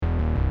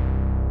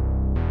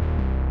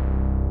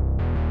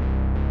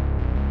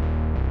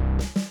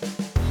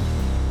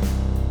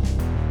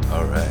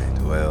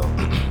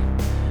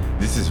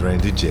is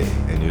Randy J,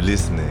 and you're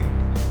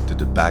listening to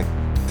the Back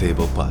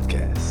Table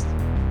Podcast.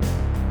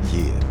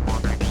 Yeah.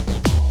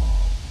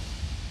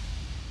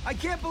 I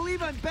can't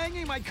believe I'm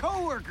banging my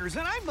coworkers,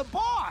 and I'm the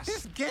boss.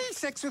 This gay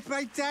sex with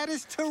my dad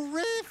is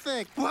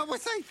terrific. What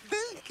was I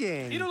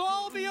thinking? It'll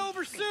all be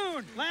over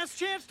soon. Last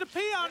chance to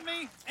pee on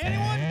me.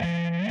 Anyone?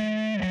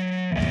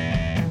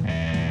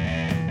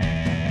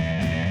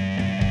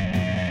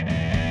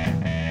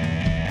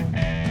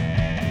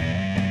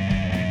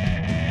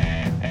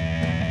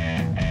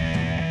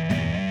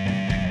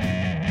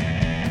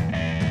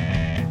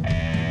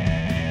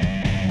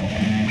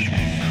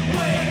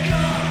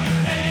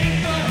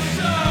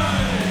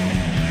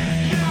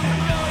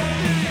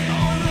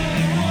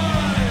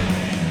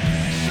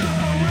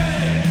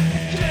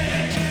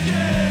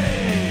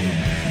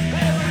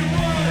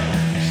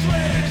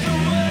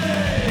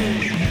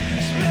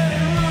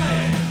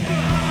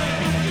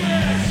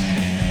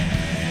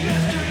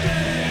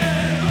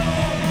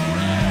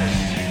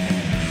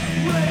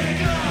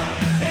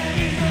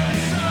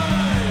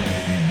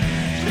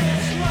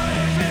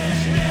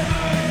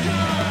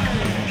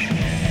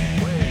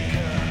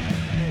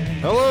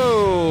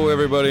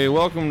 Everybody,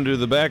 welcome to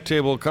the Back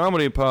Table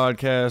Comedy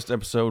Podcast,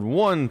 episode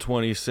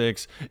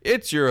 126.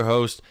 It's your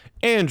host,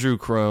 Andrew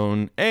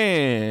Crone,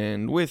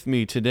 and with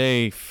me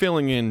today,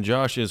 filling in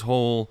Josh's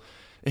hole,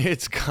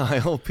 it's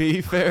Kyle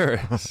P.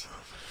 Ferris.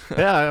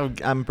 Yeah,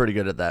 I'm pretty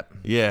good at that.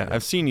 Yeah,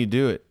 I've seen you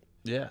do it.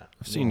 Yeah.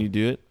 I've seen you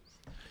do it.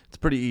 It's a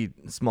pretty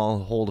small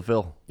hole to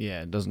fill.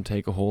 Yeah, it doesn't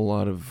take a whole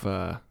lot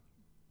of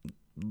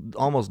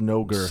Almost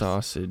no girth.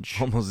 sausage.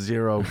 Almost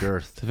zero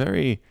girth. It's a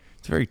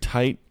very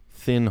tight,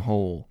 thin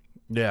hole.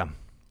 Yeah.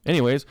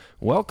 Anyways,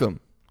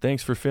 welcome.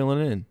 Thanks for filling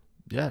in.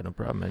 Yeah, no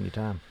problem.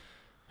 Anytime.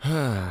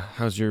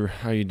 How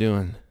you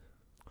doing?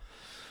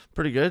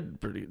 Pretty good.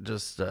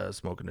 Just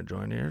smoking a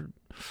joint here.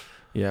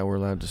 Yeah, we're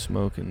allowed to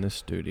smoke in this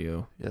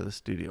studio. Yeah, the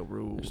studio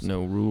rules. There's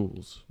no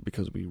rules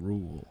because we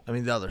rule. I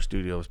mean, the other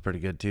studio was pretty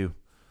good too.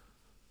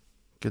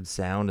 Good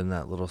sound in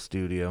that little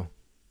studio.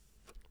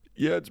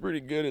 Yeah, it's pretty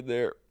good in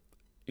there.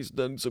 He's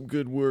done some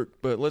good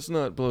work, but let's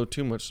not blow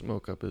too much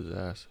smoke up his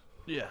ass.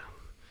 Yeah.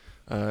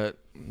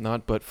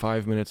 Not but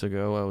 5 minutes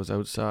ago, I was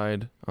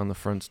outside on the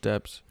front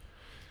steps,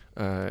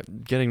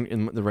 getting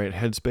in the right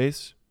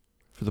headspace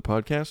for the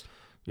podcast.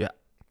 Yeah.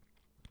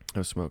 I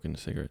was smoking a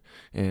cigarette.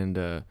 And,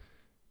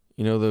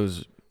 you know,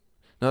 those,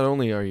 not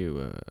only are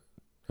you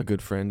a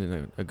good friend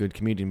and a good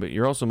comedian, but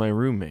you're also my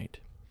roommate.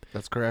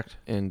 That's correct.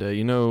 And,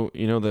 you know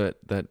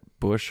that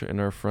bush in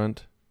our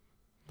front,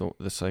 the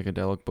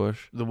psychedelic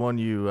bush? The one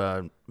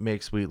you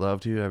make sweet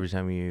love to every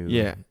time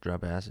you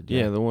drop acid?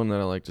 Yeah, the one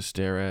that I like to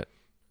stare at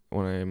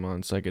when I'm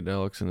on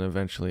psychedelics, and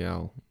eventually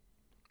I'll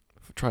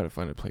try to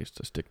find a place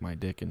to stick my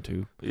dick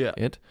into. Yeah.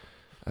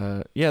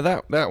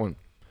 That one.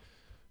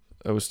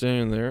 I was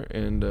standing there,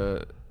 and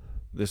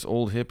this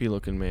old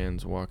hippie-looking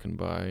man's walking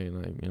by,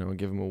 and I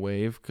give him a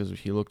wave because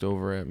he looked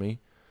over at me.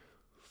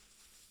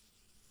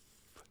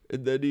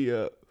 And then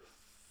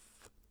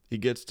he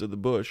gets to the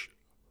bush,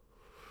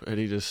 and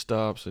he just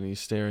stops, and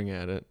he's staring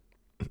at it.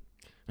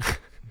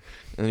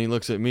 And he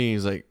looks at me,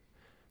 he's like,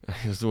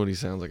 this is what he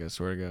sounds like, I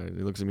swear to God.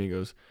 He looks at me and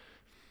goes,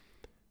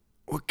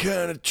 "What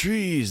kind of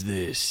tree is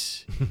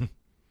this?"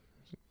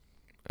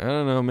 "I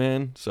don't know,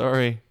 man.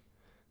 Sorry."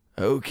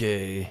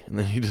 "Okay." And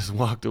then he just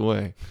walked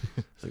away.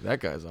 It's like,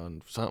 that guy's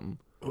on something.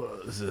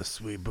 Well, this is a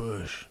sweet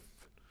bush.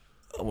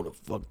 I want to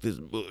fuck this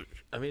bush.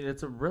 I mean,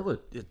 it's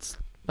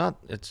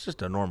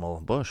just a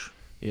normal bush.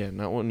 Yeah,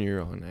 not when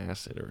you're on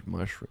acid or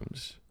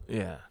mushrooms.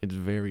 Yeah. It's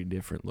very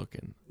different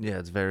looking. Yeah,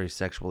 it's very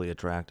sexually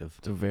attractive.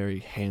 It's a very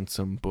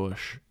handsome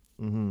bush.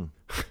 Mm-hmm.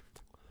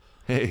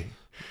 Hey,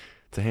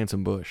 it's a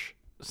handsome bush.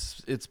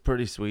 It's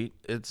pretty sweet.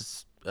 I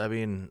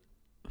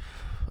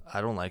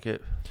don't like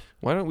it.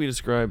 Why don't we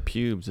describe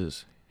pubes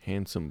as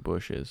handsome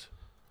bushes?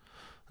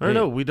 I don't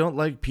know. We don't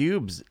like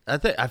pubes.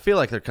 I feel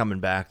like they're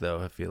coming back,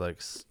 though. I feel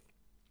like...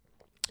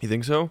 You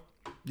think so?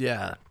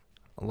 Yeah.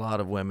 A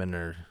lot of women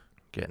are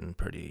getting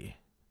pretty...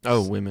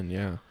 Oh, women,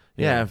 yeah.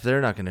 Yeah, if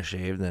they're not going to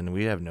shave, then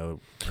we have no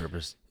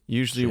purpose.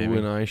 Usually shaving.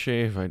 when I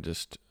shave, I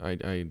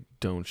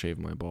don't shave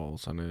my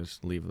balls, and I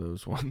just leave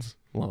those ones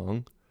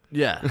long.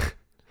 Yeah.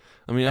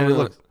 I mean,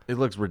 it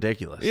looks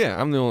ridiculous.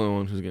 Yeah, I'm the only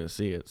one who's going to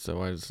see it,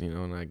 so I just,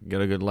 and I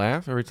get a good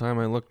laugh every time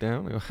I look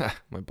down. I go, ha,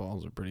 my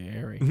balls are pretty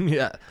hairy.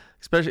 Yeah,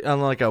 especially on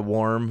a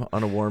warm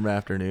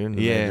afternoon.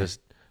 Yeah.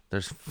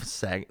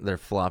 They're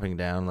flopping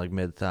down like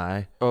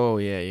mid-thigh. Oh,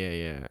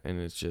 yeah,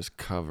 and it's just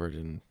covered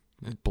in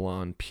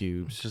blonde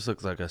pubes. It just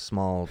looks like a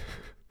small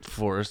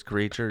forest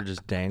creature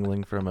just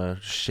dangling from a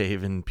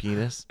shaven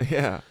penis.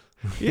 Yeah.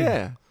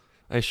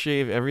 I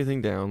shave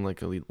everything down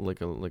like a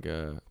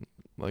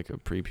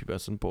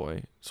prepubescent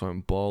boy, so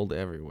I'm bald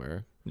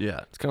everywhere. Yeah.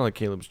 It's kind of like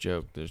Caleb's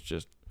joke.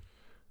 It's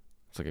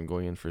like I'm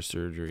going in for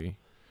surgery,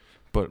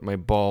 but my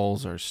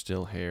balls are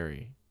still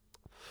hairy.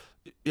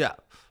 Yeah.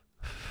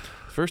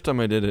 First time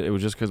I did it, it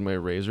was just because my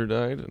razor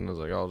died, and I was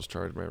like, I'll just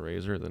charge my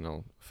razor, then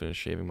I'll finish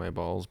shaving my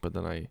balls. But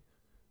then I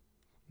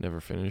never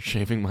finished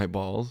shaving my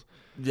balls.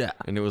 Yeah.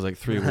 And it was like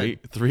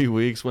 3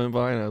 weeks went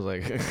by, and I was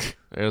like,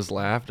 I just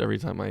laughed every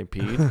time I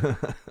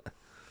peed.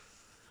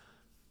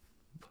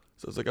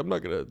 So it's like, I'm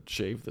not gonna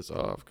shave this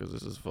off because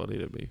this is funny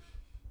to me.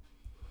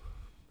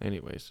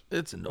 Anyways,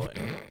 It's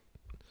annoying.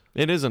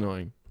 it is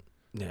annoying.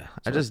 Yeah.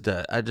 I just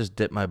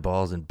dip my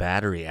balls in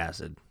battery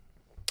acid.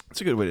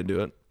 It's a good way to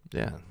do it.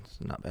 Yeah, it's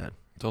not bad.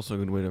 It's also a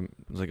good way to,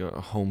 it's like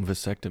a home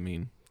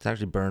vasectomy. It's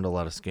actually burned a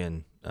lot of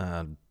skin.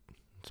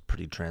 It's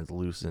pretty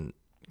translucent.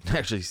 You can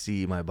actually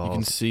see my balls. You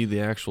can see the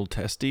actual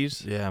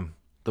testes, Yeah.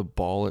 the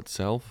ball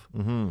itself.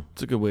 Mm-hmm.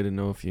 It's a good way to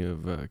know if you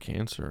have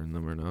cancer in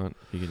them or not.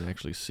 You can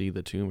actually see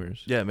the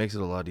tumors. Yeah, it makes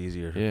it a lot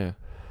easier. Yeah.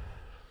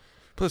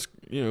 Plus,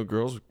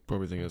 girls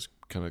probably think it's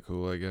kind of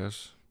cool, I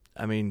guess.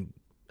 I mean,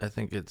 I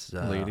think it's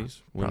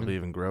Ladies, women. probably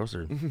even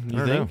grosser. You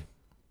I don't know.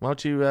 Why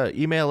don't you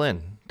email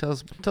in? Tell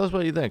us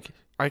what you think.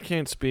 I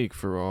can't speak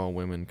for all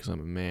women because I'm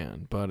a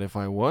man, but if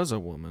I was a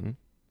woman,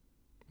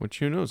 which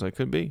who knows, I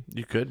could be.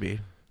 You could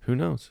be. Who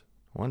knows?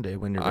 One day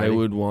when you're ready. I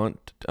would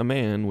want a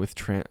man with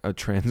a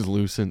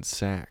translucent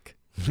sack.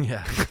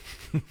 Yeah.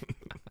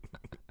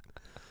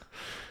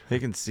 He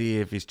can see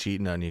if he's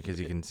cheating on you because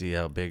you can see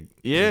how big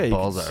Yeah, his you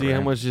balls can are. see how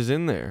right? much is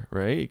in there,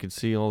 right? You can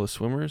see all the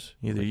swimmers.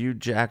 Either you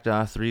jacked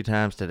off 3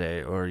 times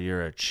today or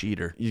you're a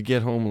cheater. You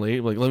get home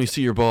late, like, let me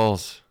see your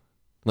balls.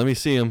 Let me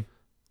see them.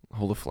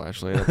 Hold a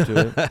flashlight up to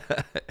it.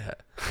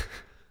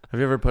 Have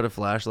you ever put a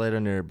flashlight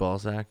on your ball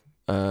sack?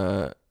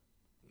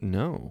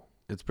 No.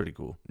 It's pretty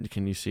cool.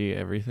 Can you see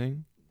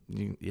everything?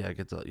 You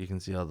can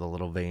see all the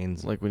little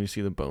veins. Like when you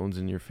see the bones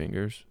in your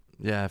fingers?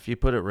 Yeah, if you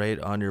put it right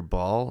on your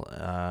ball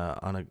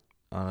on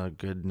a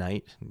good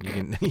night,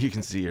 you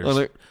can see your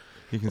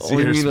you can see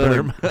your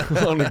sperm.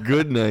 On a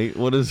good night?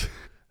 What is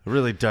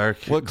really dark.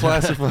 what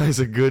classifies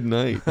a good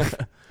night?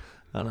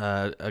 On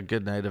a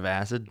good night of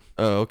acid.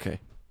 Oh, okay.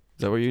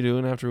 Is that what you're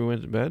doing after we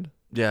went to bed?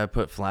 Yeah, I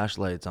put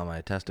flashlights on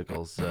my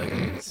testicles so I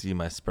can see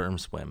my sperm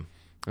swim.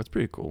 That's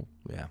pretty cool.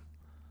 Yeah.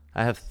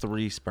 I have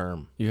 3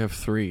 sperm. You have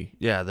 3.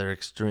 Yeah, they're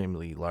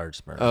extremely large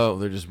sperm. Oh,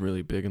 they're just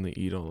really big and they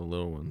eat all the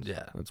little ones.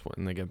 Yeah. That's why,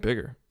 and they get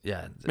bigger.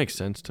 Yeah. Makes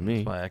sense to me.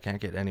 That's why I can't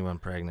get anyone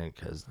pregnant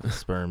because the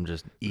sperm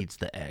just eats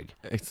the egg.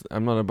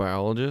 I'm not a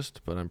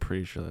biologist, but I'm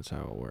pretty sure that's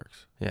how it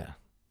works. Yeah.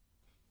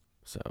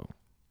 So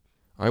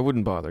I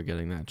wouldn't bother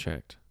getting that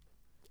checked.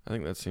 I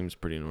think that seems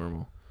pretty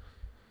normal.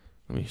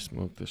 Let me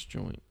smoke this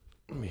joint.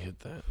 Let me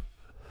hit that.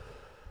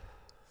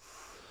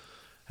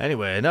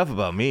 Anyway, enough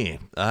about me.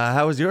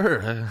 How was your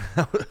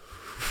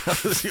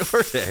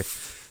day?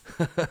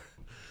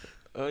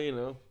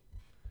 Oh,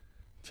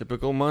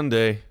 typical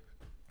Monday.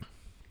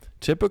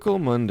 Typical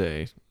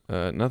Monday.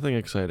 Nothing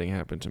exciting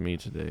happened to me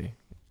today,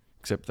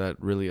 except that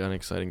really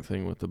unexciting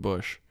thing with the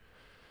bush.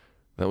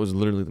 That was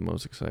literally the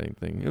most exciting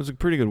thing. It was a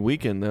pretty good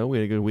weekend, though. We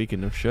had a good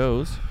weekend of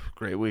shows.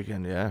 Great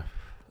weekend, yeah.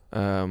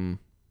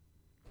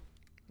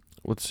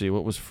 Let's see.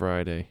 What was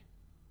Friday?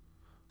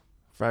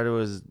 Friday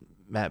was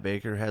Matt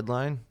Baker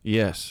headline.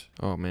 Yes.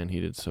 Oh, man, he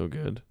did so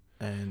good.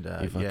 And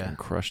He fucking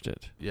crushed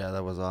it. Yeah,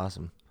 that was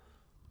awesome.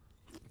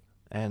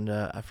 And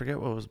I forget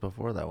what was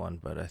before that one,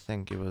 but I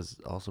think it was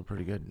also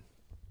pretty good.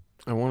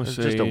 I want It to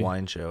was say just a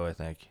wine show, I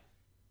think.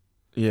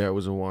 Yeah, it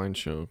was a wine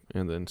show,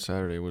 and then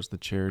Saturday was the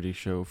charity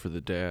show for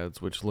the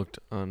dads, which looked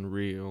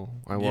unreal.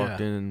 I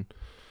walked in,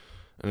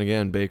 and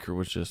again, Baker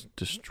was just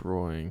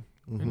destroying,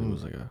 and it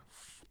was like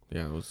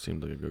it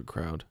seemed like a good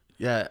crowd.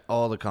 Yeah,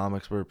 all the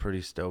comics were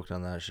pretty stoked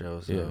on that show.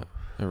 So Yeah,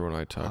 everyone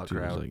I talked hot to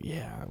was crowd. like,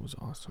 "Yeah, that was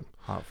awesome."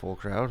 Hot full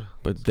crowd.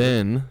 But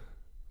then,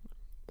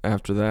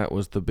 after that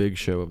was the big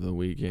show of the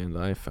weekend.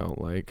 I felt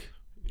like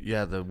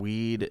Yeah, the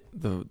weed.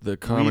 the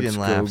comics and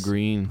go laughs.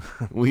 green,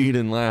 weed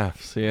and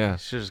laughs. Yeah,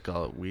 Should just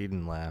call it weed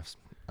and laughs.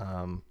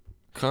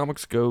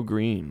 comics go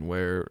green,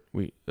 where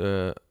we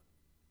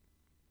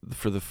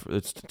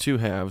it's 2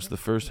 halves. The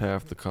first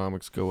half, the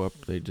comics go up.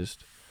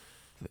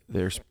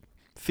 They're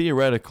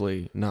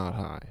theoretically not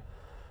high.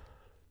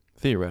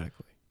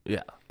 Theoretically.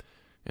 Yeah.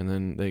 And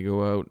then they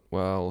go out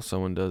while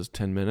someone does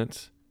 10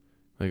 minutes.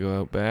 They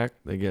go out back.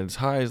 They get as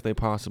high as they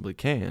possibly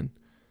can.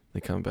 They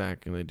come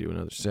back and they do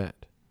another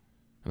set.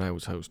 And I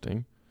was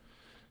hosting.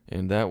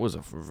 And that was a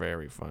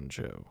very fun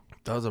show.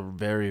 That was a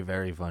very,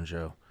 very fun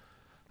show.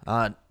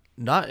 Not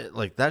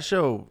like that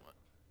show.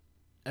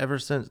 Ever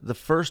since the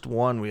first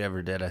one we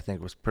ever did, I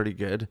think was pretty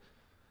good.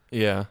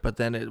 Yeah. But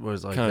then it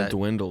was like Kind of that,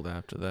 dwindled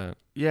after that.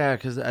 yeah,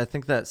 because I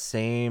think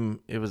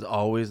it was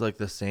always like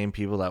the same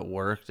people that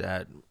worked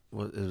at.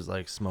 It was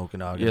like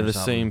Smoking Ogden. Yeah, or the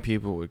something. same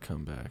people would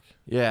come back.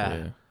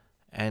 Yeah.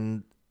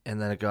 And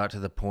then it got to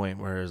the point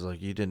where it was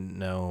like you didn't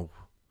know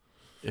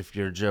if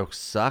your jokes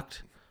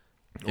sucked,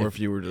 Or if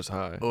you were just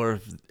high. or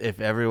if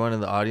everyone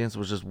in the audience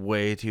was just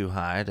way too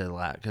high to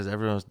laugh, because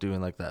everyone was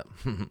doing like that,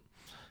 and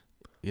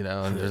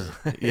just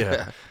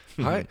Yeah.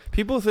 High.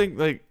 People think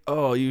like,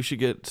 oh, you should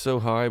get so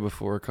high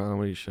before a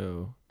comedy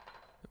show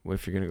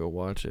if you're going to go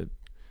watch it.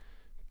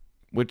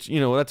 Which,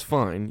 that's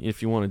fine.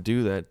 If you want to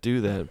do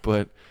that.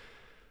 But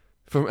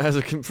from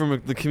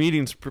the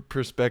comedian's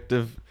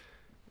perspective,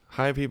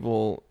 high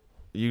people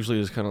usually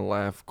just kind of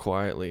laugh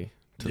quietly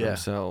to Yeah.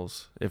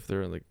 themselves if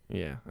they're like,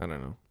 I don't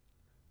know.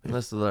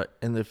 Unless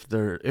if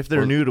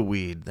they're new to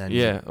weed, then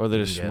Or they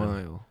you just can get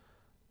 'em. smile.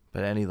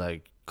 But any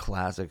like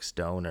classic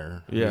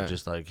stoner Yeah. who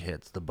just like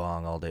hits the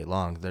bong all day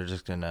long, they're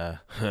just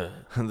gonna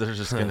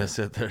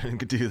sit there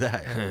and do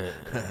that.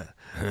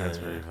 That's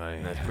pretty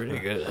funny. That's pretty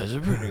good.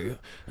 That's pretty good.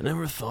 I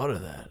never thought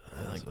of that.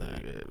 I like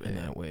that in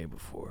that way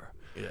before.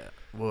 Yeah.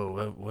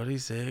 Whoa, what did he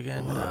say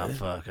again? Oh,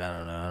 fuck, I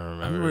don't know. I don't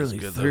remember. I'm It was really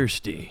good, though.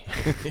 thirsty.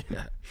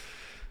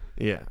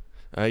 Yeah.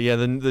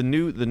 The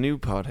new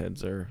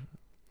potheads are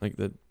like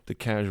the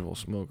casual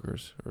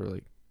smokers are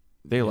like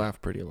they laugh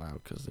pretty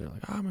loud because they're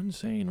like, I'm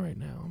insane right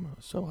now. I'm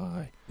so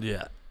high.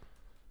 Yeah.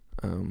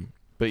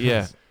 But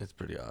yeah, it's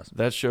pretty awesome.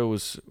 that show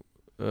was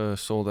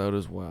sold out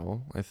as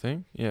well. I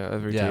think. Yeah,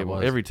 It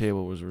was. every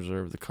table was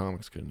reserved. The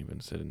comics couldn't even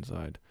sit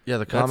inside. Yeah,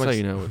 the That's comics. how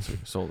you know it's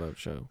a sold out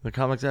show. The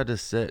comics had to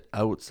sit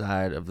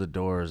outside of the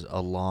doors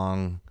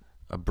along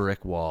a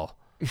brick wall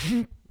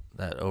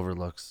that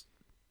overlooks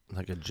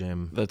like a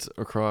gym. That's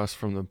across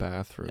from the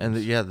bathroom. And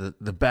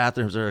the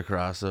bathrooms are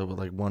across, so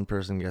like one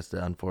person gets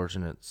the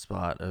unfortunate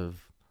spot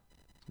of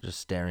just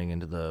staring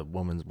into the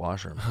woman's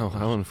washroom. Oh,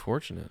 how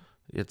unfortunate.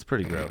 It's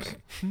pretty gross.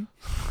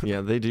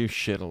 Yeah, they do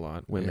shit a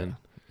lot, women.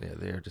 Yeah,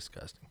 they are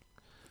disgusting.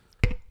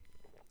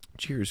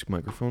 Cheers,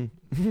 microphone.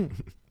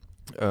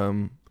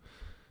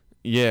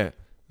 Yeah,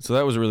 so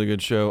that was a really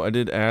good show. I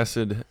did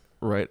acid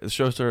right. The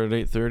show started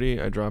at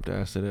 8:30. I dropped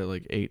acid at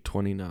like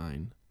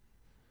 8:29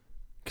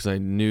 because I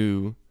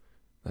knew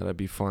that I'd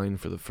be fine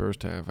for the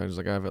first half. I was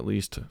like, I have at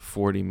least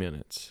 40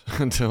 minutes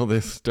until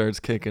this starts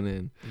kicking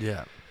in.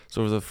 Yeah.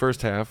 So for the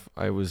first half,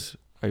 I was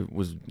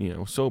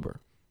sober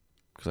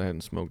because I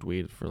hadn't smoked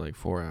weed for like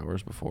 4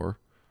 hours before.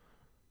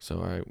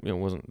 So I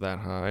wasn't that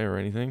high or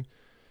anything.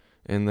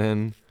 And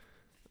then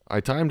I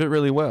timed it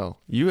really well.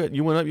 You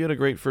went up, you had a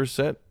great first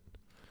set.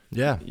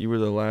 Yeah. You were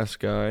the last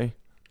guy.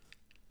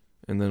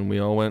 And then we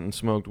all went and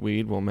smoked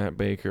weed while Matt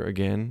Baker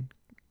again.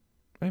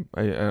 I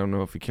don't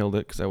know if he killed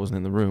it because I wasn't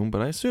in the room,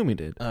 but I assume he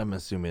did. I'm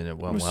assuming it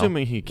went I'm well.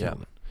 assuming he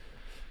killed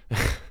it.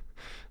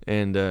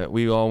 And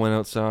we all went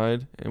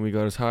outside and we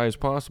got as high as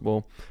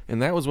possible.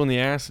 And that was when the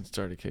acid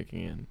started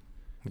kicking in.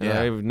 And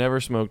Yeah. I've never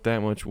smoked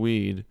that much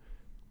weed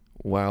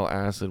while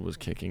acid was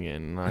kicking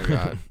in. And I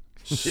got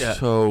Yeah.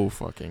 so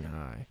fucking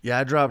high. Yeah,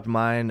 I dropped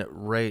mine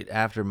right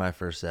after my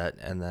first set,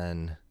 and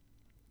then,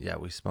 I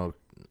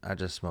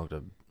just smoked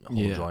a whole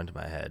Yeah. joint in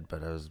my head,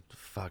 but I was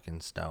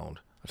fucking stoned.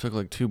 I took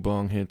like 2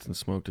 bong hits and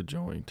smoked a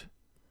joint.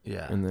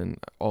 Yeah. And then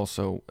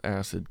also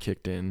acid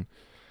kicked in. And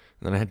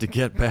then I had to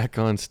get back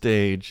on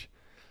stage.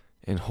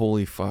 And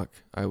holy fuck,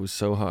 I was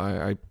so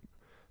high. I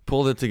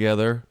pulled it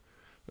together.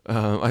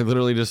 I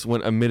literally just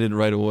admitted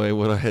right away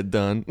what I had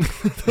done.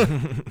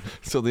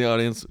 So the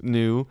audience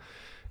knew.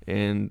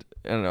 And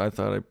I don't know, I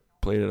thought I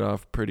played it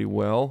off pretty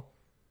well.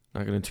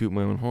 Not going to toot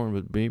my own horn,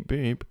 but beep,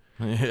 beep.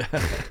 Yeah.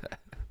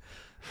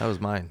 That was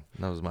mine.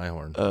 That was my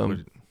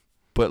horn.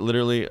 But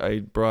literally, I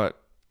brought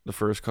the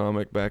first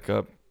comic back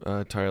up,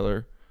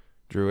 Tyler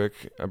Druick.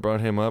 I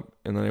brought him up,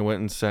 and then I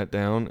went and sat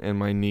down, and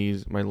my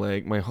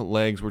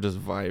legs were just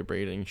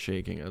vibrating,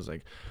 shaking. I was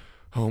like,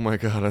 oh my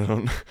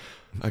God,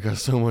 I got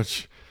so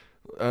much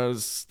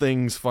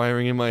things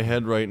firing in my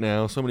head right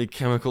now. So many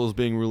chemicals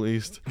being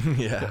released.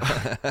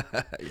 Yeah.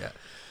 Yeah.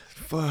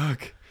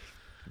 Fuck.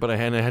 But I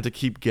had to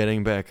keep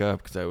getting back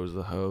up because I was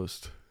the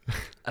host.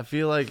 I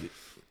feel like,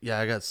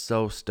 I got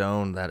so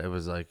stoned that it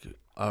was like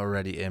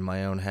already in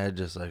my own head,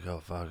 just like,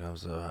 oh fuck, I'm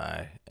so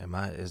high.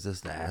 Is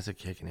this the acid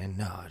kicking in?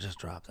 No, I just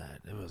dropped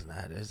that. It wasn't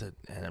that, is it?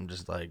 And I'm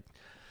just like,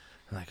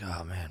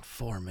 oh man,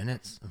 4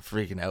 minutes? I'm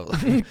freaking out.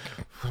 Like,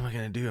 what am I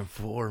going to do in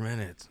 4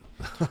 minutes?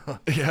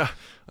 Yeah,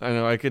 I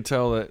know. I could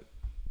tell that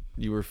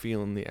you were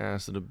feeling the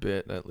acid a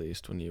bit, at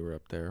least, when you were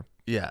up there.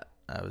 Yeah,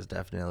 I was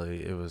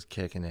definitely, it was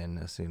kicking in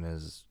as soon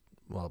as,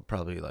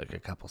 probably like a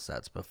couple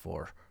sets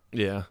before.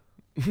 Yeah.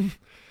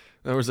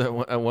 There was at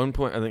one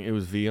point, I think it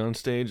was V on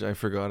stage. I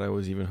forgot I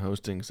was even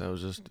hosting because I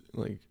was just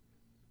like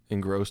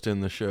engrossed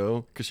in the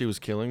show because she was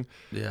killing.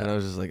 Yeah. And I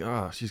was just like,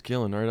 oh, she's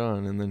killing right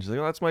on. And then she's like,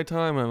 oh, that's my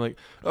time. And I'm like,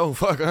 oh,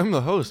 fuck, I'm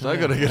the host. I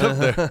got to get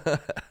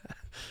up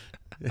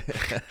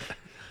there.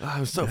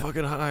 I'm so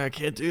fucking high. I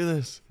can't do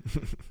this.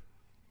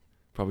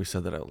 Probably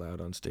said that out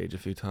loud on stage a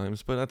few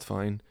times, but that's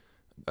fine.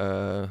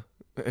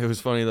 It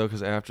was funny, though,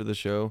 because after the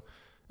show,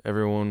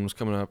 everyone was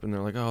coming up and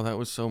they're like, oh, that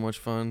was so much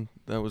fun.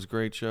 That was a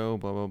great show.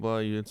 Blah, blah, blah.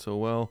 You did so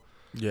well.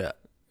 Yeah.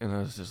 And I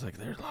was just like,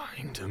 they're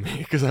lying to me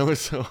because I was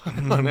so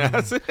on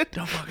acid.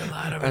 Don't fucking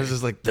lie to me. I was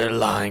just like, they're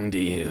lying to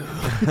you.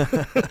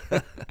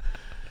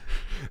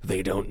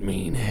 They don't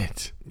mean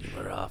it. You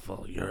were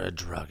awful. You're a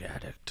drug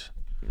addict.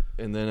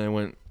 And then I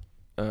went,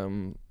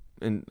 and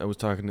I was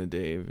talking to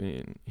Dave,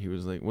 and he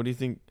was like, what do you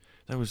think?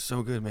 That was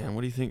so good, man.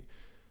 What do you think?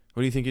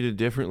 What do you think you did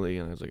differently?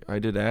 And I was like, I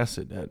did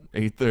acid at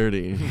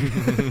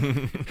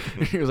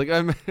 8:30. He was like,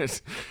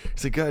 he's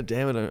like, God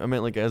damn it. I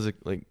meant like as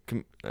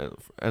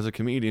a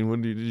comedian,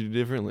 what did you do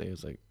differently?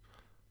 It's like,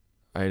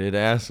 I did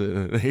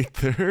acid at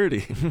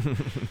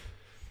 8:30.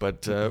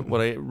 But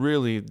what I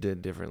really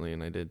did differently,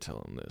 and I did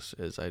tell him this,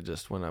 is I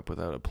just went up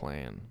without a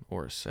plan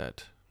or a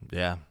set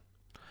Yeah.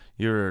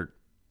 You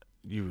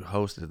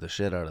hosted the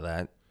shit out of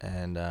that,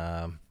 and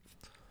I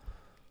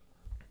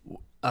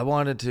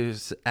wanted to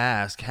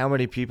ask how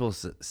many people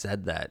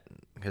said that,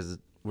 because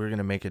we're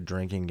gonna make a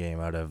drinking game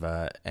out of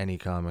any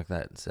comic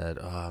that said,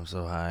 "Oh, I'm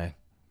so high,"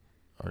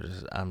 or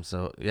just "I'm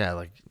so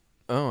like."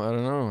 Oh, I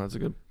don't know. That's a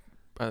good.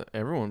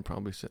 Everyone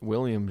probably said.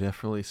 William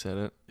definitely said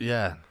it.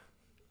 Yeah,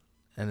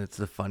 and it's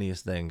the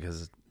funniest thing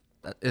because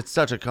it's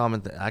such a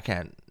common thing. I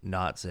can't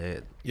not say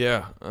it.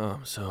 Yeah. Oh,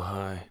 I'm so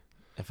high.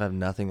 If I have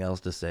nothing else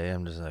to say,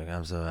 I'm just like,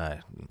 I'm so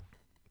high.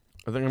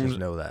 I think Just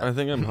know that. I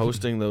think I'm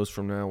hosting those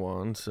from now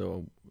on,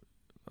 so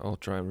I'll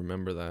try and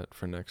remember that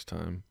for next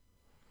time.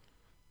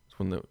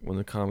 When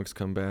the comics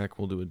come back,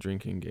 we'll do a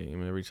drinking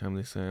game. Every time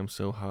they say I'm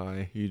so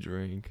high, you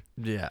drink.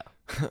 Yeah,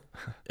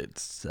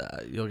 it's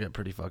you'll get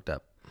pretty fucked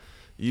up.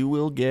 You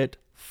will get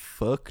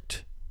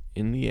fucked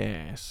in the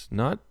ass,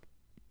 not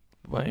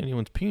by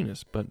anyone's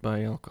penis, but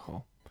by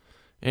alcohol.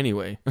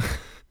 Anyway,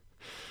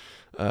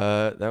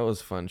 that was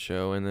a fun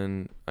show, and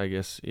then I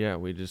guess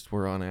we just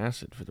were on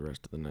acid for the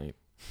rest of the night.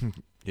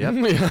 Yep.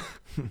 Yeah.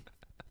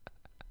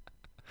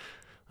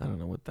 I don't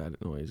know what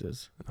that noise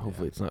is.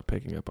 Hopefully it's not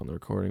picking up on the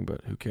recording,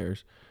 but who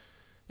cares?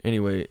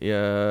 Anyway,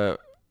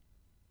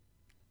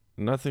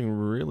 nothing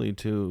really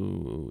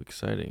too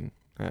exciting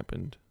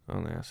happened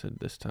on acid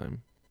this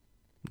time.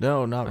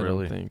 No, not I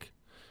really. don't think.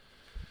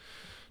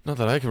 Not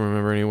that I can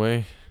remember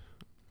anyway.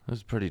 It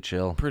was pretty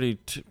chill. Pretty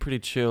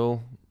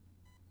chill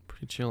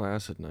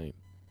acid night.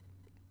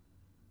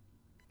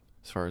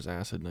 As far as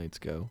acid nights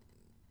go.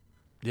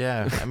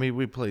 Yeah, I mean,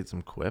 we played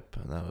some Quip,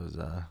 and that was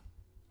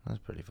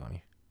pretty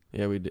funny.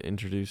 Yeah, we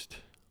introduced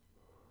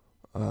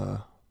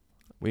a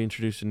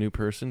new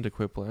person to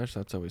Quiplash.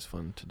 That's always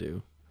fun to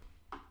do.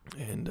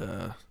 And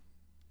I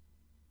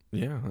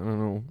don't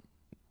know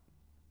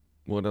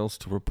what else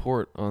to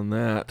report on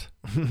that.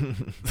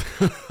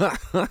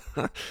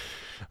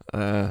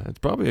 It's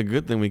probably a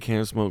good thing we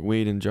can't smoke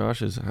weed in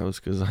Josh's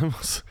house, because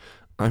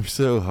I'm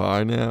so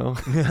high now.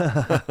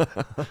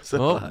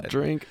 High.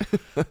 Drink.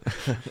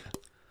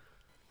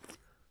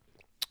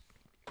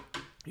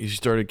 You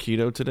started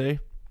keto today?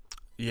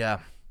 Yeah.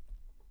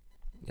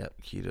 Yep,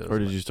 keto. Or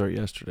did you start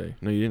yesterday?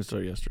 No, you didn't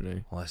start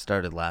yesterday. Well, I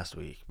started last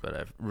week, but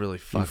I really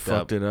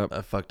fucked it up.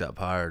 I fucked up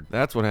hard.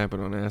 That's what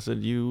happened on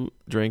acid. You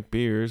drank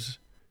beers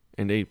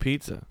and ate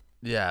pizza.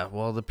 Yeah,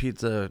 well, the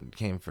pizza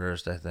came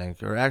first, I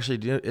think. Or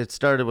actually, it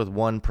started with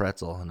one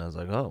pretzel, and I was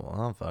like, oh,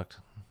 well, I'm fucked.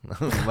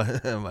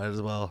 might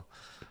as well.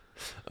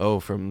 Oh,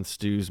 from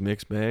Stu's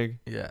mix bag?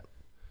 Yeah.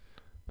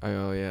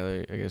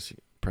 I guess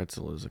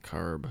pretzel is a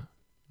carb.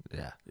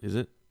 Yeah. Is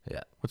it?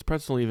 Yeah. What's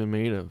pretzel even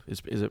made of?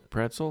 Is it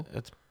pretzel?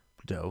 It's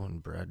dough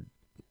and bread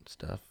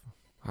stuff.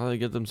 How do they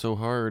get them so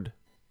hard?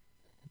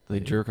 They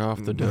jerk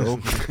off the dough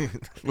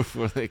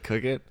before they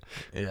cook it?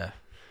 Yeah.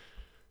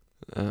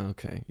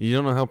 Okay. You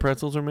don't know how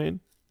pretzels are made?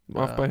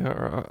 Off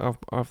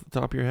the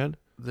top of your head?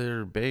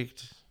 They're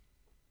baked.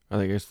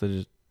 I guess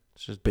they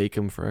just bake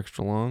them for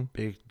extra long.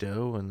 Baked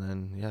dough, and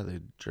then,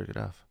 they jerk it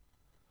off.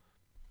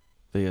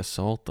 They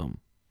assault them.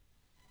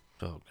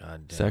 Oh,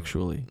 God damn.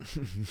 Sexually.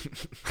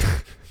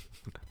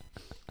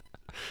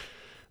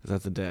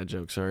 That's a dad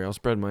joke. Sorry, I'll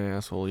spread my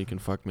asshole. You can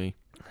fuck me.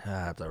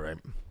 That's all right.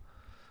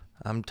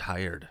 I'm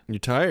tired. You're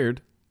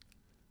tired?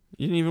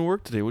 You didn't even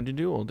work today. What'd you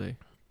do all day?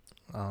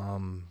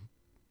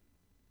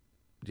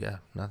 Yeah,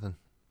 nothing.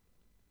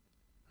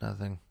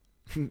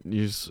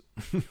 You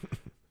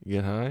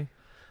get high?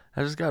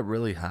 I just got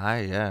really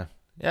high, yeah.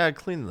 Yeah, I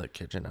cleaned the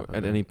kitchen up.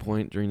 At any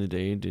point during the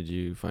day, did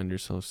you find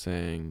yourself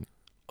saying,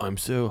 I'm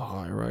so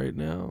high right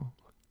now?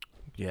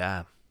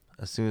 Yeah,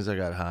 as soon as I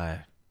got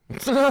high.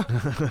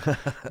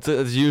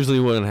 That's usually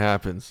when it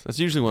happens. That's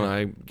usually when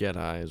I get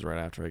high, is right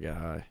after I get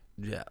high.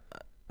 Yeah,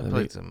 I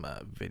played some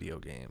video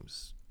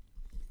games.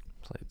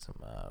 Played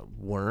some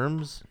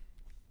Worms.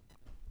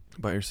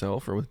 By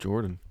yourself or with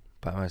Jordan?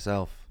 By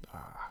myself.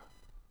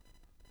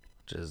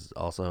 Which is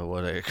also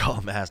what I call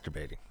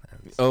masturbating.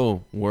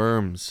 Oh,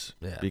 worms.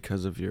 Yeah.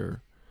 Because of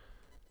your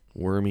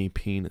wormy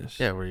penis.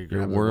 Yeah, where you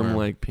your grab the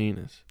worm-like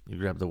penis. You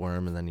grab the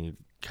worm and then you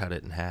cut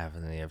it in half,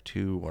 and then you have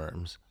two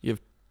worms. You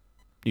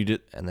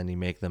did, and then you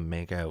make them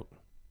make out.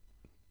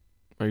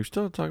 Are you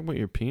still talking about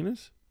your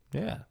penis?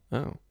 Yeah.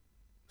 Oh,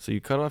 so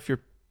you cut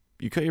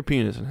your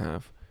penis in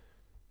half,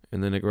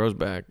 and then it grows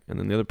back, and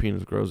then the other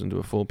penis grows into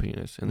a full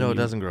penis. And No, then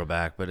it doesn't grow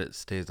back, but it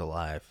stays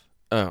alive.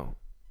 Oh,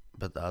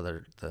 But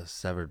the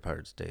severed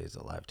part stays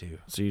alive too.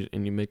 so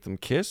you make them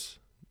kiss?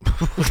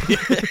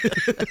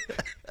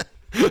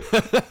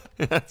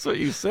 That's what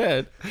you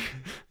said.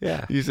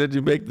 Yeah. You said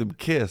you make them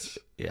kiss.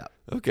 Yeah.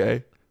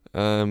 Okay.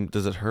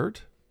 Does it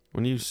hurt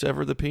when you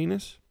sever the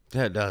penis?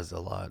 Yeah, it does a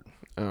lot.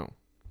 Oh.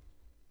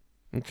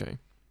 Okay.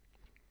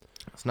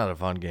 It's not a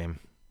fun game.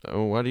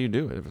 Oh, why do you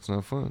do it if it's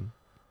not fun?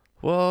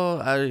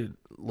 Well, I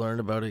learned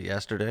about it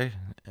yesterday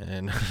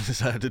and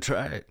decided to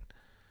try it.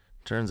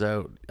 Turns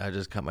out I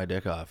just cut my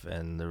dick off,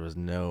 and there was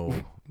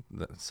no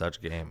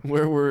such game.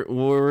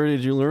 Where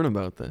did you learn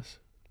about this?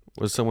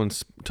 Was someone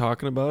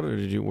talking about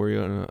it, or were you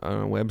on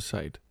a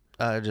website?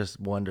 I just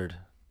wondered.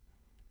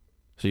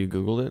 So you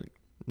Googled it?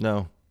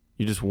 No.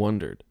 You just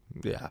wondered.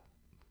 Yeah.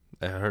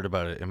 I heard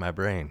about it in my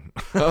brain.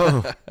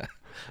 Oh.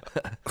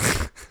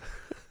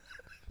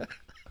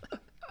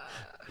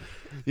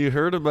 You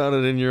heard about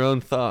it in your own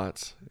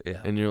thoughts.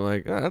 Yeah. And you're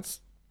like, oh, that's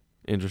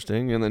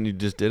interesting. And then you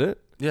just did it.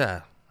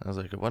 Yeah. I was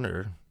like, I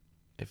wonder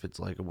if it's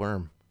like a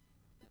worm.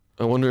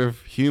 I wonder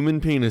if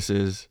human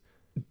penises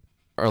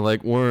are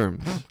like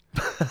worms,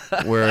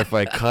 where if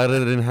I cut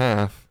it in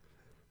half,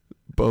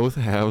 both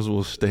halves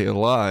will stay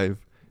alive,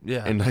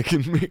 Yeah. and I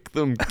can make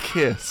them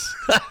kiss.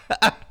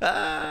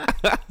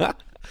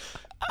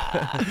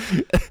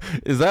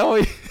 Is that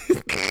what?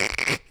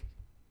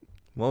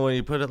 Well, when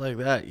you put it like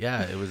that,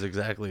 yeah, it was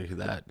exactly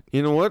that.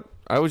 You know what?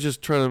 I was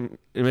just trying to.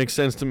 It makes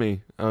sense to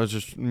me. I was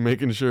just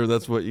making sure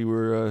that's what you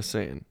were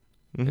saying.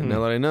 And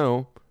now that I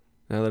know,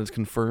 now that it's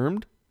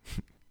confirmed,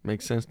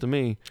 makes sense to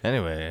me.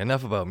 Anyway,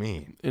 enough about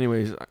me.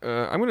 Anyways,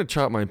 I'm gonna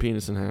chop my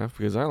penis in half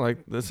because I like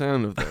the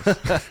sound of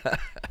this.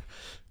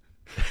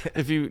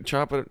 If you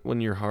chop it when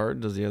you're hard,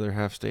 does the other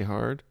half stay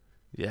hard,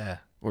 Yeah.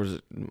 or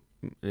does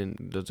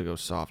it go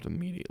soft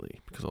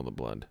immediately because of all the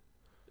blood?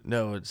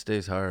 No, it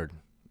stays hard.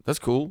 That's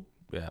cool.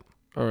 Yeah.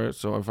 All right,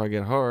 so if I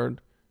get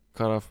hard,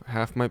 cut off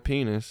half my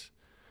penis.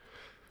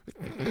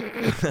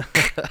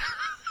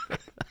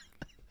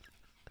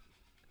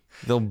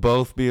 They'll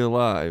both be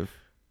alive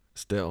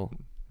still.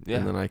 Yeah.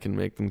 And then I can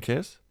make them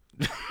kiss?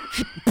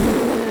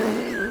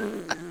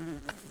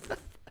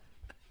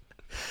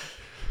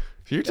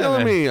 So you're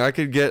telling me I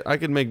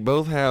could make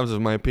both halves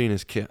of my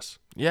penis kiss?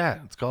 Yeah,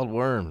 it's called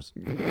worms.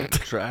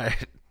 Try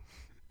it.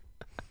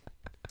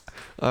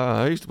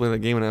 I used to play that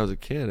game when I was a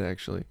kid,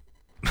 actually.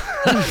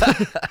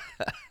 It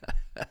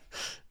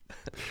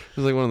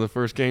was like one of the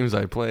first games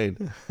I played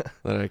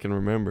that I can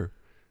remember.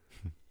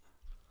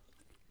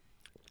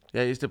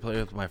 Yeah, I used to play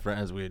with my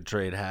friends. We'd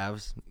trade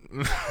halves.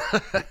 I'm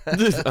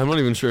not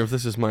even sure if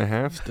this is my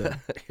half still.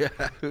 Yeah,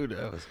 who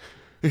knows?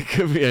 It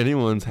could be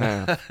anyone's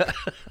half.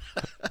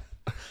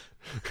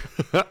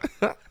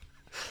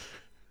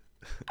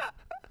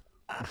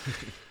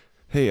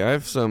 Hey, I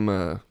have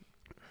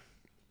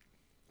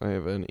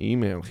an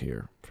email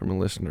here from a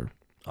listener.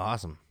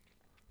 Awesome.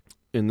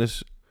 And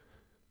this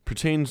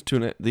pertains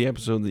to the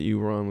episode that you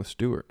were on with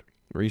Stuart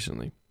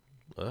recently.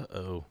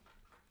 Uh-oh.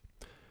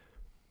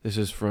 This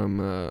is from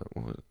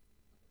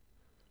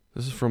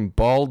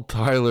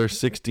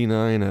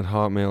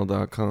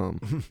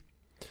baldtyler69@hotmail.com.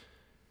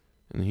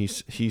 And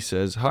he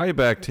says, "Hi,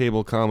 Back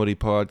Table Comedy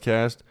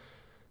Podcast.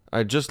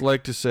 I'd just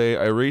like to say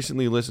I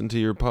recently listened to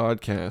your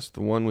podcast,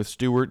 the one with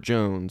Stuart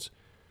Jones,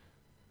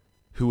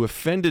 who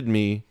offended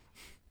me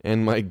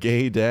and my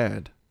gay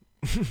dad.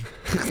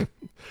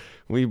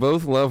 We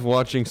both love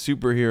watching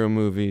superhero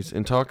movies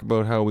and talk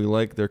about how we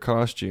like their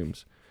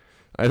costumes.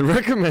 I'd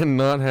recommend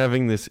not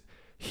having this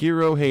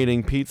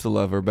hero-hating pizza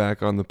lover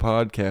back on the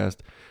podcast,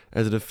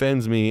 as it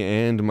offends me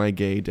and my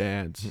gay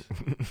dads."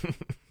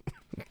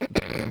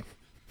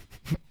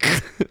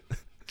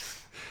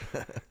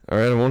 All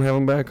right, I won't have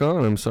him back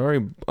on. I'm sorry,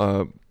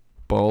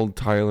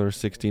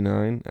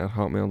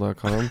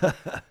 baldtyler69@hotmail.com.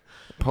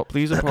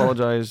 Please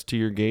apologize to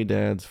your gay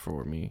dads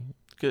for me.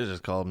 Could have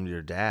just called them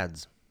your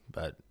dads,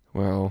 but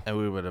Well, and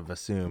we would have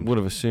assumed. would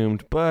have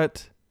assumed,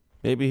 but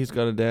maybe he's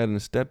got a dad and a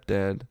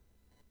stepdad,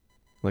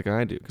 like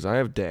I do, because I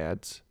have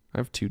dads. I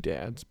have two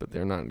dads, but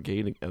they're not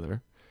gay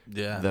together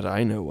Yeah. that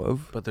I know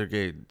of. But they're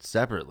gay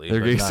separately.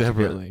 They're but gay not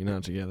separately, together.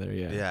 not together.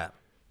 Yeah. Yeah.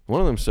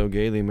 One of them's so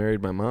gay they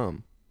married my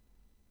mom.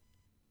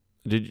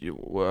 Did you?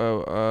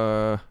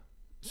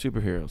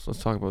 Superheroes.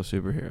 Let's talk about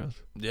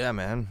superheroes. Yeah,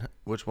 man.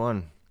 Which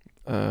one?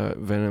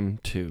 Venom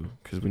 2,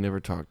 because we never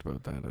talked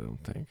about that, I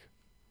don't think.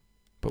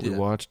 But we Yeah.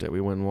 watched it.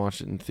 We went and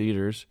watched it in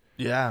theaters.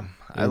 Yeah,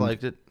 I And-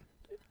 liked it.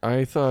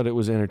 I thought it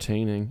was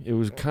entertaining. It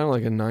was kind of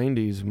like a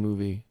 90s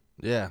movie.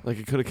 Yeah. Like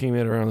it could have came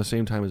out around the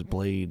same time as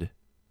Blade,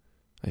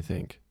 I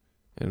think.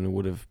 And it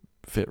would have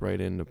fit right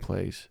into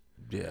place.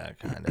 Yeah,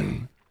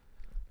 kind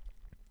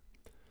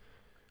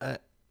of.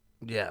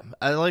 Yeah,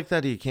 I like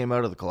that he came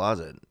out of the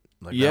closet.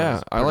 Like, that Yeah,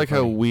 was I pretty like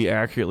how funny. we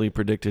accurately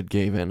predicted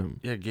gay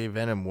Venom. Yeah, gay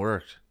Venom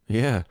worked.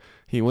 Yeah.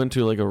 He went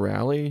to like a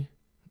rally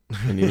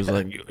and he was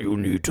like, you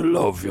need to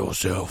love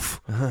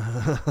yourself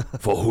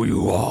for who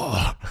you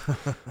are.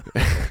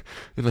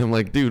 And I'm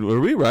like, dude, were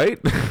we right?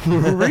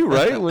 Were we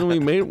right when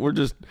we were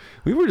just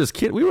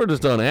kidding. We were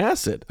just on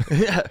acid.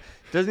 Yeah.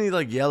 Doesn't he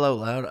like yell out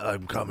loud,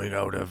 "I'm coming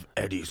out of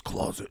Eddie's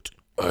closet"?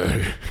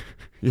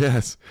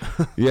 Yes.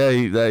 Yeah,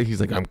 he's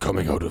like, I'm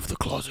coming out of the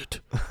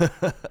closet.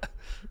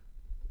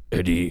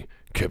 Eddie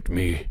kept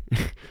me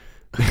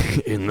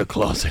in the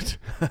closet.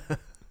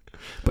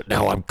 But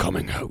now I'm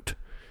coming out.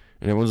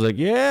 And everyone's like,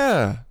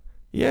 yeah.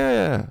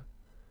 And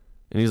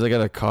he's like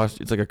at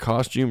it's like a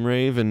costume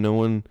rave, and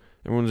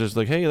everyone's just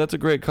like, hey, that's a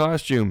great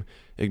costume,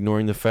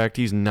 ignoring the fact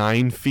he's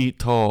 9 feet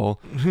tall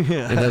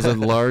and has a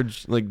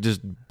large, like, just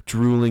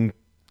drooling,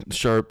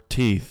 sharp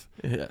teeth.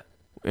 Yeah.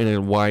 And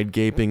a wide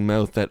gaping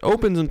mouth that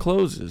opens and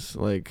closes.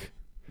 Like,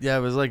 Yeah,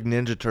 it was like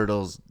Ninja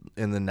Turtles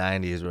in the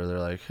 90s where they're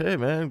like, "Hey,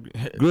 man."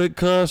 great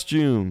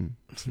costume.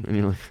 And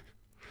you're like,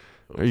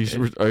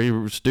 are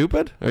you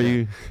stupid? Are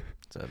you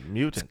It's a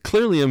mutant.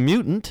 Clearly a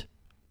mutant,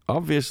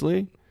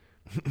 obviously.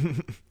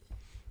 This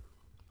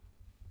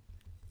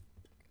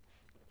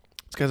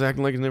guy's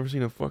acting like he's never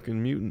seen a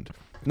fucking mutant.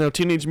 Now,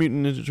 Teenage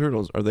Mutant Ninja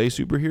Turtles, are they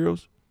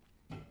superheroes?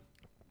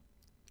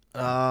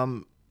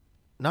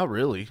 Not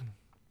really.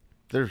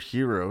 They're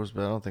heroes,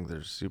 but I don't think they're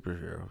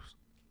superheroes.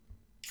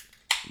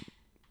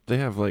 They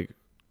have, like,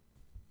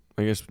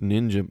 I guess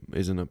ninja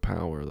isn't a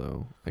power,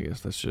 though. I guess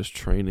that's just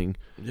training.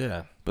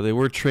 Yeah. But they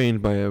were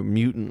trained by a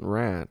mutant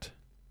rat.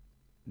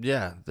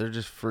 Yeah, they're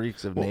just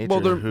freaks of Well,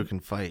 nature who can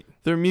fight.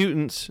 They're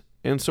mutants,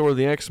 and so are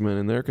the X-Men,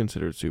 and they're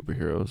considered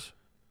superheroes.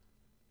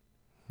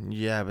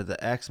 Yeah, but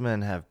the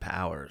X-Men have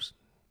powers.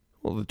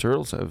 Well, the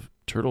Turtles have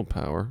turtle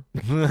power.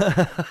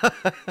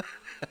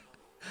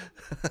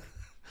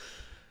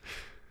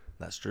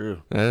 That's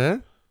true.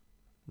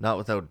 Not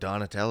without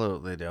Donatello,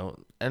 they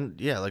don't. And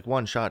yeah, like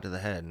one shot to the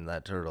head and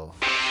that turtle.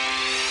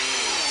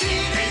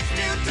 Teenage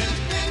Mutant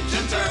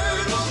Ninja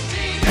Turtles.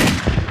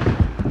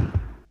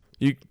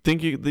 You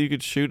think you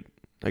could shoot?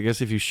 I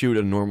guess if you shoot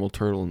a normal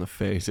turtle in the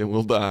face, it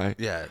will die.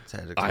 Yeah, its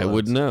head I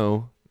would explodes.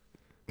 know.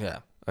 Yeah.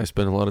 I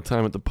spent a lot of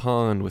time at the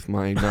pond with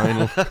my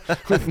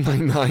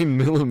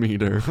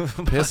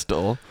 9mm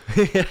pistol.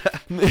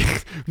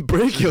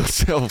 Break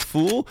yourself,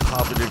 fool!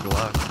 Popping your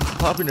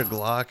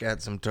Glock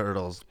at some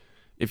turtles.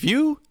 If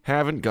you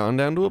haven't gone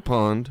down to a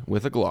pond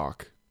with a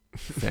Glock,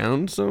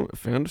 found some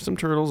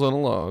turtles on a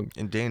log,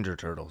 Endangered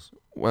turtles.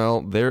 well,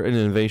 they're an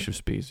invasive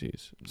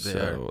species. They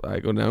So I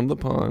go down to the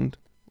pond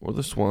or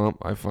the swamp,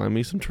 I find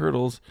me some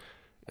turtles,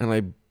 and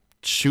I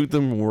shoot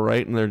them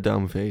right in their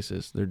dumb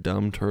faces, their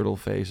dumb turtle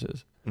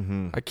faces.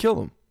 Mm-hmm. I kill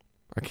them.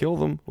 I kill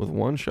them with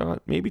one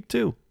shot, maybe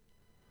two.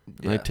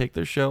 And I Yeah. take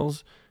their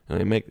shells and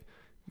I make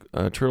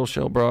turtle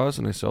shell bras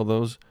and I sell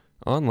those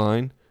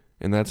online,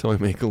 and that's how I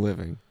make a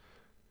living.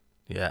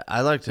 Yeah,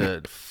 I like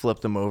to flip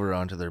them over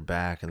onto their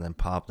back and then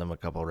pop them a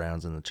couple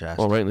rounds in the chest.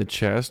 Well, right in the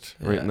chest,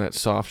 right in Yeah. that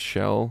soft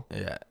shell.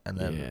 Yeah, and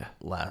then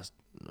Yeah.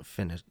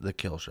 finish the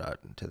kill shot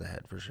to the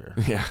head for sure.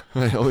 Yeah,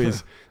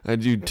 I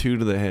do 2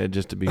 to the head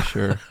just to be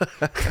sure.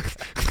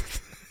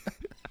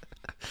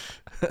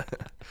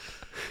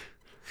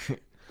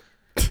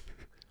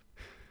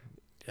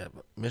 Yeah,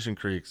 but Mission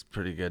Creek's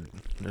pretty good.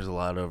 There's a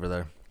lot over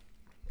there.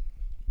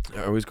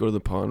 I always go to the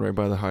pond right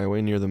by the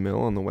highway near the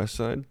mill on the west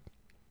side.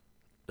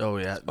 Oh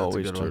yeah, that's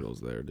Always a good one.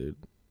 turtles there, dude.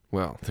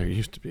 Well, there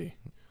used to be.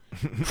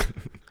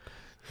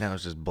 Now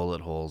it's just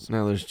bullet holes.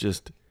 Now there's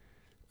just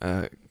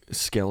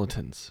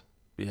skeletons.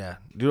 Yeah.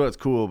 Do you know what's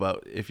cool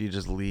about if you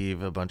just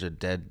leave a bunch of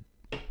dead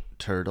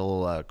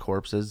turtle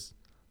corpses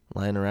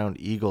lying around?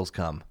 Eagles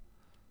come,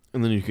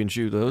 And then you can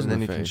shoot those and in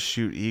then the you can face.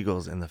 shoot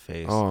eagles in the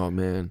face. Oh,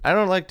 man. I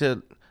don't like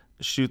to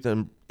shoot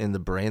them in the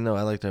brain though.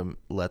 I like to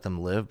let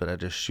them live, but I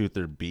just shoot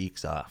their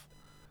beaks off.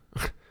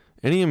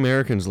 Any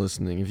Americans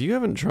listening, if you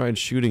haven't tried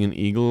shooting an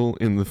eagle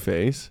in the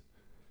face,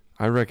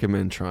 I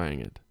recommend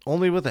trying it.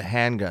 Only with a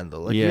handgun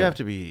though. Like you Yeah. have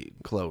to be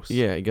close.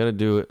 Yeah, you got to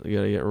do it. You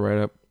got to get right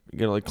up. You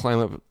got to like climb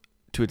up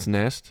to its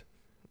nest,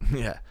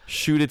 Yeah.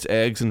 shoot its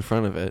eggs in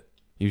front of it.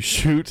 You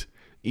shoot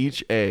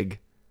each egg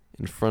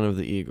in front of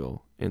the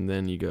eagle, and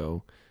then you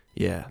go,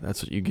 yeah,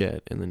 that's what you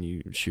get. And then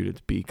you shoot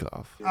its beak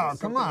off. Oh,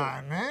 come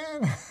on,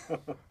 man.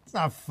 It's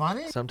not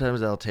funny.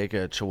 Sometimes I'll take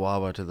a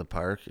chihuahua to the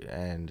park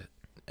and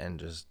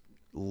just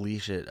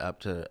leash it up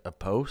to a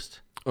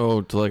post.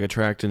 Oh, to like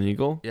attract an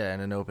eagle? Yeah,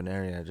 in an open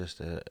area, just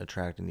to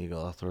attract an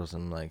eagle. I'll throw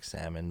some like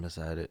salmon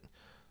beside it.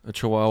 A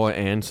chihuahua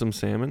and some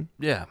salmon?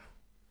 Yeah.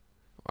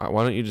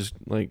 Why don't you just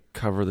like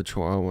cover the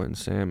chihuahua in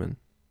salmon?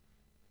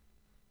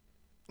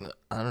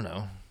 I don't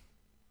know.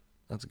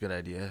 That's a good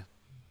idea.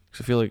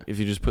 'Cause I feel like if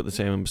you just put the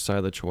salmon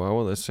beside the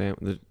chihuahua,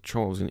 the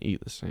chihuahua's gonna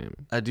eat the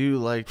salmon. I do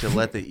like to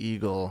let the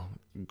eagle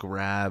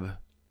grab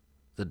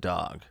the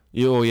dog.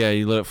 You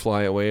let it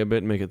fly away a bit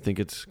and make it think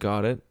it's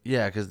got it.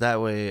 Yeah, because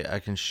that way I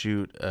can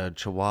shoot a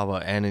chihuahua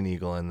and an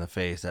eagle in the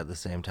face at the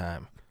same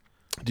time.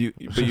 But you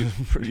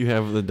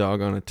have the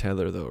dog on a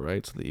tether though,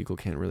 right? So the eagle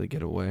can't really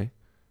get away.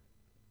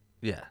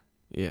 Yeah.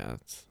 Yeah,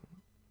 that's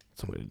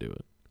the way to do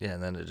it. Yeah,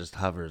 and then it just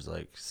hovers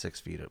like 6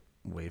 feet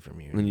away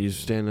from you. And then you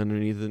just stand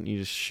underneath it and you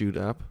just shoot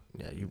up.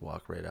 Yeah, you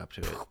walk right up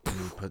to it and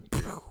you put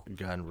your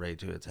gun right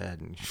to its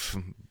head and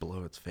you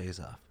blow its face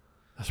off.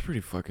 That's pretty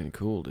fucking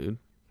cool, dude.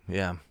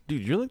 Yeah.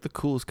 Dude, you're like the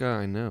coolest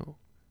guy I know.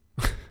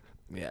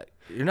 Yeah.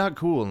 You're not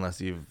cool unless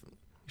you've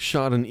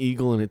Shot an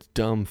eagle in its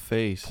dumb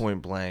face.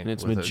 point blank. In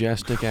its with a-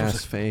 majestic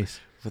ass face.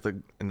 with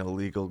an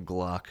illegal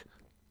Glock.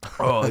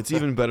 Oh, it's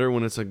even better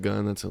when it's a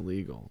gun that's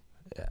illegal.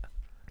 Yeah.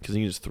 Because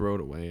you can just throw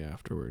it away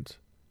afterwards.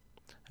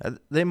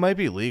 They might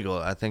be legal.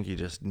 I think you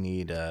just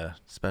need a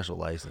special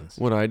license.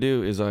 What I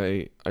do is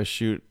I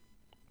shoot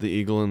the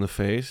eagle in the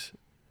face,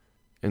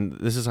 and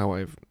this is how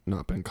I've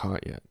not been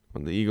caught yet.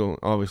 When the eagle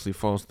obviously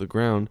falls to the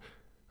ground,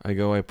 I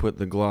put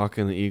the Glock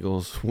in the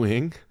eagle's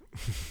wing,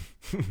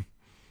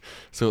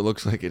 so it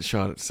looks like it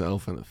shot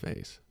itself in the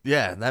face.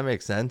 Yeah, that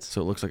makes sense.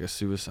 So it looks like a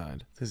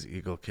suicide. This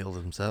eagle killed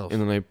himself.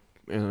 And then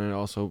I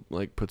also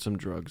like put some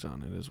drugs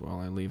on it as well.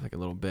 I leave like a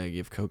little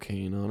baggie of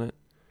cocaine on it.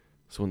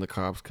 So when the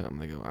cops come,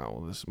 they go, "Oh,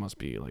 well, this must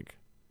be like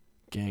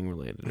gang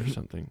related or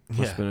something.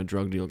 Must have been a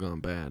drug deal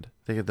gone bad.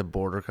 They get the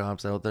border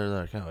cops out there.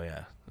 They're like, oh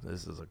yeah,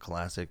 this is a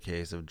classic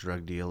case of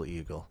drug deal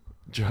eagle.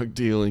 Drug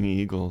dealing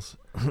eagles.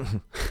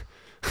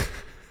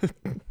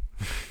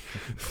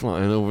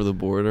 Flying over the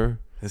border.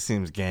 This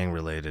seems gang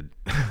related.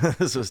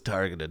 This was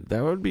targeted.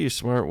 That would be a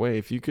smart way.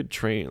 If you could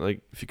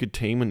if you could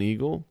tame an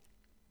eagle,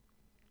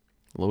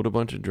 load a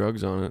bunch of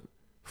drugs on it,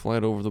 fly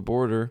it over the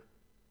border,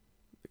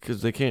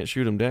 because they can't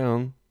shoot them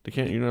down. They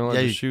can't. You're not allowed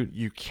to shoot.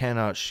 You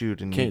cannot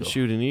shoot an eagle. Can't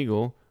shoot an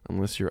eagle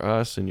unless you're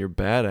us and you're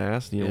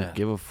badass and you don't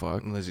give a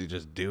fuck. Unless you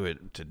just do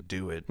it to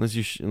do it. Unless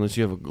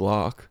you have a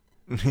Glock,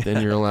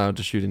 then you're allowed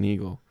to shoot an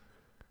eagle.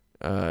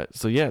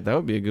 So yeah, that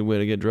would be a good way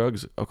to get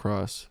drugs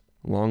across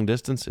long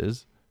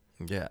distances.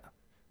 Yeah.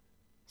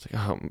 It's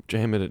like, oh,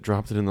 damn it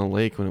dropped it in the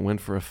lake when it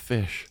went for a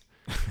fish.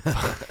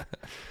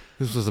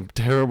 This was a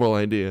terrible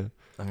idea.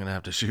 I'm going to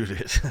have to shoot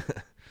it.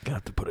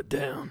 Got to put it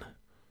down.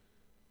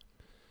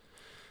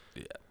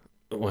 Yeah.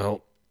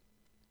 Well,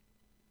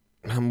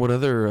 what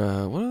other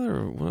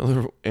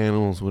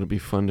animals would it be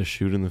fun to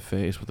shoot in the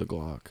face with a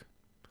Glock?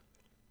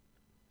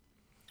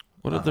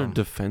 What other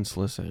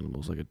defenseless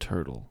animals, like a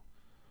turtle?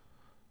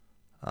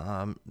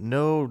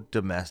 No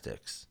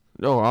domestics.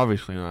 No,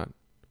 obviously not.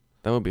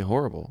 That would be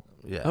horrible.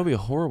 Yeah. That would be a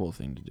horrible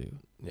thing to do.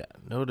 Yeah,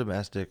 no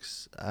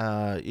domestics.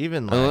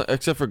 Even like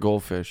except for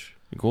goldfish.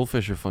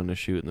 Goldfish are fun to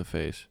shoot in the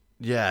face.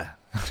 yeah.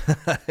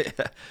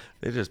 Yeah.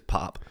 They just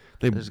pop.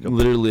 They just go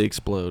literally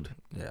explode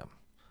Yeah.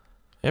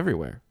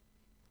 everywhere.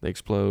 They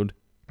explode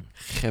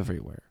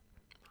everywhere.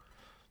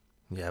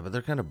 Yeah, but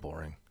they're kind of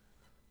boring.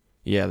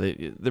 Yeah,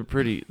 they're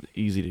pretty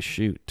easy to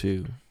shoot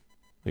too.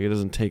 Like it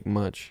doesn't take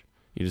much.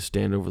 You just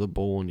stand over the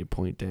bowl and you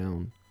point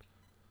down.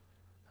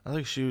 I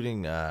like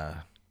shooting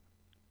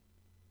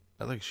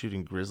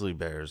grizzly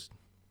bears.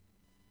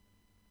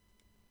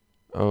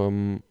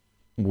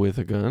 With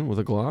a gun, with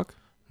a Glock,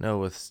 No,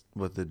 with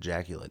the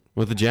ejaculate.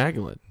 with a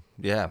jagulet.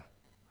 Yeah.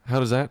 How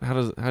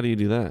do you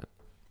do that?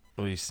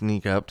 We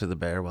sneak up to the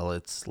bear while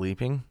it's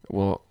sleeping.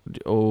 Well,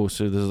 so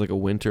this is like a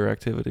winter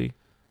activity,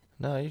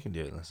 No, you can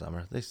do it in the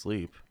summer. They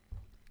sleep.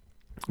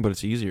 but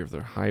it's easier if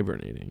they're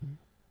hibernating.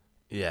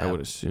 Yeah. I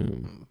would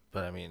assume.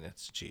 But I mean,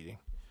 it's cheating.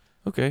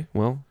 Okay,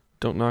 well,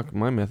 don't knock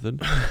my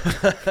method.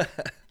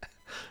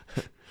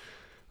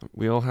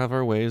 We all have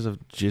our ways of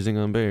jizzing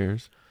on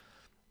bears.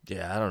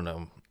 Yeah, I don't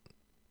know.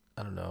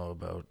 I don't know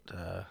about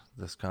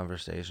this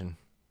conversation.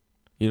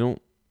 You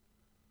don't.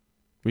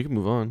 We can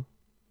move on.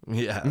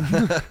 Yeah.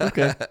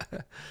 Okay.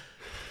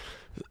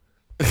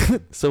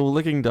 So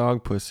licking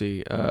dog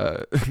pussy.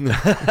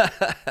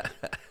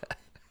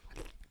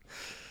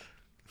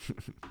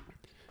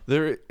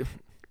 There,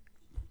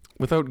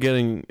 without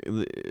getting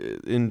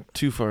in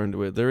too far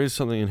into it, there is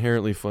something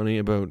inherently funny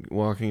about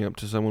walking up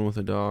to someone with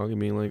a dog and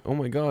being like, "Oh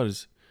my God,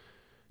 is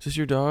this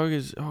your dog?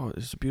 It's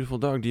a beautiful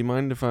dog. Do you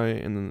mind if I?"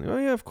 And then, "Oh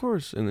yeah, of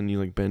course." And then you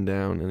like bend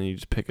down and then you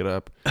just pick it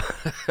up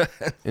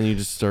and you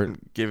just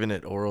start Giving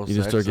it oral You sex.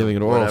 just start giving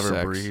of it oral whatever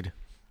sex. breed.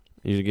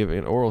 You just give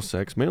it oral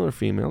sex, male or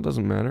female,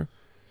 doesn't matter.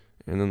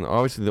 And then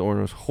obviously the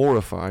owner was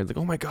horrified, like,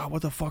 "Oh my God,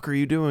 what the fuck are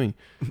you doing?"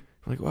 I'm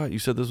like, "What? You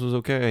said this was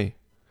okay.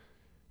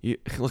 You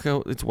look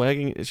how it's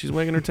wagging. She's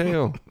wagging her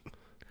tail.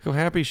 Look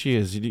how happy she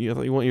is. You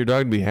want your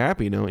dog to be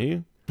happy, don't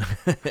you?"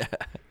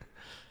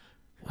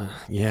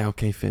 Yeah.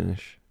 Okay.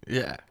 Finish.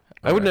 Yeah.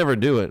 I would never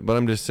do it, but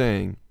I'm just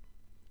saying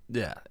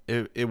Yeah.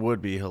 It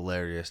would be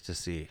hilarious to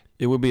see.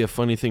 it would be a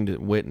funny thing to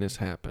witness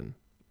happen.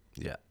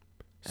 Yeah.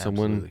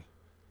 Someone.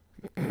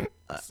 Absolutely.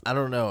 I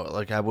don't know.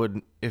 Like I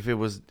would if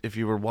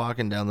you were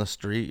walking down the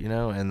street,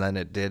 and then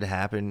it did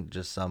happen,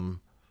 just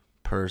some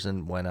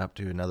person went up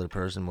to another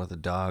person with a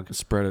dog,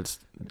 Spread its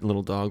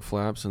little dog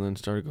flaps and then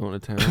started going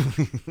to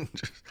town.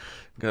 just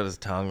got his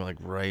tongue like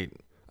right.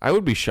 I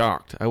would be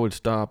shocked. I would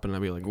stop and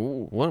I'd be like,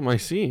 "Ooh, what am I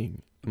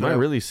seeing? Am I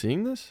really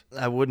seeing this?"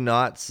 I would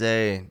not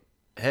say,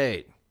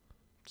 "Hey,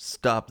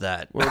 stop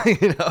that." Well,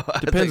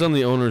 Depends on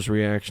the owner's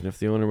reaction. If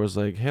the owner was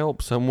like,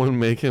 "Help, someone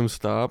make him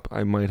stop,"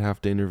 I might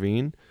have to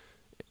intervene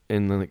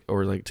and then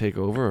or like take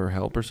over or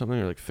help or something,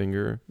 or like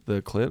finger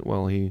the clit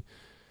while he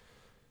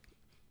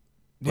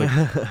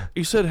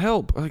you said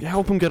help. Like,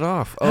 help him get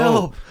off.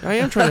 Help. Oh, I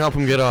am trying to help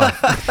him get off.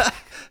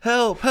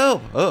 help. Oh,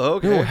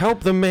 okay. No, help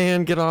the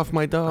man get off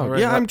my dog. All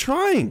right, Yeah, I'm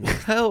trying.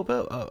 Help.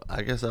 Oh,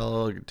 I guess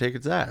I'll take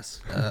its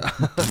ass.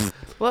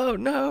 Whoa,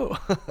 no.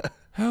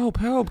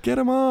 Help, get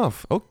him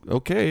off. Oh,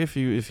 okay, if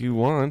you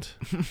want.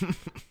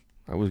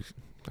 That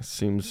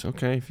seems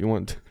okay if you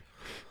want.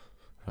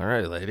 All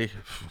right, lady.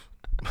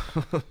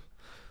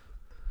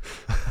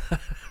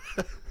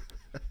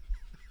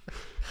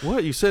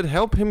 What? You said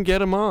help him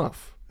get him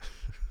off.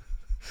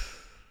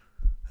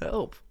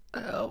 Help.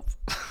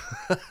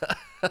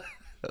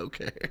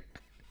 Okay.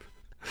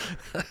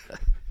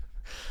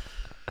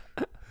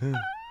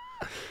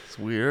 It's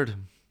weird.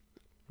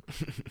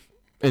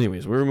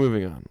 Anyways, we were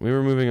moving on. We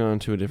were moving on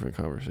to a different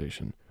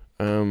conversation.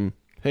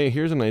 Hey,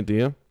 here's an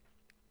idea.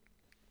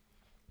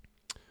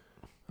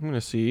 I'm going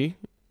to see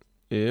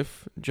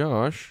if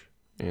Josh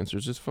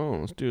answers his phone.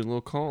 Let's do a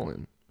little call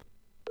in.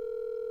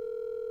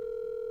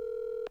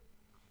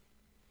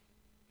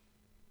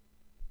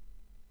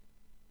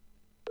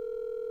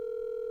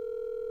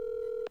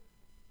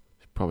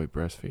 probably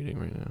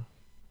breastfeeding right now.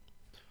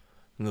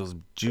 And those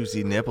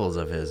juicy nipples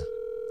of his.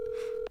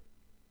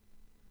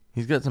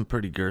 He's got some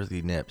pretty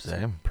girthy nips,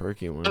 eh?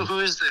 Perky one. So who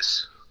is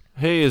this?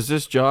 Hey, is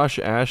this Josh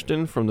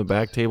Ashton from the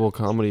Back Table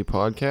Comedy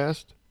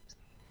Podcast?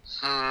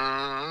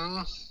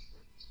 Hmm.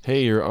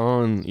 Hey, you're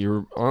on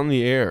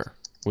the air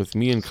with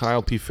me and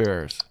Kyle P.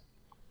 Ferris.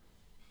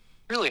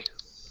 Really?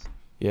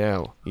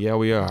 Yeah,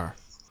 we are.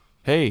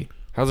 Hey,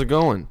 how's it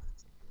going?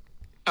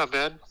 Not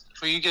bad.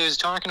 What are you guys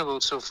talking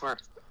about so far?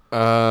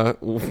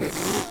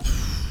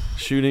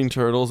 Shooting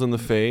turtles in the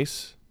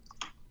face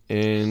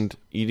and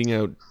eating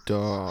out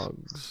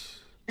dogs.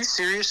 You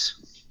serious?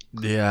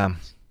 Yeah.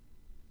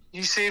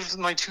 You saved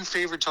my two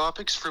favorite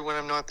topics for when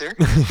I'm not there?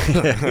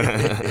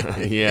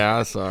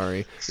 Yeah,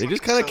 sorry. They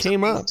just kind of Sounds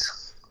came like up.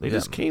 They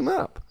just came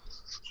up.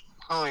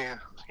 Oh, yeah.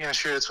 Yeah,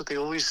 sure. That's what they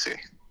always say.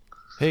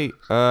 Hey,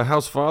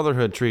 how's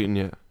fatherhood treating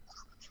you?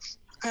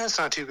 That's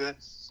not too bad.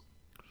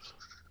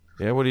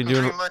 Yeah, what are you I'm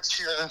doing? pretty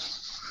much,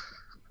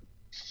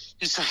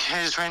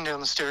 just running down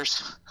the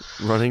stairs.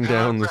 Running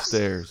down the rest.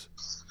 stairs.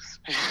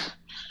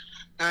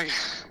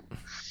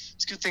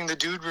 It's a good thing the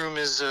dude room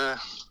is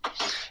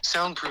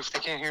soundproof. They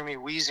can't hear me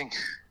wheezing.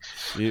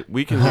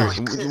 We can hear.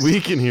 We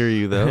can hear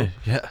you though.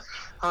 Yeah.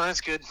 Oh,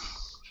 that's good.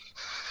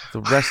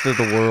 The rest of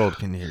the world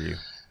can hear you.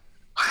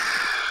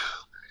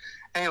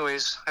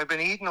 Anyways, I've been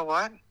eating a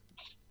lot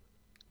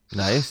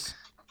Nice.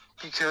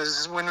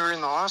 because when we were in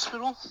the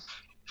hospital,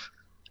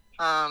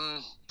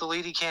 the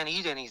lady can't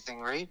eat anything,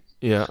 right?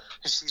 Yeah.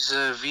 She's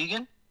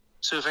vegan,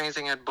 so if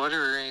anything had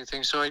butter or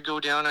anything, so I'd go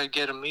down, I'd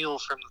get a meal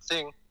from the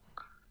thing,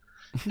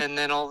 and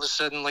then all of a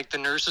sudden, like, the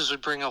nurses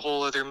would bring a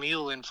whole other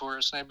meal in for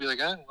us, and I'd be like,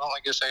 well, I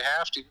guess I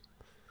have to.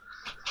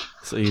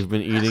 So you've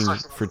been eating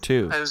for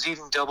two. I was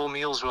eating double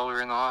meals while we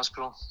were in the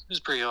hospital. It was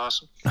pretty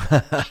awesome.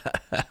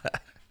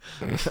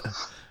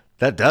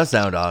 That does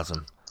sound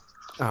awesome.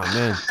 Oh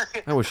man,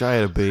 I wish I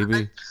had a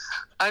baby.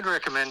 I'd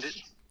recommend it,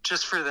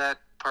 just for that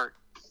part.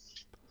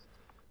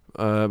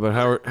 But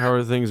how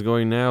are things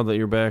going now that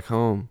you're back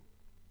home?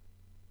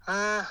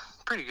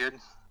 Pretty good.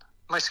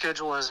 My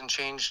schedule hasn't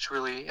changed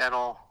really at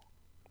all.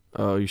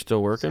 Oh, you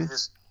still working?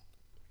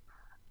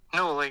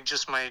 No, like,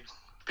 just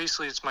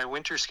basically it's my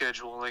winter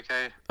schedule. Like,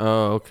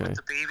 Oh, okay.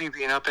 the baby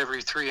being up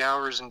every 3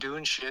 hours and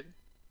doing shit.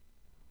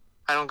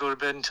 I don't go to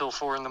bed until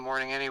 4 in the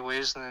morning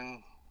anyways, and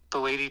then the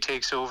lady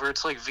takes over.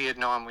 It's like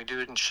Vietnam. We do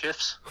it in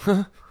shifts.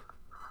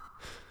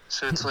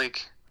 So it's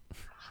like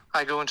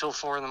I go until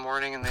 4 in the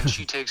morning, and then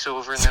she takes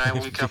over, and then I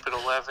wake up at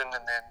 11, and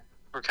then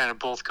we're kind of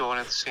both going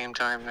at the same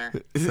time there.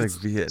 It's like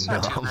It's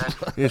not too Vietnam.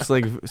 bad. It's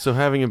like, so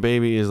having a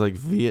baby is like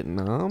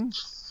Vietnam?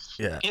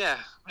 Yeah. Yeah,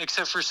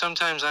 except for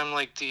sometimes I'm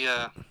like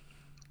the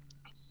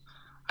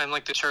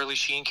Charlie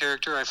Sheen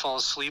character. I fall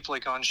asleep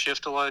like on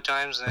shift a lot of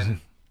times, and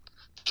then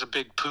there's a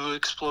big poo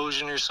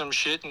explosion or some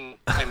shit, and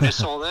I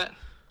miss all that.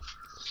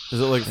 Is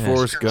it like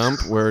Forrest Gump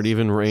where it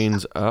even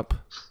rains up,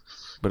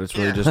 but it's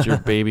really Yeah. just your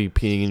baby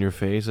peeing in your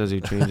face as you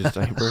change his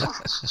diaper?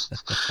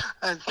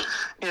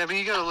 Yeah, but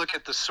you got to look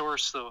at the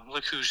source, though.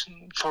 Look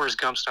Forrest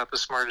Gump's not the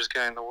smartest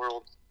guy in the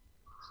world.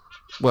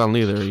 Well,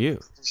 neither are you.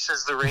 He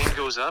says the rain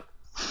goes up,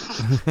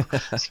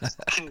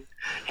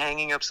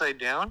 hanging upside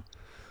down.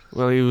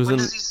 Well, he was When in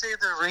does he say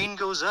the rain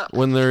goes up?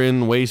 when they're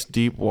in waist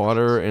deep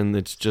water and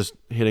it's just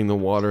hitting the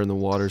water and the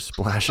water's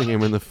splashing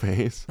him in the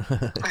face.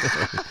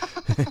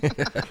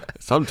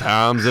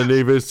 Sometimes it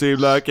even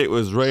seemed like it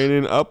was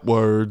raining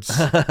upwards.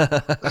 I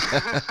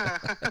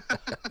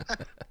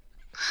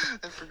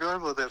forgot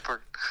about that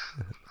part.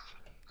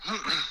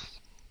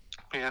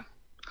 Yeah.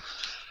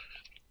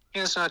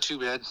 Yeah, it's not too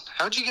bad.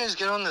 How'd you guys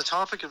get on the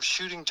topic of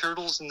shooting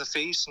turtles in the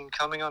face and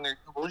coming on their...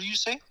 What did you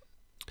say?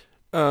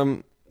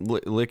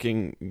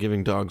 Licking,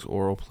 giving dogs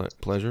oral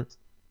pleasure.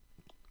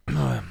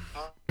 Well,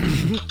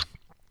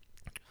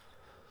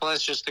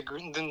 that's just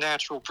the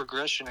natural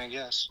progression, I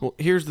guess. Well,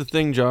 here's the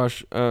thing,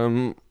 Josh.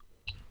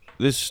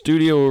 This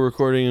studio we're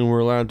recording and we're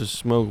allowed to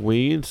smoke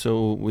weed,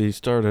 so we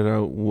started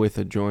out with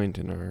a joint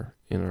in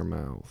our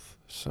mouth.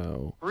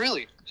 So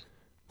Really?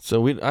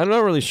 I'm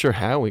not really sure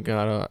how we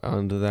got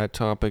onto that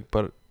topic,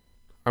 but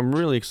I'm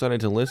really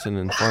excited to listen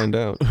and find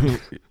out.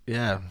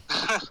 Yeah.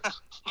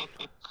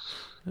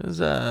 It's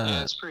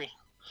Yeah,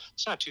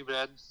 it's not too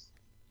bad.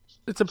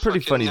 it's a pretty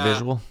fucking, funny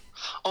visual.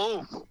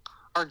 Oh,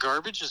 our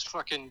garbage is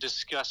fucking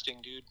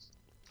disgusting, dude.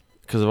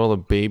 Because of all the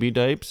baby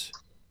diapers.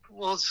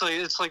 Well, it's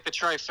like the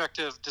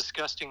trifecta of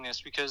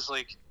disgustingness because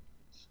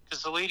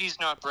the lady's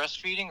not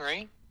breastfeeding,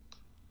 right?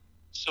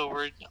 So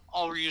we're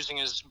using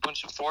is a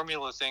bunch of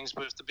formula things,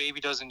 but if the baby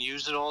doesn't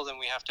use it all, then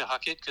we have to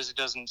huck it because it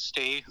doesn't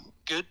stay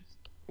good.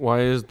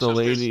 Why is the So if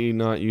there's- lady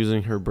not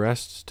using her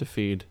breasts to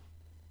feed?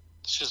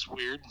 It's just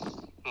weird,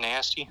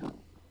 nasty.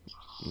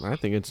 I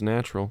think it's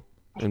natural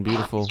and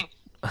beautiful.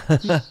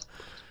 Yeah,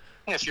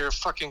 if you're a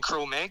fucking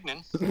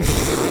Cro-Magnon.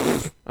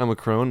 I'm a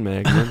crone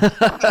magnet.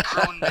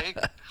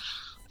 Cro-Magnon.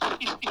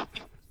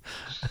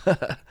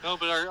 No,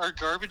 but our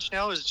garbage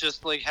now is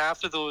just like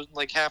half of those,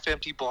 like half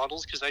empty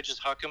bottles because I just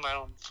huck them. I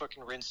don't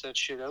fucking rinse that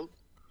shit out.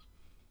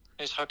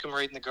 I just huck them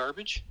right in the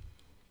garbage.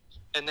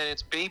 And then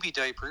it's baby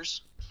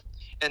diapers.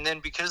 And then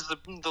because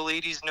the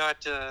lady's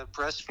not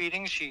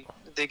breastfeeding,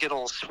 they get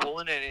all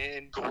swollen and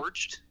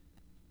engorged.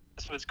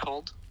 That's what it's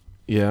called.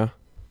 Yeah.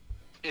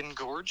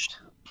 Engorged.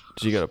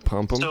 So you gotta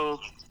pump them? So,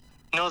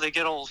 no, they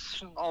get all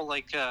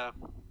like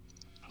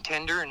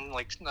tender and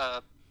like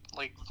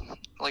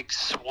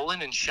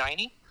swollen and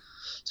shiny.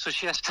 So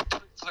she has to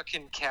put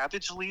fucking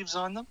cabbage leaves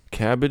on them.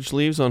 Cabbage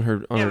leaves on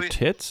her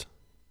tits?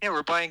 Yeah,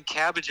 we're buying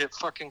cabbage at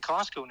fucking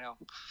Costco now.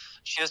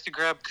 She has to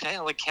grab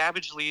like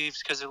cabbage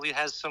leaves because it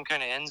has some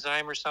kind of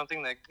enzyme or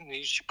something that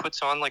she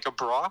puts on like a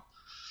bra.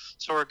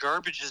 So our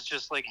garbage is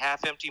just like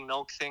half-empty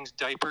milk things,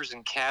 diapers,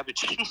 and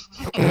cabbage.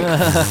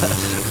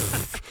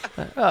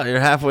 Oh, you're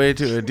halfway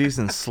to a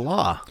decent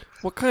slaw.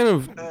 What kind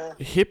of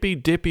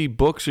hippy-dippy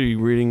books are you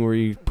reading where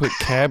you put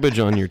cabbage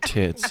on your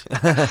tits?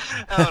 I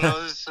don't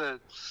know. This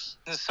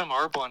is some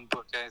Arbonne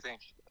book, I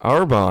think.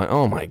 Arbonne?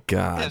 Oh, my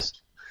God. Yes.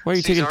 Why are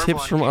you taking Arbonne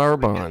tips from came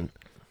Arbonne?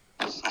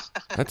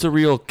 That's a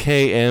real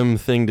KM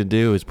thing to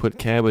do, is put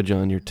cabbage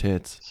on your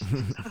tits.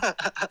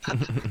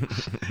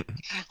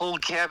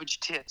 Old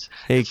cabbage tits.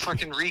 Hey, It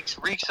fucking reeks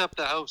up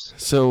the house.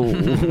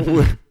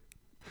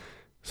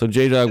 So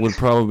J-Dog would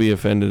probably be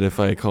offended if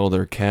I called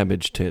her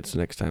cabbage tits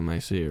next time I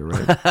see her,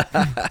 right?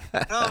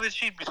 No, but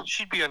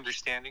she'd be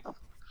understanding.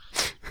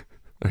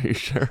 Are you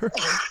sure?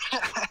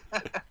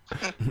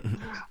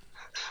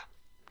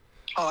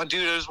 Oh,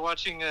 dude, I was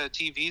watching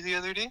TV the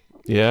other day.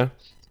 Yeah?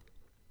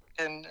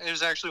 And it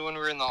was actually when we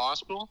were in the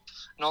hospital,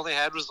 and all they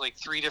had was like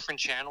 3 different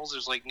channels.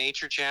 There's like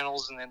nature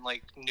channels and then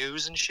like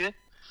news and shit. And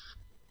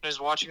I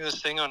was watching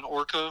this thing on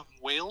orca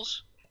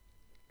whales.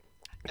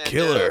 And,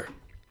 Killer.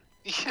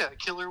 Yeah,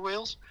 killer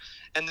whales.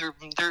 And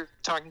they're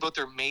talking about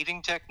their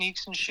mating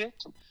techniques and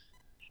shit.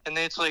 And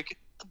it's like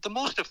the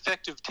most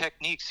effective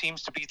technique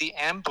seems to be the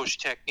ambush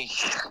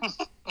technique.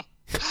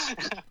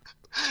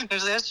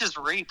 That's just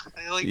rape.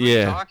 Like, what are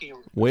you talking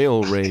about?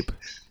 Whale rape.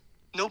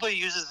 Nobody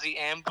uses the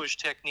ambush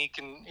technique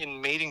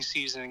in mating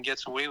season and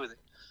gets away with it.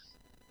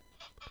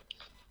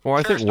 Well,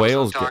 I think Ferris knows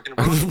whales what get...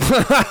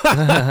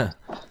 I'm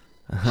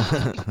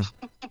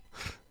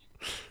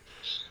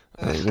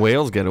I think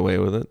whales get away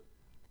with it.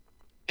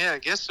 Yeah, I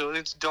guess so.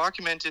 It's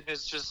documented.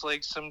 It's just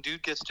like some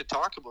dude gets to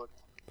talk about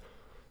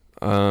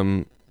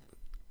it.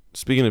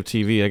 Speaking of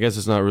TV, I guess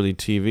it's not really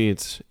TV,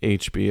 it's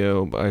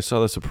HBO, but I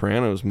saw the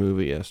Sopranos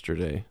movie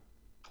yesterday.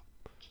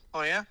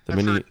 Oh, yeah? The I've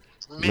many heard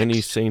Many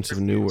mixed Saints of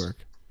reviews. Newark.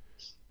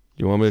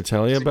 You want me to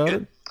tell you Is it about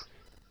good?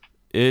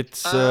 it?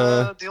 It's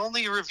The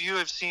only review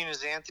I've seen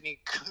is Anthony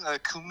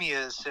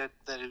Cumia said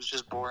that it was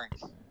just boring.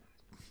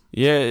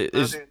 yeah,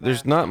 Other than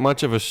there's that- not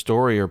much of a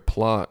story or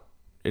plot.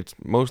 It's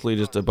mostly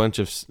just a bunch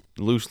of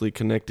loosely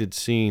connected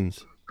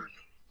scenes.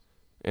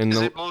 And Is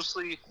the, it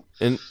mostly,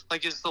 and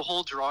like, is the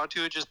whole draw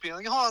to it just being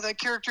like, oh, that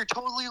character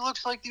totally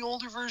looks like the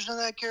older version of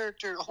that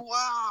character.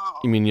 Wow.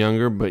 you mean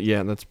younger, but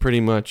yeah, that's pretty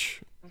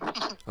much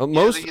a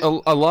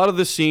lot of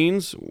the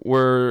scenes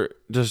were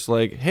just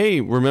like,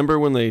 hey, remember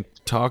when they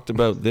talked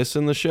about this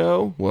in the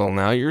show? Well,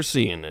 now you're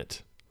seeing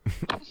it.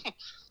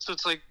 So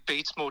it's like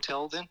Bates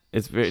Motel then?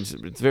 It's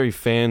very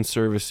fan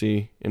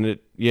servicey, and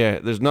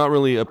there's not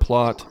really a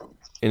plot,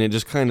 and it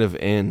just kind of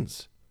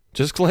ends,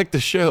 just like the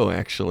show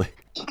actually.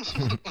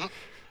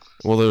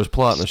 Well, there was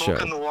plot in the Smoke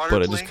show, in the water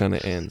but it just playing? kind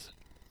of ends.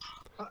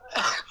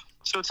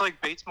 So it's like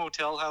Bates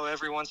Motel, how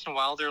every once in a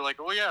while they're like,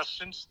 oh yeah,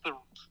 since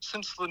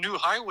the new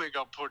highway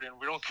got put in,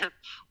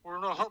 we're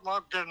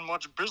not getting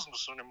much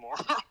business anymore.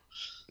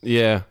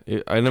 Yeah,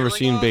 I never You're like,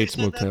 seen "Oh, Bates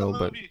you said that in the Motel,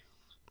 but movie."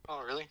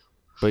 Oh really?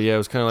 yeah, it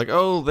was kind of like,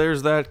 oh,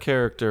 there's that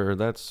character.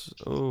 It's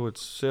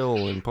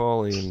Syl and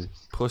Polly and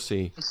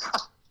Pussy.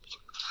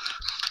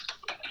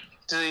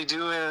 Do they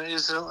do?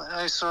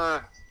 I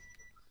saw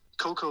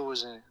Coco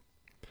was in it.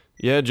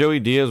 Yeah, Joey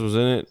Diaz was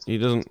in it. He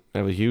doesn't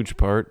have a huge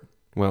part.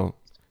 Well,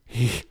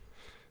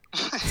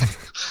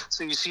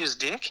 So you see his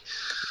dick?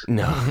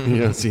 no, you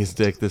don't see his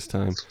dick this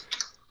time.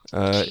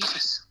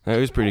 Jesus. He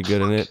was pretty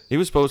good in it. He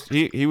was supposed to,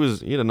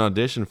 he had an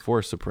audition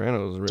for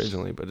Sopranos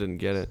originally, but didn't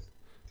get it.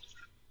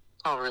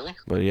 Oh really?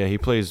 But yeah, he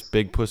plays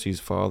Big Pussy's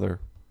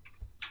father.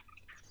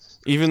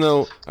 Even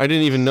though I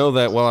didn't even know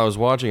that while I was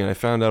watching it, I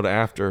found out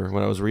after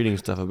when I was reading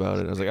stuff about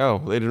it. I was like,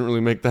 oh, they didn't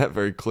really make that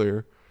very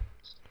clear.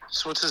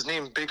 So what's his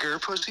name? Bigger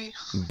Pussy?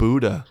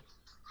 Buddha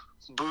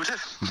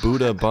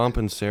Buddha?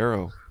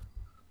 Bompancero.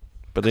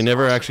 But they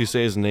never actually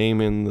say his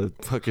name in the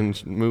fucking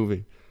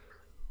movie.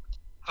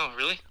 Oh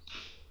really?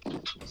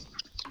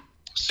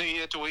 So you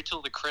had to wait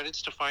till the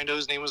credits to find out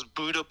his name was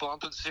Buddha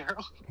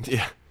Bompancero?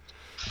 Yeah.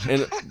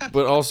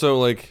 But also,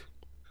 like,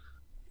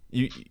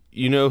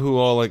 you know who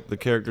all, like, the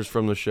characters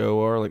from the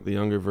show are, like the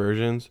younger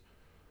versions?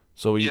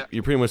 So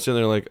you're pretty much sitting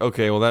there like,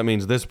 okay, well that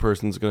means this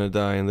person's gonna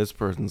die and this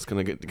person's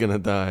gonna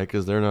die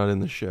because they're not in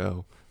the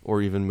show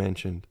or even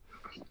mentioned.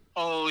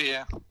 Oh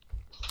yeah.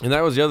 And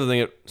that was the other thing.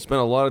 It spent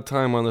a lot of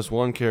time on this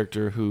one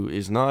character who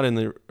is not in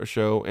the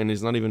show and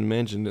is not even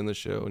mentioned in the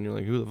show, and you're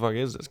like, who the fuck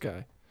is this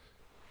guy?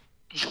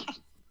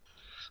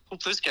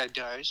 Hope this guy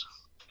dies.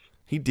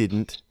 He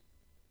didn't.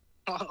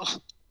 Was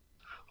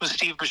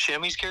Steve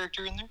Buscemi's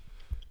character in there?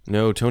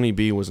 No, Tony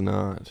B was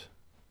not.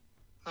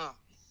 Oh.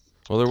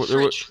 Well,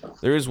 Fridge.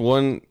 there is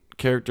one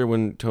character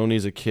when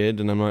Tony's a kid,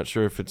 and I'm not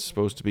sure if it's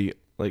supposed to be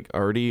like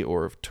Artie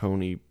or if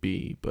Tony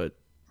B, but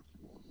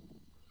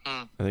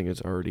I think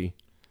it's Artie.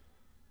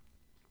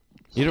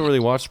 You don't really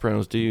watch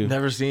Sopranos, do you?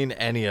 Never seen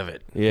any of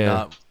it. Yeah.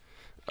 Not-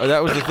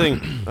 That was the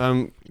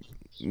thing.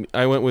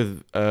 I went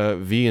with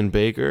V and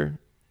Baker,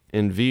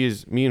 and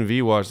me and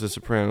V watched The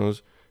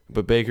Sopranos,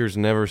 but Baker's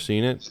never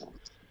seen it.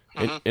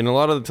 And a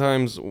lot of the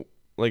times,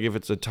 like if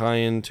it's a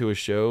tie-in to a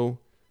show,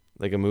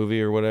 like a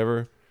movie or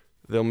whatever,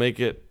 they'll make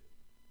it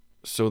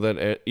so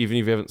that even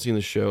if you haven't seen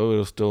the show,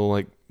 it'll still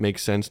like make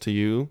sense to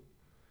you.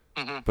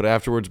 But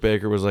afterwards,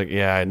 Baker was like,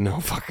 "Yeah, I had no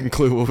fucking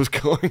clue what was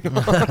going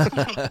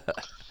on."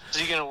 Is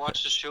he gonna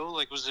watch the show?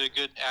 Like, was it a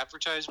good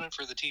advertisement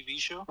for the TV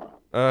show?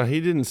 He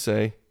didn't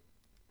say.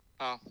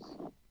 Oh.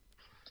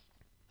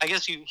 I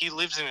guess he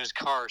lives in his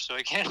car, so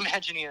I can't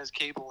imagine he has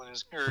cable in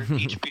his or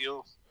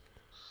HBO.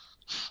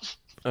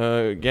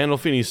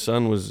 Gandolfini's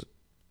son was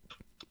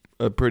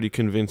a pretty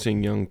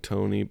convincing young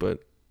Tony,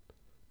 but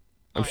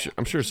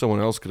I'm sure someone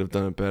else could have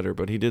done it better.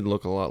 But he did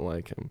look a lot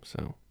like him,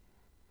 so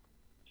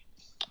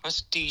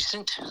That's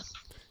decent.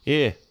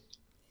 yeah.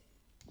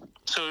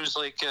 So it was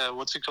like,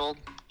 what's it called?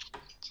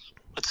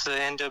 What's the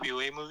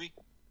NWA movie?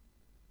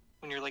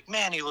 When you're like,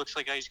 man, he looks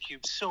like Ice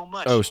Cube so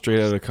much. Oh, Straight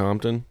Outta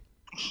Compton.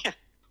 Yeah.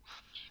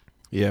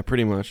 Yeah,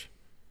 pretty much.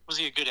 Was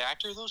he a good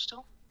actor though?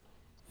 Still?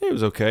 He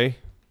was okay.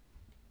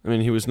 I mean,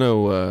 he was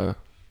no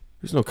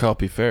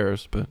Copy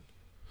Ferris, but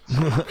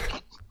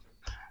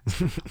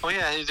Oh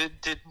yeah,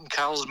 did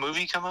Kyle's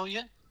movie come out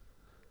yet?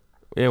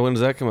 yeah. When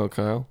does that come out,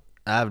 Kyle?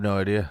 I have no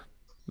idea.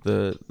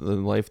 The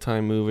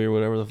Lifetime movie or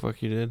whatever the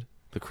fuck you did.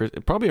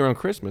 Probably around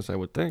Christmas, I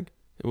would think.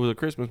 It was a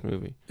Christmas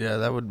movie. Yeah,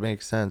 that would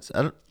make sense.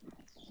 I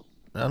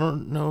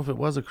don't know if it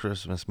was a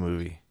Christmas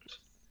movie.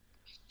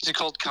 Is it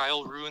called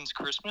Kyle Ruins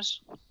Christmas?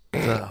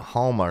 It's a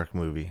Hallmark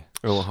movie.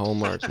 Oh, a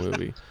Hallmark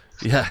movie.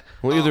 Yeah.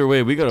 Well, either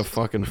way, we gotta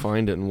fucking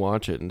find it and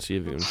watch it and see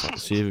if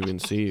it can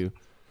see you.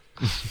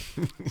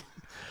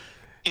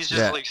 He's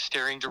just like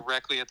staring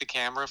directly at the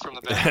camera from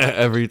the back.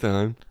 Every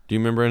time. Do you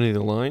remember any of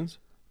the lines?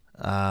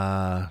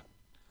 Yeah,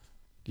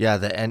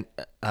 the end.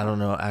 I don't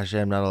know.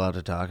 Actually, I'm not allowed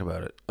to talk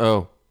about it.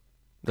 Oh,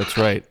 that's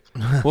right.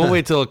 We'll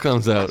wait till it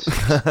comes out.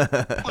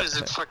 What is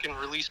it? Fucking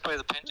released by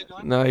the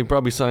Pentagon? No, he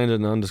probably signed a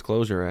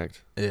non-disclosure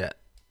act. Yeah.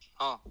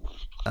 Oh.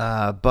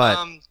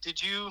 But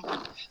Did you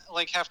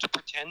like have to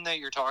pretend that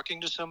you're talking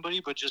to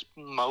somebody, but just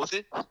mouth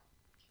it?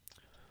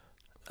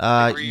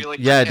 Were you, like,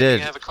 yeah, I pretending did.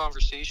 to have a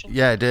conversation?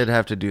 Yeah, I did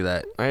have to do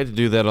that. I had to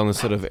do that on the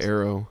set of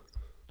Arrow.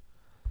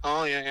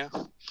 Oh yeah.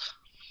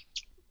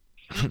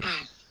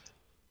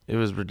 It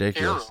was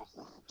ridiculous. Arrow.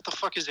 What the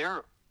fuck is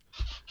Arrow?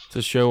 It's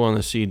a show on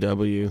the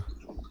CW.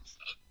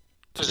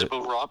 Is it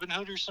about Robin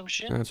Hood or some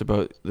shit? It's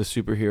about the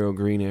superhero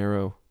Green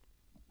Arrow.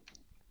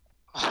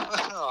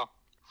 Oh.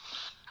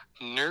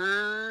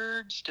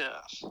 Nerd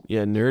stuff.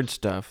 Yeah, nerd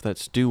stuff that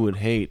Stu would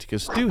hate,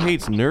 because Stu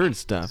hates nerd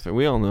stuff, and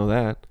we all know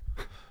that.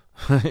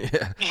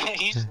 Yeah. Yeah,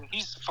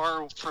 he's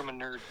far from a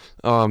nerd.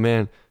 Oh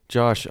man,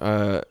 Josh,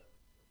 so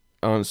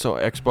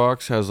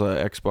Xbox has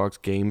a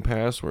Xbox Game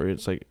Pass where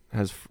it's like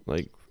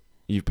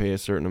you pay a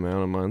certain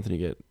amount a month and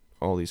you get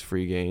all these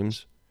free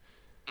games.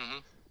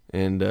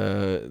 And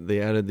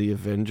they added the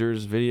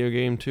Avengers video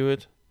game to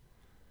it.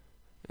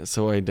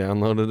 So I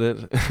downloaded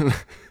it.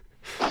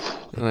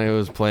 And I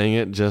was playing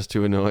it just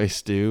to annoy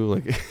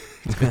Stu,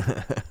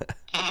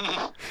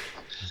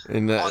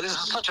 and Oh, this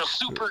is such a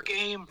super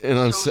game. and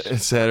on So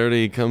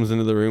Saturday he comes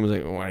into the room and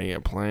he's like, "What are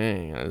you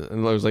playing?"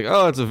 And I was like,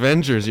 "Oh, it's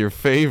Avengers, your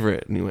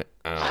favorite." And he went,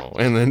 "Oh,"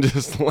 and then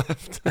just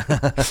left.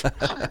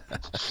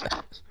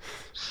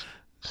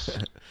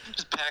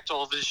 just packed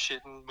all of his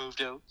shit and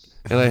moved out.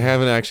 And I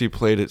haven't actually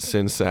played it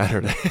since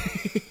Saturday.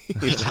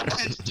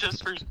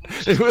 Just for,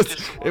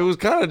 It was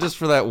kind of just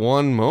for that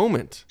one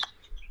moment.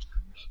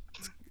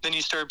 Then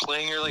you start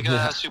playing, you're like,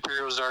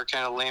 superheroes are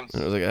kind of lame.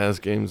 And I was like, this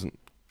game's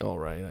all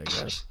right, I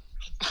guess.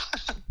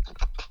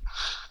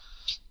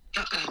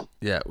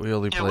 Yeah, we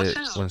only play it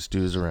when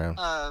Stu's around.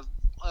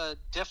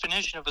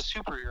 Definition of a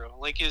superhero,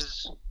 like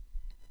is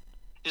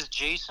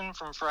Jason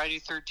from Friday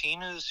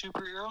 13 a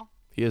superhero?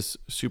 He has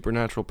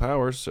supernatural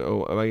powers,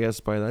 so I guess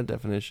by that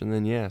definition,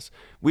 then yes.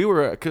 We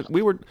were.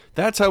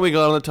 That's how we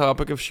got on the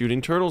topic of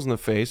shooting turtles in the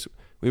face.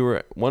 We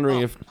were wondering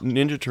if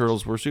Ninja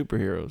Turtles were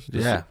superheroes.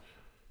 Yeah.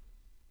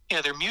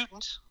 Yeah, they're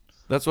mutants.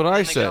 That's what I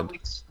And they said. got,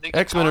 like, they can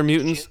X-Men are talk and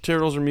mutants. shit.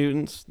 Turtles are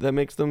mutants. That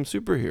makes them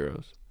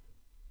superheroes.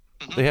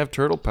 They have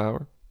turtle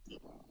power.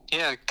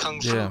 Yeah,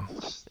 kung fu. Yeah.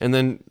 And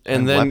then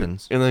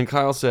weapons. And then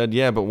Kyle said,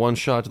 "Yeah, but one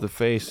shot to the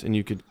face, and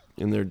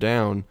they're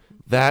down."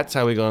 That's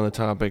how we got on the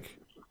topic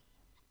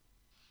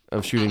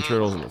of shooting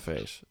turtles in the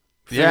face.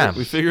 Yeah.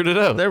 We figured it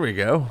out. There we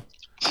go.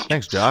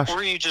 Thanks, Josh.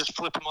 Or you just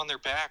flip them on their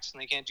backs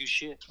and they can't do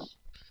shit.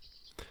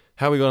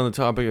 How we got on the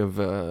topic of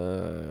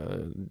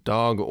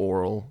dog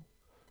oral.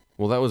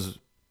 Well, that was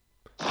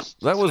nice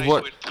what way to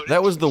put it.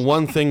 that was the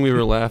one thing we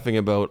were laughing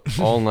about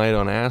all night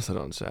on acid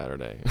on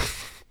Saturday.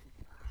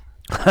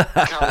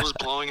 Kyle was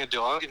blowing a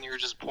dog and you were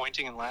just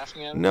pointing and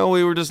laughing at him. No,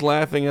 we were just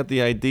laughing at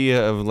the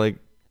idea of like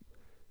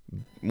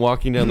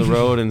walking down the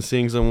road and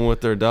seeing someone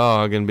with their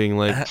dog and being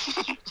like,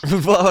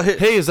 Well,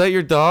 hey, is that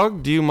your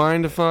dog? Do you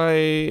mind if I...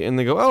 And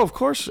they go, oh, of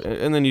course.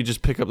 And then you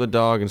just pick up the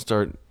dog and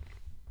start...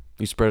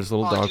 You spread its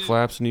little dog dude.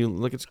 flaps and you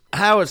look at...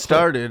 how it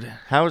started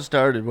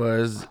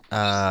was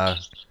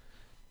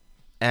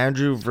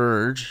Andrew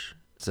Verge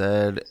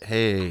said,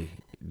 hey,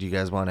 do you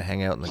guys want to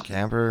hang out in the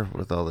camper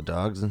with all the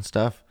dogs and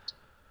stuff?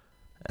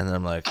 And then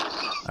I'm like,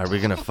 are we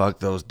gonna fuck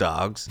those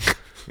dogs?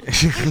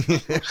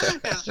 It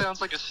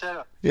sounds like a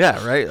setup.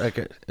 Yeah, right.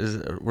 Like,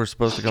 we're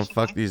supposed to come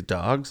fuck these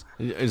dogs?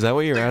 Is that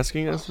what you're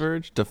asking us,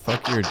 Verge? To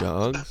fuck your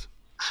dogs?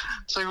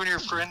 It's like when your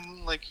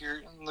friend, like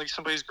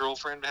somebody's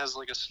girlfriend has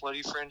like a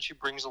slutty friend she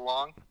brings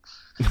along.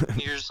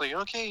 And you're just like,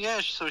 okay,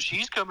 yeah, so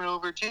she's coming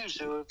over too.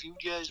 So if you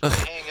guys want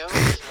to hang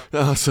out,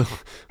 Oh, so...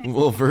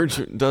 Well,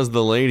 Verge does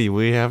the lady.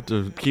 We have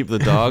to keep the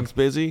dogs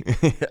busy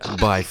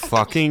by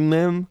fucking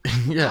them?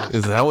 Yeah.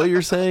 Is that what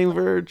you're saying,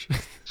 Verge?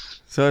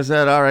 So I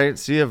said, all right,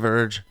 see ya,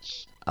 Verge.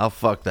 I'll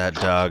fuck that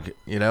dog,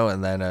 you know?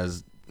 And then I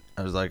was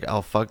like,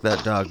 I'll fuck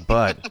that dog,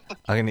 but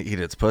I'm going to eat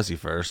its pussy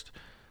first.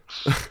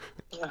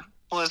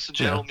 well, that's a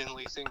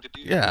gentlemanly thing to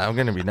do. Yeah, I'm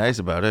going to be nice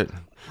about it.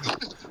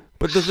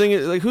 But the thing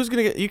is, like, who's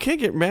gonna get? You can't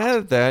get mad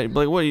at that.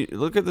 Like, what?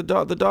 Look at the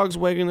dog. The dog's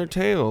wagging their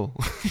tail.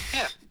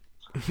 Yeah.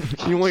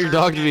 You want your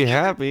dog to be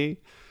happy.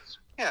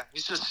 Yeah,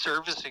 he's just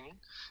servicing it,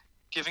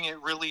 giving it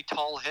really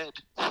tall head.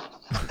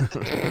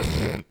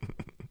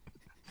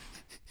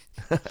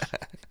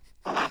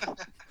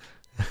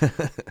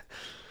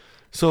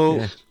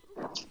 So,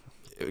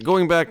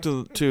 going back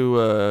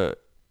to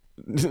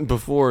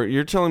before,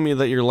 you're telling me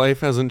that your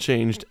life hasn't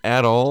changed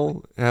at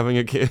all having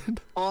a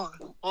kid? Well,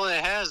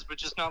 it has, but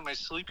just not my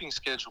sleeping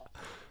schedule.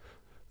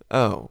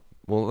 Oh,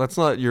 well, that's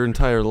not your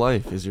entire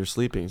life. Is your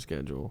sleeping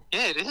schedule?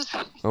 Yeah, it is.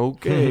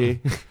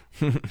 Okay.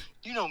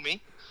 You know me.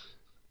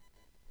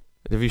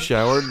 Have you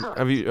showered?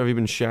 Have you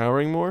been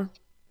showering more?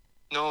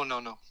 No.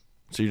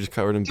 So you're just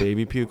covered in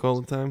baby puke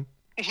all the time?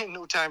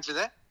 No time for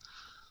that.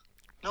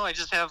 No, I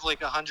just have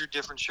like 100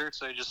 different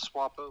shirts I just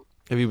swap out.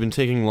 Have you been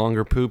taking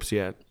longer poops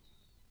yet?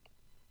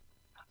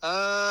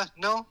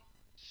 No.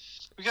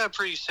 We got a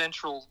pretty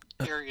central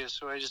area,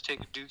 so I just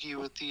take a dookie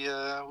with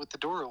the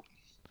door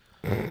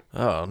open.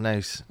 Oh,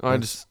 nice. Oh,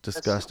 That's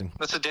disgusting.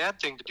 That's a dad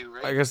thing to do,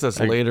 right? I guess that's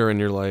later in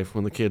your life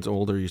when the kid's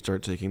older. You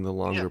start taking the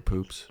longer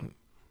poops.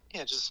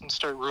 Yeah, just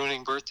start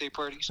ruining birthday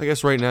parties. I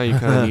guess right now you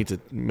kind of need to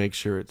make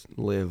sure it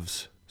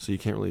lives, so you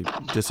can't really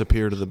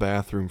disappear to the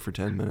bathroom for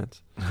 10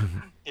 minutes.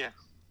 Yeah.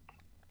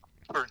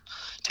 Or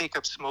take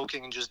up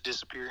smoking and just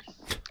disappear.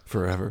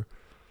 Forever.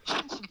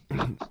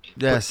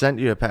 Yeah, I sent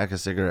you a pack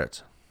of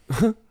cigarettes.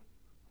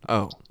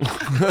 Oh.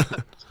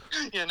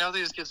 Yeah, now they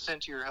just get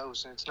sent to your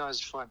house, and it's not as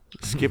fun.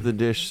 Skip the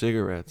dish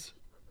cigarettes.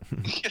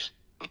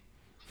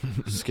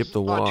 Skip the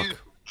Oh, walk. dude.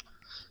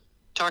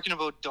 Talking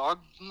about dog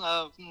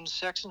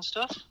sex and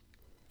stuff.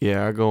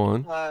 Yeah, go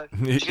on.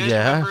 Do you guys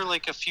Yeah. remember,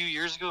 like, a few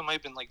years ago, it might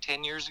have been like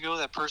 10 years ago,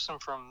 that person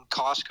from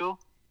Costco?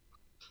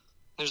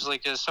 There's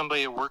like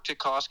somebody that worked at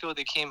Costco.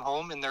 They came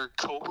home and their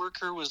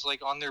coworker was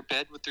like on their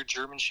bed with their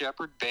German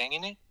Shepherd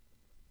banging it.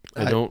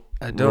 I don't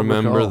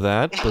remember recall.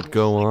 that, but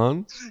go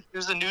on. It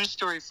was a news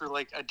story for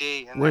like a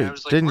day. And Wait, I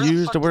was like, didn't where you the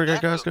used fuck to work did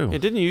at that go? Costco? Hey,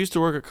 didn't you used to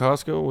work at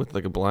Costco with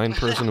like a blind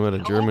person who had a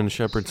German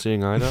Shepherd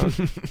seeing eye dog?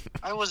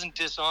 I wasn't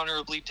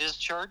dishonorably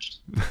discharged.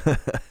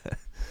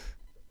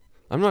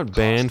 I'm not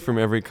banned from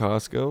every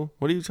Costco.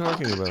 What are you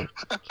talking about?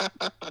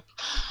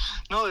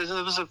 No, it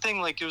was a thing.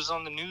 Like, it was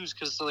on the news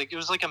because like it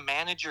was like a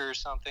manager or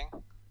something.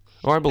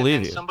 Oh, I And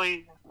believe then you.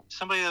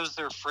 somebody that was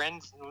their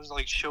friend was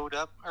like showed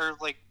up, or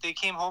like they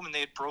came home and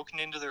they had broken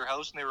into their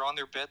house and they were on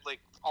their bed like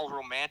all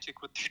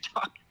romantic with their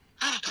dog.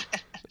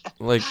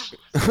 Like,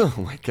 oh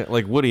my God,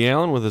 like Woody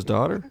Allen with his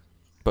daughter,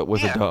 but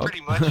with yeah, a dog.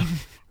 pretty much.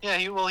 Yeah,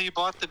 he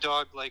bought the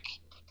dog, like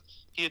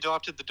he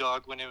adopted the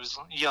dog when it was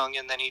young,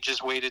 and then he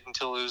just waited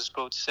until it was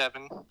about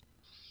 7.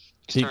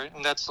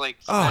 And that's like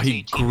Oh, that's he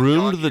 18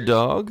 groomed the years.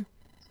 dog?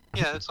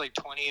 Yeah, that's like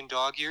 20 in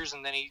dog years,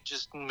 and then he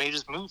just made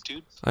his move,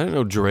 dude. I didn't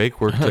know Drake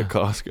worked at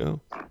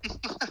Costco.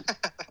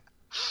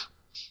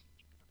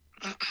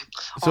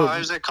 So- I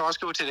was at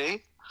Costco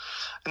today,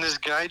 and this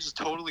guy just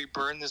totally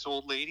burned this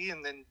old lady,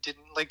 and then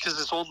didn't because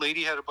this old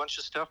lady had a bunch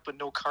of stuff but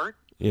no cart,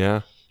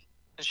 Yeah.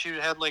 and she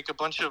had like a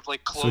bunch of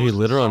like clothes. So he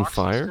lit her and on socks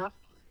and fire? stuff.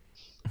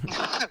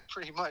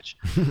 Pretty much.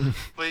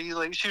 But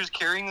she was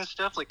carrying this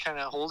stuff, like kind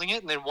of holding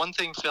it, and then one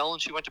thing fell,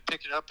 and she went to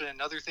pick it up, and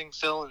another thing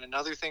fell, and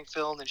another thing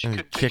fell, and then she And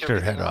couldn't pick kicked her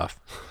everything head up. off.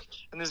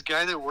 And this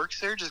guy that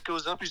works there just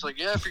goes up. He's like,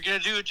 "Yeah, if you're gonna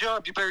do a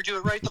job, you better do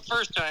it right the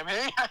first time,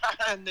 hey?"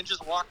 And then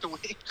just walked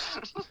away.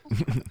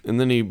 And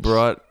then he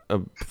brought a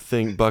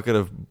bucket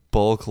of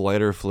bulk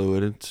lighter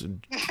fluid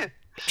and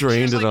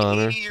drained she was it like on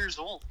 80 her. years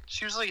old.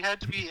 She was like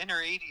had to be in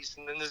her 80s,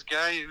 and then this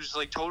guy who's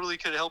like totally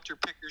could have helped her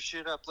pick her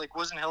shit up, like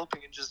wasn't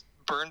helping and just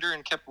burned her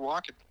and kept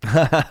walking.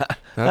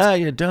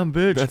 You dumb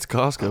bitch. That's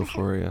Costco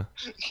for you.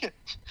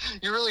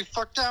 You really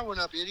fucked that one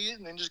up, idiot,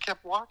 and then just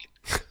kept walking.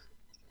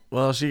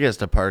 Well, she gets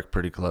to park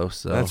pretty close,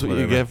 so That's what you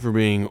whatever. get for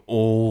being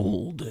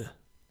old.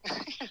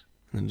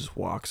 And just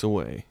walks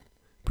away.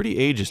 Pretty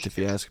ageist, if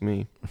you ask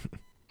me.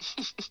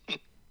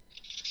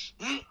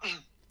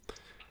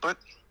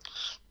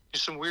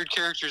 There's some weird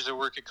characters that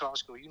work at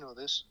Costco. You know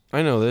this.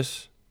 I know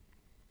this.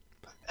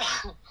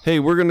 Hey,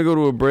 we're going to go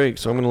to a break,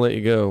 so I'm going to let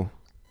you go.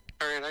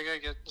 All right, I gotta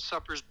get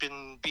supper's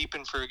been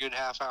beeping for a good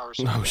half hour.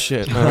 So Oh,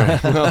 shit. All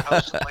right. Well,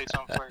 house and lights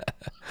on fire.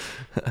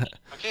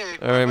 Okay.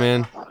 all right,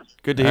 man.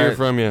 Good to hear Alright.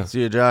 from you.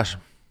 See you, Josh.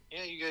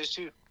 Yeah, you guys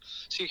too.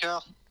 See you,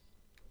 Kyle.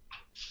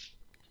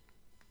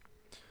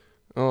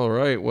 All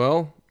right.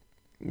 Well,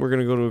 we're going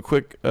to go to a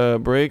quick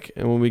break,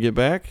 and when we get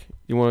back,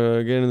 you want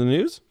to get into the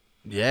news?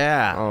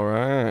 Yeah. All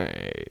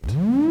right.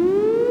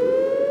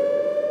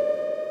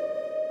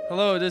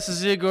 Hello, this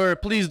is Igor.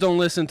 Please don't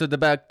listen to the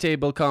Back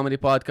Table Comedy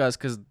Podcast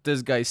because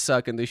this guys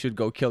suck and they should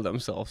go kill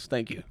themselves.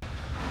 Thank you.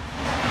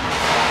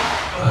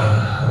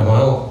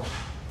 Well,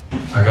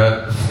 I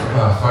got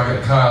fuck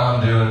it, Kyle.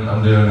 I'm doing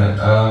it.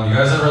 You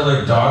guys ever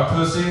lick dog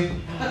pussy?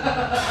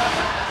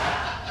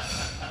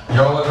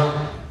 Y'all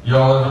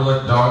ever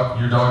lick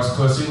your dog's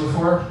pussy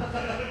before?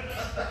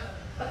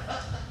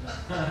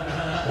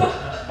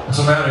 What's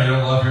the matter? You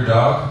don't love your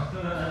dog?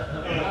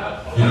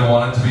 You don't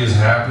want it to be as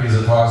happy as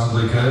it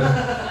possibly could?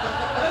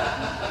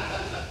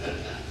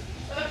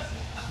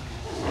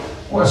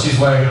 What? She's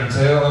wagging her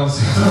tail. I don't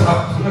see what the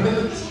problem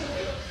is.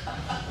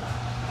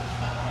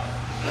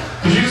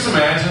 Could you just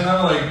imagine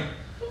though, like,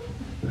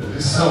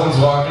 someone's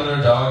walking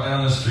their dog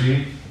down the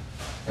street,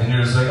 and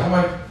you're just like, oh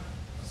my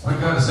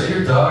God, is that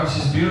your dog?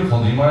 She's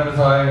beautiful. Do you mind if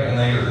I? And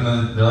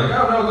then they're like,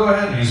 oh no, go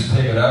ahead. And you just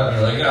pick it up, and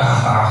you're like,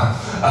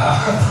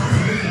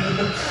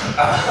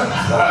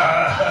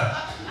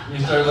 You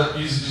start,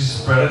 you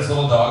spread its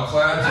little dog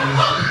claps, and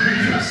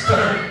you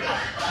start,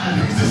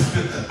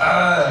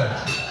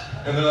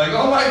 and they're like,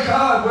 oh my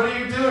God, what are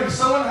you doing?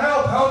 Someone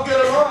help get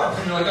her off.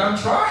 And you're like, I'm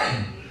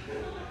trying.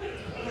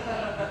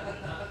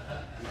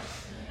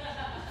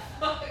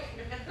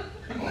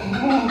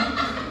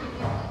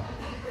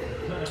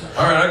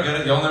 All right, I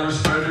get it. Y'all never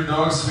spread your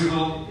dog's sweet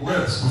little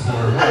lips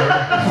before.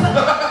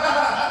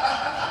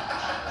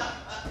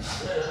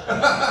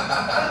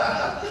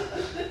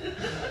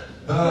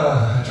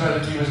 I tried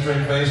to keep a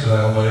straight face, but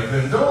I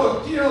couldn't. Don't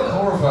look. You look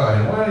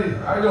horrified. Why?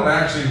 I don't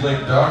actually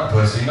lick dog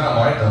pussy. Not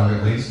my dog,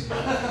 at least.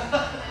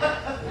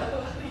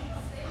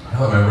 I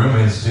let my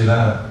roommates do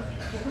that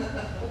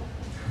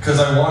because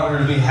I want her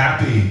to be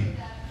happy.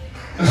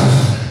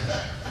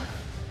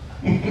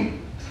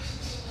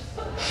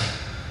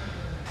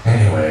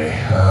 Anyway,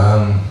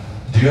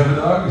 do you have a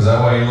dog? Is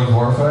that why you look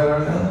horrified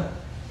right now?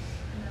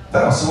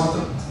 No, so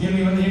what you're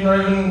not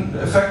even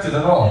affected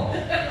at all.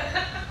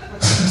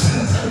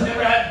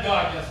 Never had a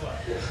dog, guess what?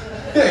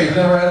 Yeah, you've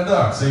never had a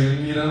dog, so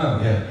you don't know,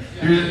 yeah.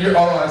 You're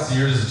oh, I see,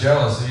 you're just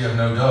jealous that you have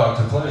no dog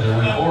to play with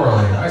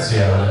orally. I see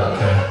how it is,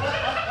 okay.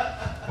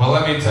 Well,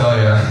 let me tell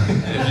you,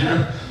 if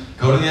you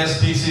go to the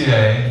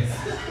SPCA,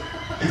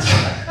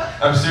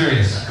 I'm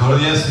serious, go to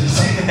the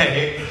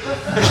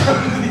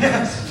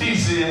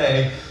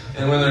SPCA,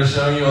 and when they're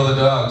showing you all the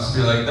dogs,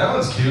 be like, that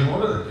one's cute,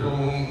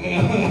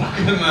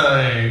 can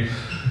I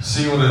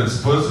see what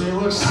its pussy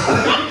looks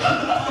like?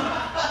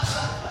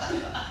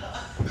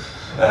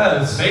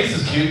 His face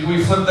is cute. Can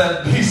we flip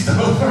that beast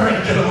over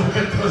and get a look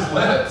at those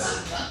lips?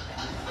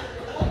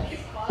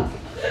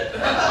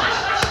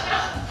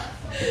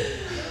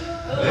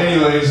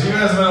 Anyways, you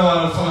guys have had a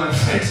lot of fun.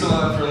 Thanks a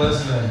lot for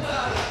listening.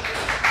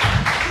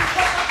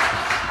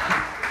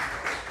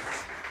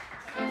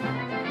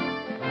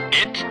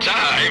 It's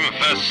time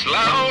for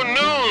Slow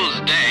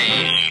News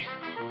Day.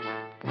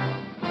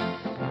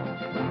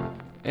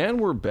 And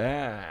we're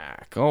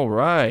back. All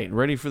right.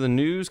 Ready for the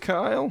news,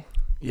 Kyle?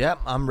 Yep,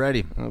 I'm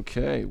ready.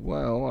 Okay.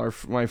 Well,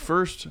 my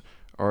first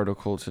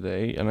article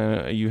today,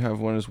 and you have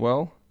one as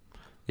well?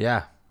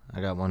 Yeah, I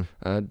got one.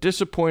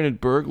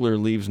 Disappointed burglar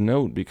leaves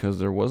note because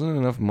there wasn't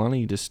enough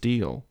money to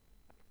steal.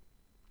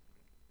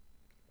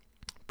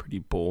 Pretty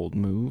bold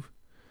move.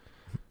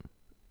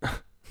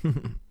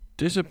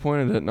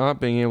 Disappointed at not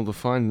being able to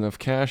find enough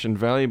cash and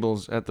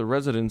valuables at the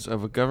residence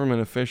of a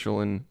government official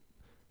in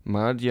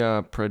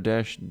Madhya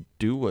Pradesh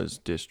Duas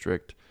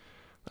district.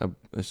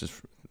 This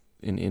is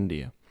in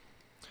India.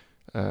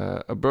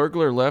 A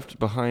burglar left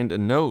behind a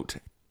note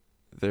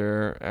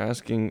there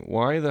asking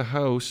why the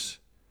house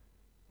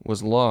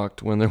was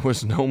locked when there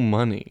was no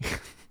money.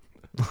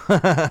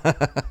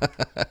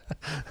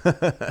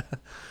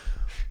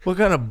 What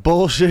kind of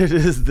bullshit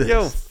is this?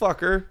 Yo,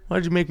 fucker.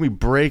 Why'd you make me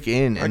break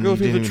in? I And go you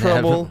through the didn't even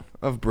have trouble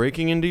of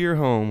breaking into your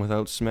home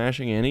without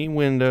smashing any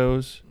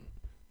windows,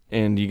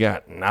 and you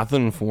got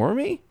nothing for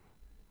me?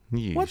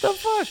 You What the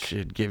fuck?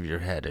 should give your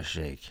head a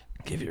shake.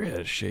 Give your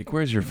head a shake.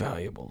 Where's your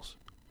valuables?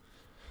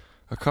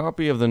 A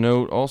copy of the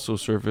note also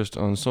surfaced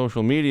on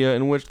social media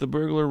in which the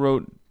burglar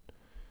wrote,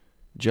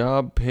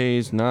 Job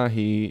pays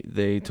nahi,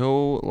 they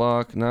to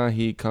lock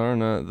nahi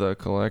karna the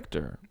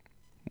collector.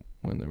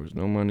 When there was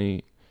no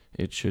money,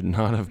 it should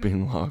not have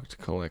been locked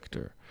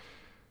collector.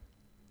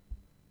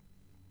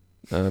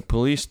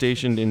 Police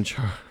stationed in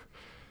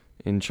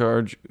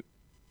charge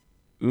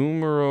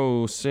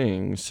Umaro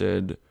Singh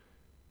said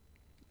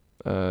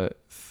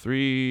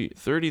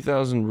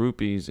 30,000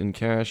 rupees in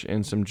cash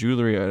and some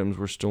jewelry items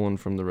were stolen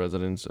from the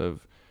residence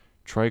of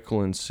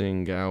Tricolin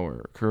Singh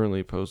Gower,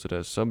 currently posted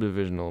as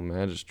subdivisional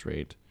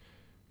magistrate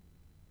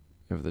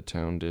of the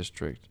town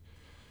district.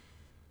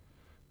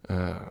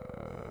 Blah,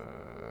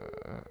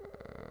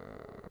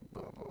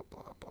 blah,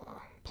 blah, blah.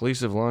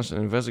 Police have launched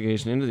an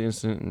investigation into the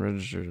incident and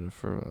registered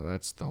for...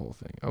 That's the whole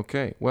thing.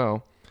 Okay,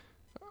 well,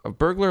 a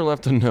burglar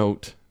left a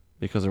note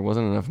because there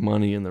wasn't enough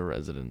money in the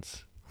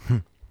residence.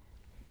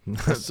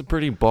 That's a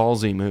pretty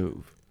ballsy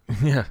move.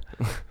 Yeah.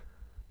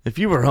 If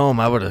you were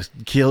home, I would have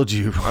killed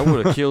you. I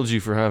would have killed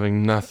you for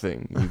having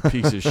nothing, you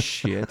piece of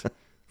shit.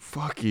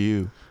 Fuck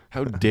you.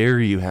 How dare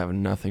you have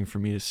nothing for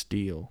me to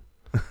steal?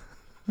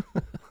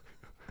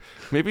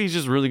 Maybe he's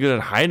just really good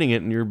at hiding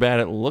it and you're bad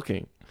at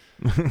looking.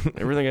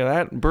 Everything of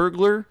that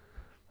burglar?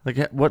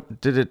 Like,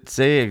 what did it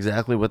say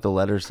exactly what the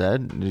letter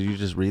said? Did you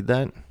just read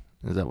that?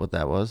 Is that what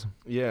that was?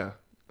 Yeah.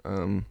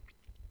 The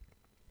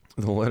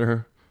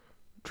letter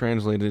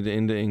translated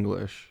into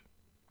English.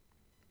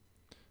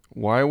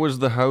 Why was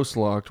the house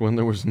locked when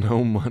there was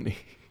no money?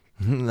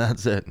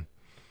 That's it.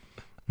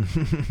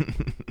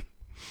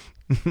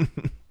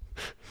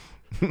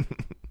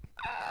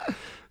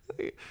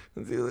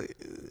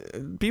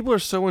 People are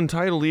so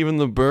entitled. Even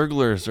the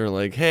burglars are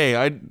like, "Hey,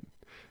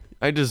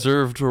 I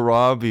deserve to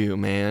rob you,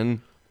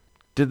 man."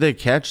 Did they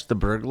catch the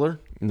burglar?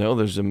 No,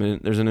 there's an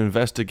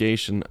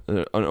investigation,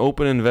 an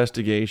open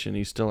investigation.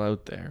 He's still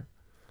out there,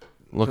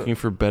 looking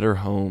for better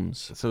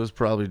homes. So it's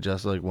probably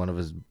just like one of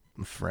his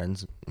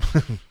friends.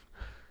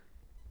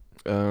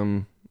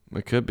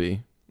 It could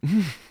be.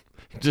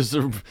 Just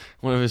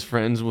one of his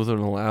friends with an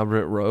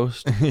elaborate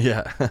roast.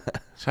 Yeah.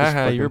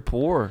 Haha, you're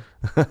poor.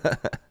 You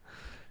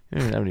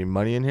didn't have any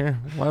money in here?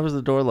 Why was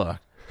the door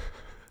locked?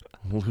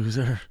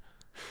 Loser.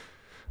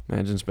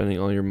 Imagine spending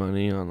all your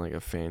money on like a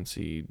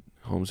fancy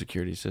home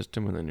security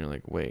system and then you're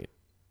like, wait,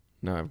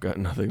 now I've got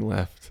nothing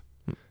left.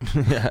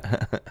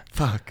 Yeah.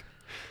 Fuck.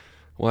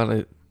 Now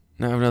I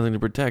have nothing to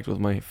protect with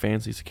my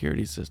fancy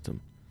security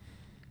system.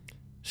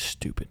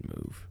 Stupid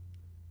move.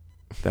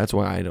 That's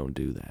why I don't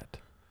do that.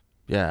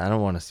 Yeah, I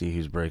don't want to see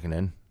who's breaking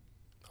in.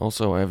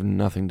 Also, I have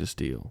nothing to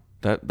steal.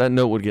 That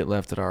note would get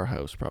left at our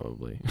house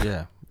probably.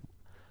 Yeah.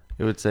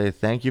 It would say,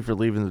 "Thank you for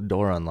leaving the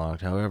door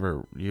unlocked.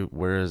 However,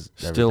 where is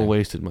everything?" Still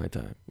wasted my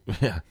time.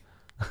 Yeah.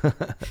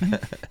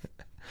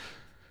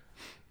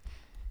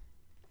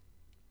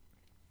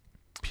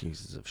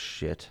 Pieces of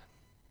shit.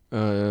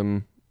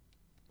 I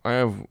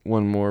have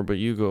one more, but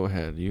you go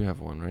ahead. You have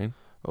one, right?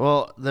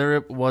 Well, there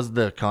was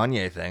the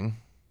Kanye thing.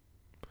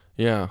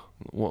 Yeah.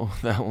 Well,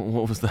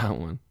 what was that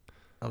one?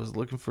 I was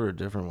looking for a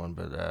different one,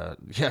 but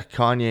yeah,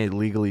 Kanye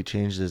legally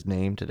changed his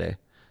name today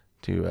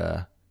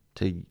to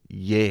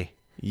Ye.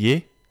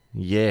 Ye?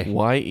 Yeah.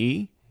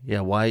 Y-E?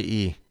 Yeah,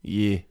 Y-E.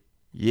 Ye.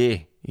 Yeah.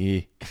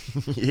 Yeah.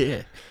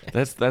 Yeah.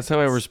 That's how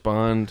I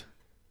respond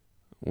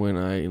when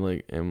I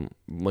am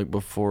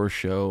before a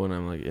show and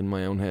I'm like in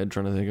my own head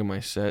trying to think of my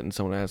set and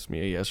someone asks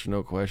me a yes or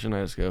no question.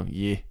 I just go,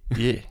 yeah.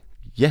 Yeah.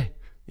 Yeah.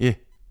 Yeah.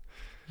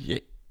 Yeah.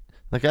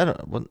 I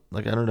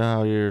don't know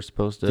how you're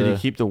supposed to. Did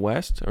he keep the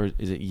West or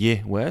is it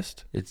yeah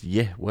West? It's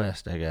yeah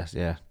West, I guess.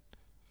 Yeah.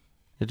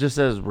 It just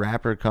says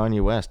rapper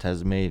Kanye West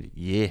has made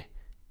yeah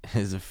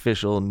his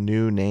official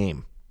new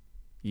name.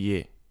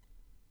 Yeah.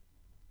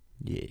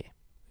 Yeah.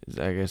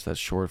 I guess that's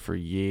short for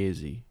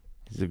Yeezy.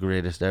 He's the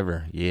greatest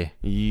ever. Yeah.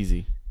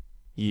 Yeezy.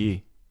 Yeah.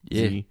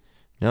 Yeah.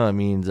 No, it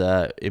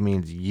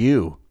means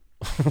you,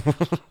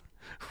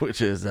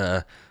 which is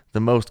the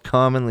most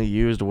commonly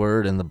used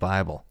word in the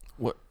Bible.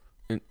 What?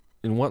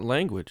 In what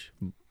language?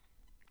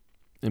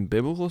 In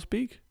biblical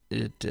speak?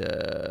 It.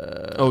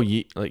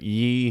 Ye, like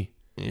ye.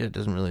 Yeah, it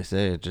doesn't really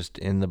say it. Just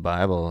in the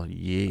Bible,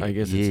 ye. I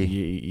guess ye. it's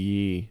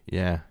ye.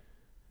 Yeah.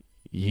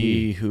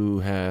 Ye who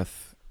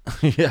hath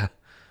yeah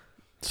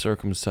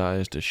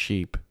circumcised a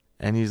sheep.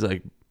 And he's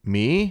like,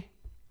 me?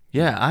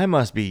 Yeah, I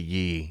must be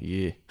ye.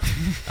 Yeah.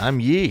 I'm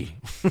ye.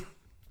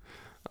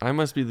 I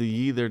must be the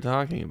ye they're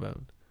talking about.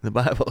 The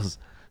Bible's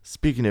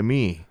speaking to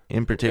me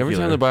in particular. Every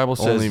time the Bible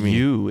says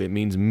you, it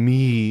means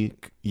me,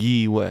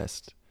 ye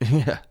West.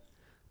 Yeah.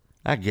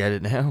 I get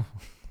it now.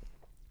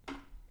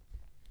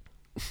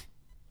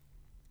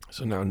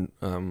 So now,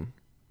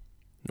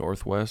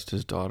 Northwest,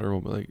 his daughter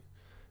will be like,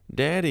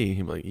 Daddy.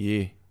 He'll be like,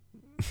 yeah.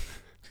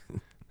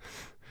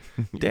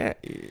 Dad,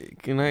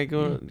 can I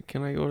go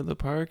to the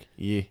park?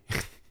 Yeah.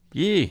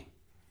 Ye.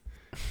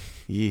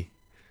 Ye.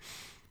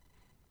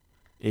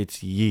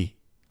 It's ye.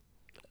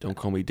 Don't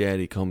call me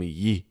Daddy, call me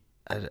ye.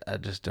 I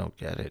just don't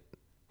get it.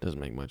 Doesn't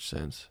make much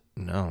sense.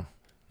 No.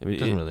 I mean, it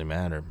doesn't really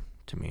matter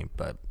to me,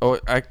 but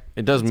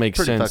it does make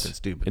sense. Pretty fucking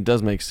stupid. It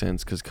does make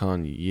sense because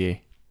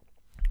Kanye.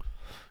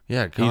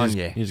 Yeah,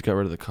 Kanye. He just got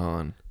rid of the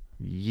con.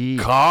 Ye.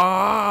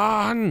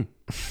 Con.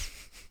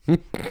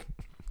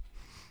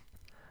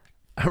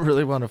 I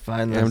really want to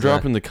find this. I'm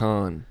dropping the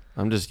con.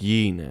 I'm just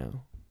ye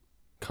now.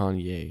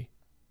 Kanye.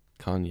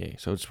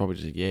 So it's probably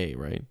just yay,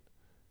 right?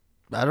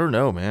 I don't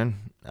know, man.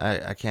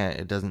 I can't.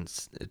 It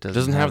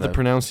doesn't have the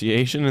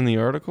pronunciation in the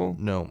article?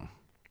 No.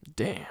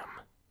 Damn.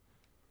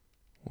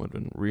 Would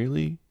have been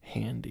really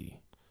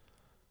handy.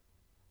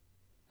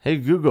 Hey,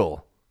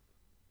 Google.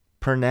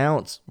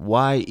 Pronounce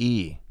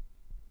Y-E.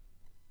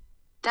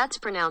 That's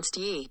pronounced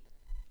ye.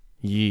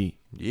 Ye.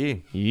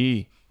 Ye.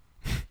 Ye.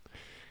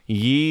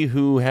 Ye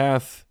who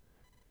hath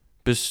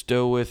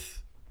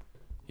bestoweth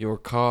your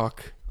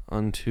cock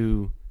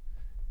unto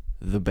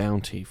the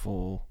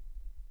bountiful.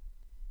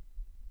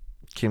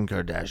 Kim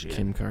Kardashian.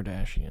 Kim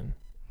Kardashian.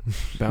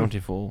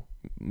 Bountiful,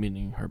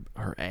 meaning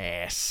her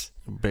ass.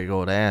 Big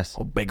old ass.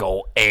 Oh, big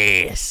old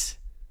ass.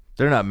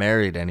 They're not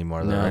married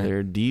anymore, though, No, right?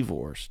 they're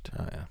divorced.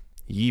 Oh, yeah.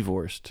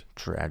 Divorced.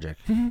 Tragic.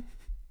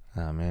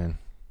 Oh, man.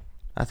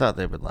 I thought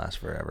they would last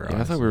forever. Yeah,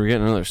 I thought we were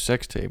getting another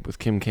sex tape with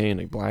Kim K and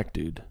a black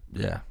dude.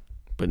 Yeah.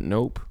 But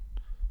nope.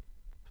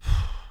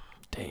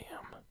 Damn.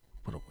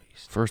 What a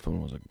waste. First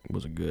one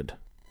was a good.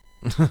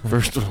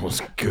 First one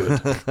was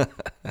good.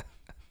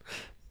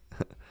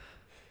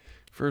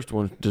 First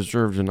one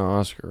deserved an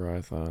Oscar, I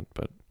thought.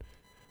 But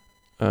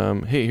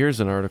hey, here's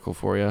an article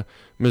for you.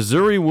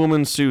 Missouri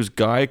woman sues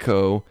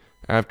Geico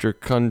after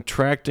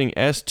contracting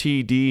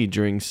STD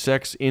during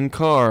sex in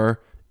car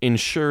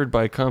insured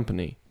by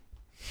company.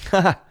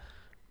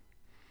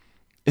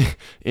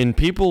 In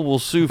People Will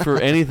Sue for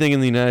Anything in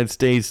the United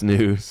States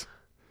news,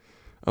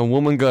 a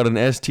woman got an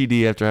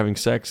STD after having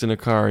sex in a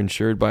car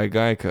insured by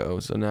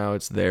Geico, so now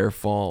it's their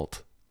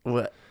fault.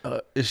 What?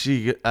 Is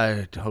she?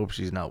 I hope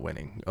she's not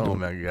winning. Oh,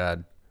 my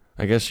God.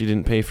 I guess she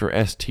didn't pay for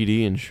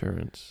STD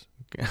insurance.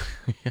 Yeah.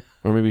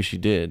 Or maybe she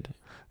did.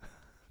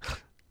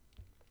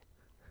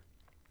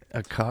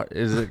 A car?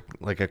 Is it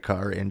like a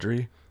car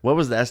injury? What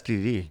was the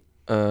STD?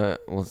 Well,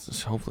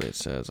 hopefully it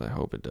says. I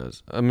hope it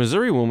does. A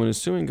Missouri woman is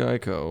suing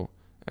Geico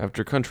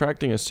after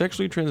contracting a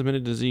sexually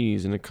transmitted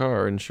disease in a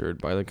car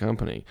insured by the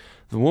company.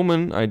 The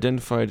woman,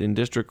 identified in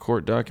district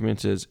court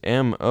documents as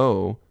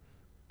M.O.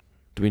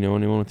 Do we know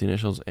anyone with the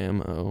initials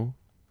M.O.?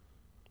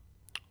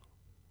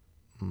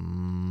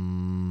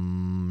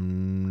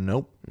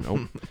 Nope.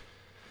 Nope.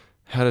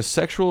 Had a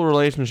sexual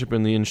relationship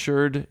in the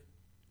insured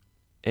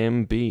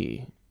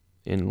M.B.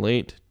 in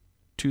late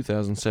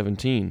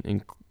 2017,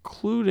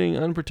 including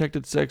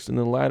unprotected sex in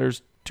the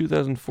latter's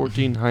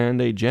 2014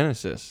 Hyundai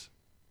Genesis.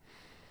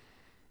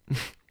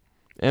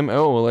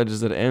 M.O. alleges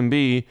that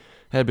M.B.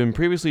 had been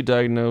previously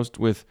diagnosed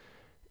with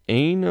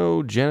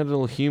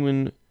anogenital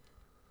human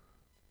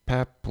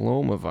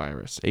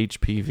papillomavirus,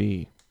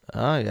 HPV.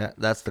 Oh, yeah.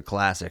 That's the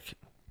classic.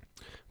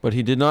 But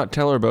he did not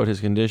tell her about his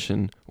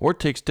condition or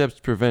take steps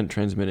to prevent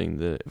transmitting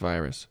the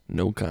virus.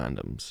 No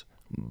condoms.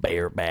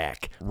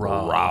 Bareback.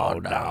 Raw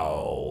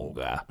dog.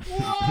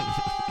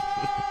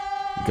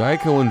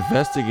 Geico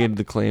investigated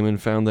the claim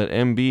and found that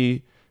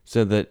MB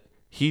said that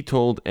he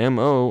told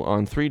MO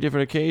on 3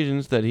 different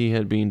occasions that he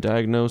had been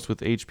diagnosed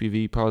with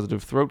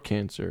HPV-positive throat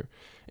cancer.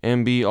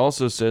 MB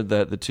also said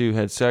that the two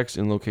had sex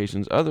in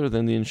locations other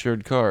than the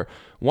insured car.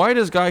 Why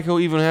does Geico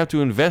even have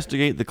to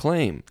investigate the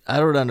claim? I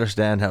don't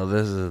understand how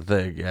this is a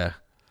thing, yeah.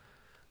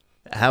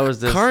 How is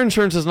this? Car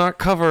insurance does not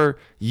cover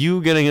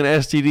you getting an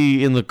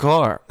STD in the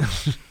car.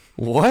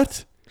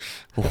 What?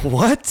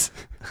 What?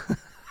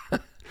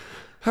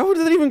 How would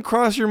that even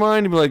cross your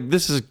mind to be like,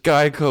 this is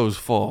Geico's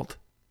fault?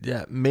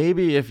 Yeah,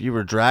 maybe if you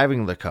were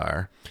driving the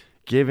car,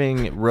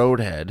 giving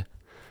roadhead,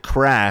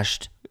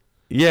 crashed.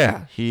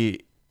 Yeah.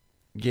 He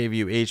gave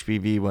you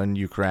HPV when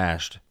you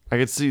crashed. I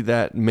could see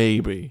that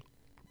maybe.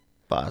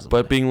 Possibly.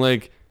 But being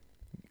like,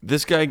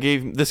 this guy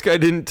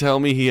didn't tell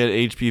me he had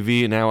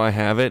HPV and now I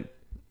have it.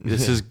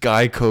 This is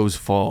Geico's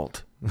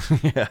fault.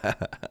 Yeah.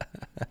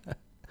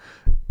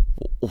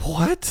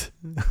 What?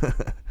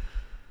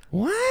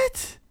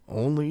 What?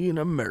 Only in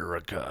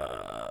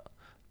America.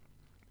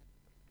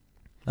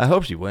 I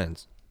hope she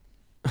wins.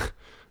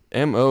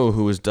 M.O.,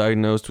 who was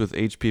diagnosed with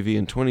HPV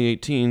in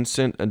 2018,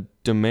 sent a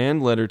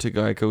demand letter to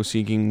Geico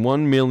seeking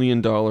 $1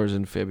 million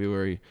in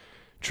February,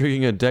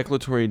 triggering a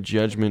declaratory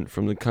judgment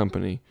from the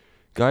company.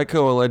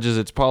 Geico alleges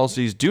its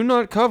policies do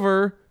not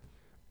cover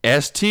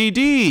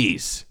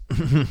STDs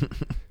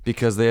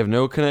because they have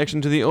no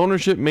connection to the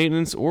ownership,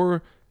 maintenance,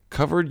 or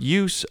covered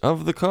use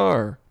of the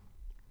car.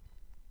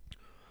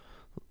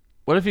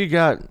 What if you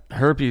got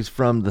herpes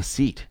from the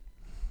seat?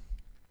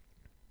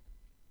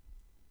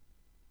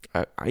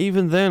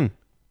 Even then,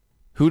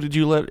 who did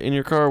you let in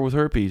your car with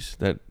herpes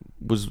that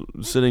was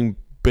sitting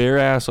bare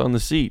ass on the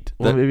seat?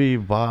 Well, maybe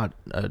you bought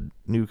a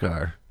new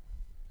car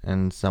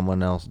and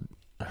someone else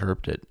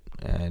herped it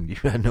and you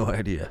had no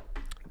idea.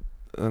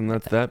 And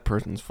that's that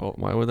person's fault.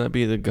 Why would that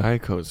be the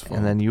Geico's fault?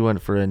 And then you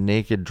went for a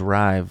naked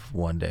drive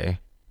one day.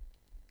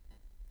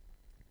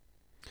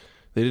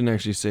 They didn't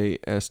actually say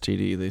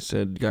STD. They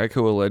said Geico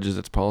alleges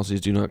its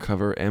policies do not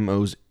cover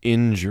MO's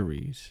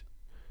injuries.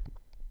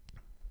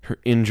 Her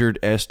injured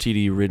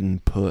STD-ridden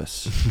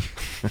puss.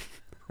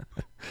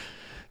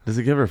 Does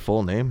it give her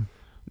full name?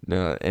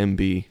 No,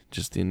 MB,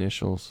 just the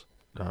initials.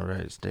 All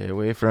right, stay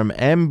away from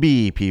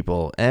MB,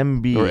 people.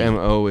 MB. Or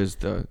MO is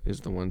the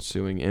one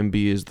suing.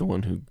 MB is the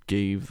one who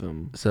gave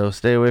them. So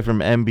stay away from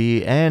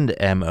MB and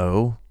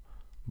MO.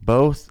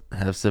 Both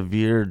have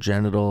severe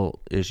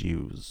genital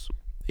issues.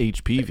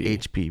 HPV.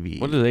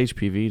 HPV. What does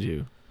HPV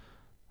do?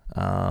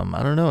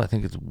 I don't know. I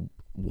think it's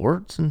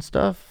warts and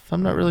stuff.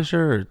 I'm not really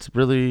sure. It's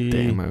really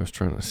Damn, I was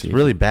trying to see. It's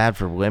really bad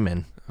for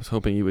women. I was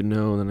hoping you would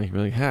know, and then I could be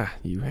like, ha,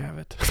 you have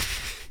it.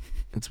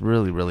 It's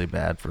really, really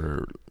bad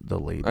for the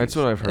ladies. That's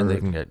what I've heard. And they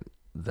can get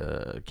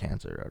the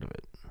cancer out of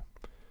it.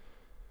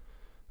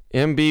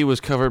 MB was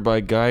covered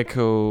by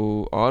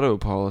Geico auto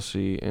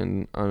policy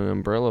and an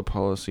umbrella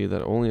policy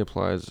that only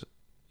applies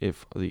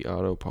if the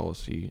auto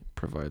policy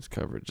provides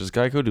coverage. Does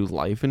Geico do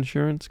life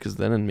insurance? Because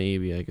then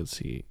maybe I could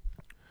see.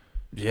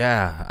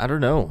 Yeah, I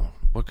don't know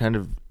what kind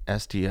of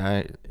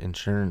STI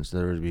insurance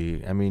there would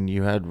be. I mean,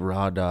 you had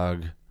Raw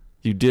Dog.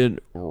 You did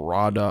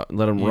raw dog,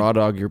 let him raw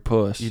dog your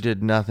puss. You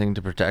did nothing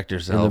to protect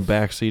yourself. In the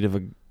backseat of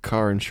a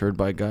car insured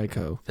by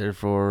Geico.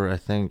 Therefore, I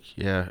think,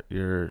 I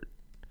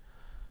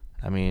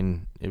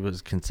mean, it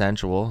was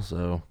consensual,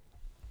 so.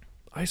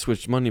 I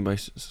switched money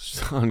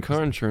on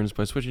car insurance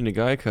by switching to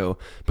Geico,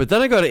 but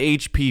then I got an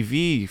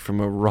HPV from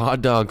a raw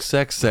dog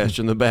sex sesh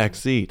in the back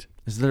seat.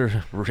 Is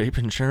there rape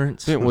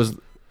insurance?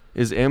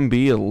 Is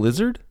MB a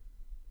lizard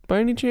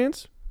by any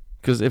chance?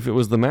 Because if it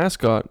was the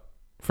mascot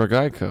for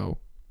Geico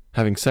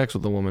having sex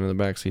with a woman in the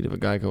back seat of a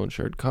Geico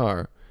insured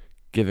car,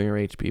 giving her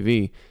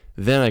HPV,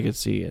 then I could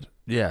see it.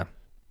 Yeah,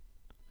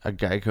 a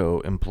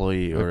Geico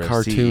employee or a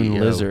cartoon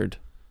CEO lizard,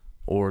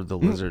 or the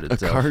lizard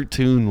itself. A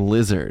cartoon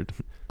lizard.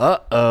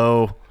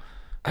 Uh-oh.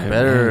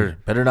 Better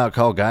not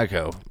call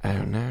Geico. I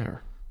don't know.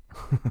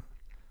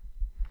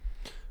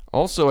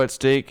 Also at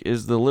stake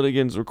is the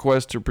litigant's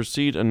request to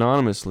proceed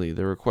anonymously.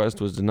 The request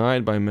was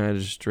denied by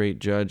Magistrate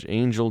Judge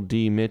Angel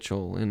D.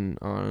 Mitchell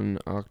on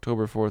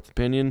October 4th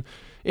opinion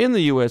in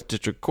the U.S.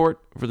 District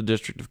Court for the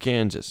District of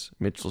Kansas.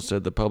 Mitchell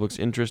said the public's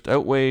interest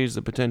outweighs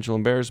the potential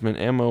embarrassment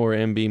MO or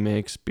MB may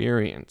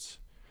experience.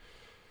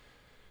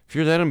 If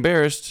you're that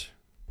embarrassed,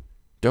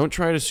 don't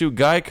try to sue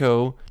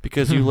Geico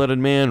because you let a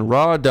man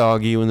raw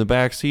dog you in the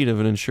back seat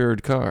of an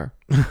insured car.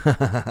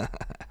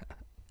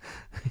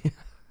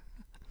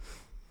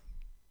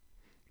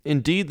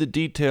 Indeed, the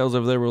details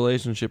of their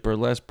relationship are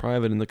less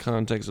private in the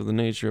context of the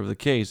nature of the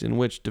case, in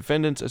which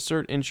defendants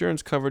assert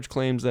insurance coverage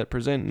claims that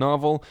present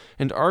novel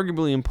and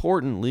arguably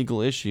important legal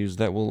issues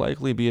that will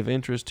likely be of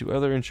interest to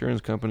other insurance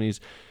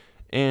companies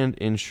and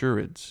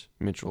insureds,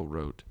 Mitchell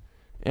wrote.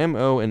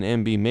 MO and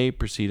MB may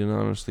proceed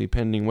anonymously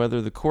pending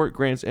whether the court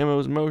grants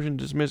MO's motion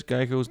to dismiss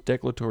Geico's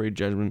declaratory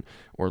judgment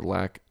or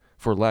lack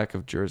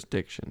of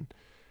jurisdiction.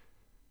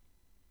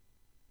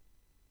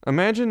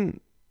 Imagine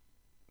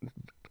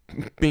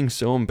being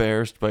so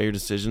embarrassed by your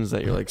decisions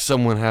that you're like,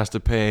 someone has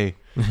to pay.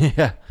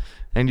 Yeah,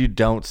 and you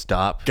don't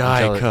stop.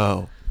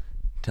 Geico.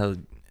 Until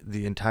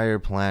the entire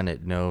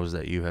planet knows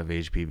that you have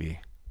HPV.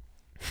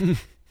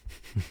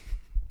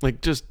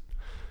 Like, just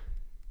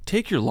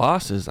take your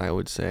losses, I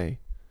would say.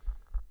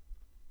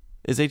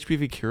 Is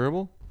HPV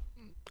curable?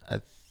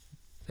 I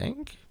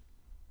think.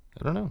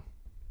 I don't know.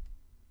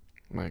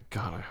 My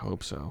God, I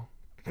hope so.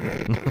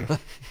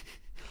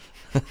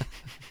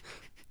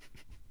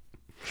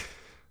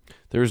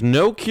 There is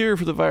no cure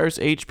for the virus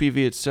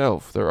HPV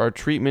itself. There are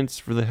treatments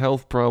for the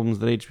health problems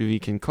that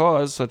HPV can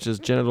cause, such as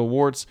genital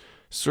warts,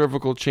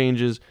 cervical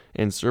changes,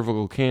 and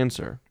cervical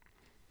cancer.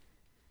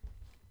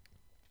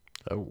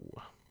 Oh.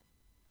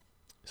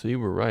 So you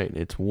were right.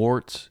 It's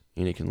warts,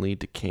 and it can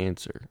lead to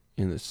cancer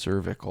in the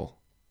cervical.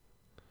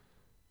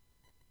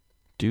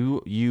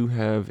 Do you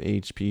have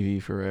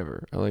HPV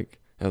forever? I like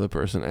how the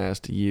person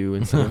asked you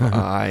instead of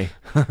I.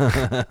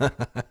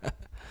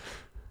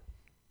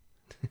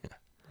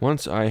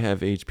 Once I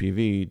have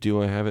HPV,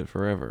 do I have it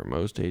forever?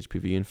 Most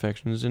HPV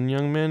infections in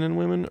young men and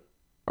women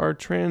are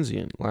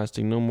transient,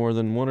 lasting no more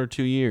than 1 or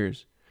 2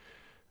 years.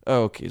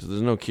 Oh, okay, so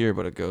there's no cure,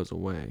 but it goes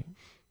away.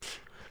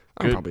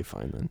 I'm probably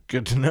fine then.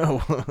 Good to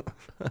know.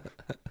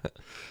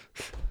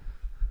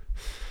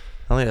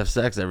 I only have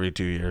sex every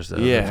 2 years, though.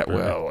 Yeah,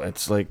 well,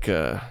 it's like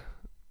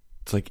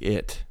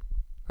it.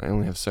 I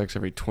only have sex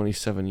every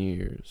 27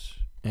 years.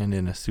 And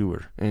in a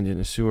sewer. And in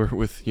a sewer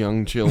with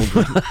young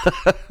children.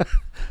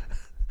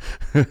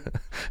 Who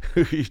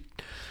you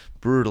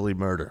brutally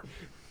murder.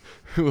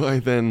 Who I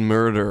then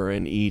murder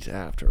and eat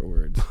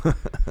afterwards.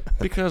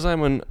 Because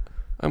I'm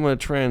a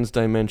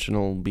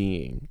trans-dimensional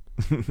being.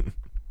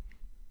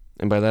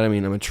 And by that I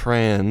mean I'm a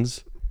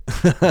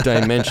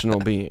trans-dimensional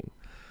being.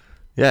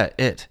 Yeah,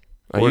 it.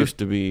 I used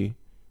to be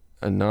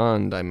a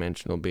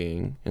non-dimensional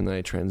being, and then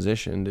I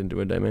transitioned into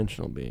a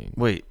dimensional being.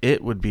 Wait,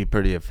 it would be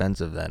pretty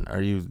offensive then.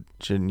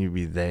 Shouldn't you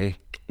be they?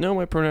 No,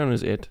 my pronoun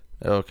is it.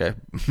 Oh, okay.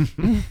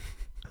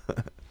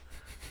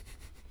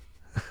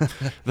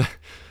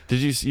 Did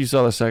you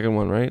saw the second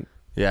one, right?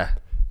 Yeah.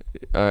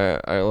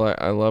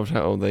 I loved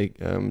how they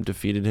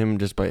defeated him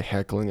just by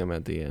heckling him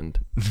at the end.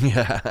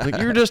 Yeah. Like,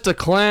 you're just a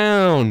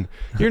clown.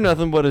 You're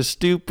nothing but a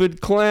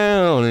stupid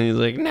clown. And he's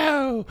like,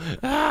 no.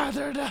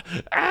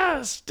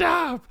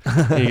 Stop.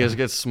 And he just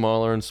gets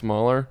smaller and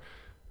smaller.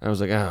 I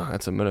was like, oh,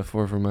 that's a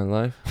metaphor for my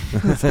life.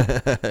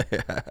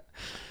 Yeah.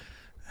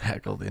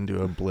 Heckled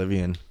into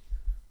oblivion.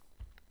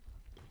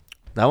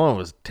 That one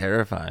was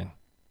terrifying.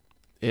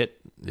 It?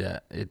 Yeah,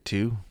 it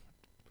too.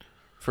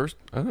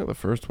 I think the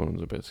first one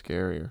was a bit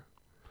scarier.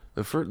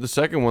 The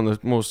second one, the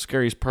most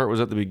scariest part was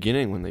at the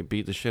beginning when they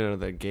beat the shit out of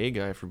that gay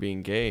guy for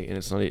being gay, and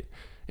it's not.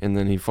 And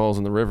then he falls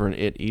in the river and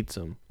it eats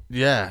him.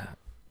 Yeah.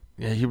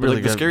 Yeah, he But, really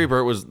like, the scary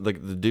part was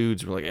like the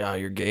dudes were like, "Ah,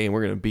 you're gay, and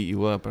we're gonna beat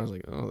you up." And I was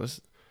like, "Oh,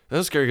 that's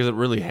scary because it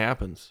really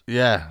happens."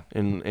 Yeah.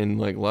 In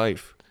like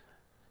life.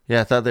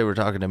 Yeah, I thought they were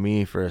talking to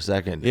me for a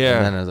second. Yeah.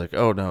 And then I was like,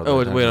 oh no.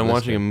 Oh wait, I'm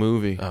watching a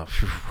movie. Oh.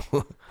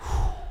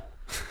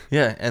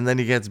 Yeah, and then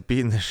he gets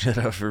beaten the shit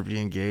out for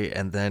being gay,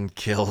 and then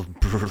killed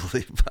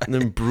brutally. And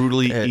then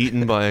brutally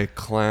eaten by a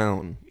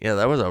clown. Yeah,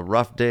 that was a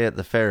rough day at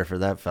the fair for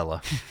that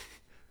fella.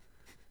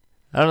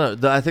 I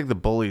don't know. I think the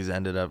bullies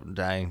ended up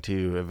dying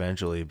too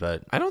eventually,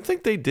 but I don't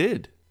think they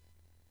did.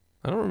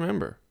 I don't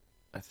remember.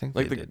 I think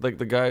like they the did. like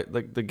the guy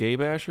like the gay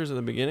bashers at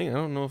the beginning. I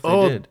don't know if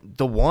they did.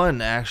 The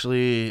one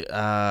actually,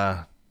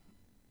 the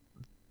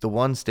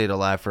one stayed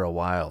alive for a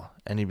while,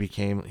 and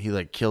he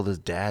like killed his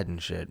dad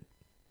and shit.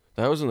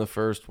 That was in the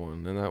first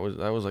one, and that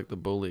was like the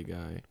bully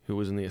guy who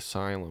was in the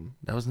asylum.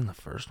 That was in the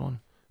first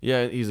one?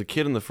 Yeah, he's a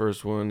kid in the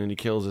first one, and he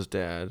kills his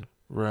dad.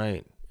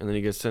 Right. And then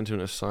he gets sent to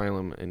an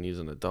asylum, and he's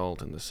an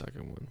adult in the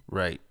second one.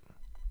 Right.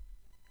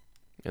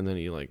 And then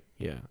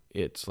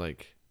it's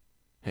like,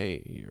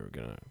 hey, you're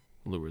gonna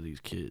lure these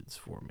kids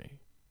for me,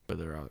 but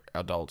they're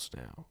adults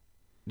now.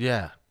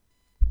 Yeah.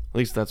 At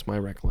least that's my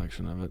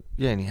recollection of it.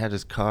 Yeah, and he had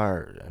his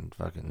car and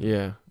fucking...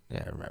 Yeah.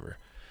 Yeah, I remember.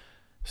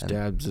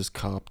 Stabs his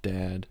cop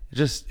dad.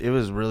 It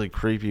was really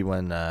creepy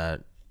when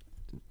that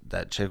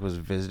chick was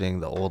visiting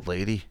the old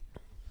lady.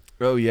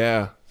 Oh,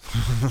 yeah.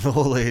 The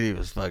old lady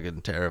was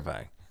fucking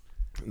terrifying.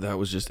 That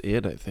was just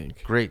it, I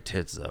think. Great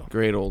tits, though.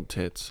 Great old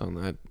tits on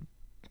that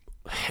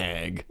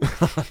hag.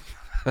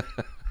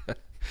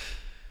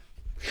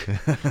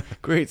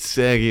 Great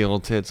saggy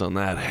old tits on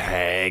that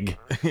hag.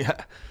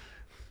 Yeah.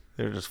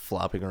 They were just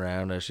flopping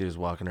around as she was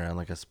walking around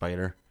like a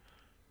spider.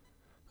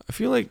 I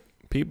feel like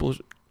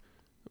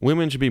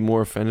women should be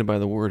more offended by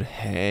the word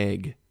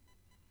hag.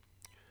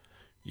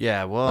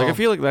 Yeah, well... Like, I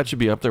feel like that should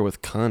be up there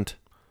with cunt.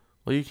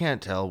 Well, you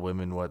can't tell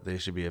women what they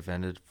should be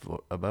offended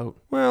about.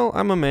 Well,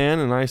 I'm a man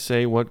and I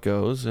say what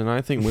goes, and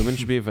I think women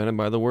should be offended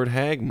by the word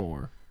hag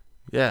more.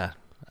 Yeah,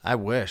 I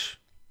wish.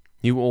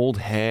 You old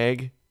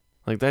hag.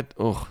 Like that,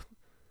 ugh.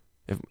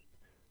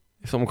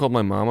 If someone called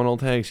my mom an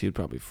old hag, she'd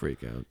probably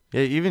freak out.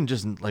 Yeah, even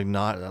just like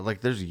not...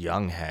 Like, there's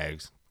young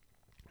hags.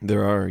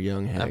 There are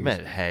young hags. I've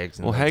met hags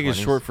in Well, their hag 20s. is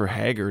short for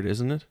haggard,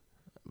 isn't it?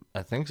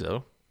 I think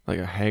so. Like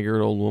a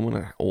haggard old woman,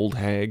 an old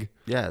hag.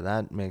 Yeah,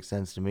 that makes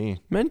sense to me.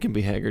 Men can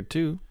be haggard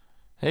too.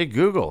 Hey,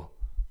 Google,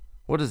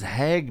 what does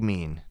hag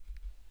mean?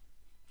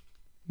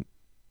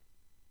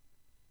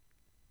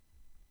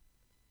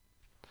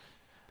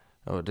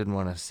 Oh, it didn't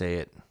want to say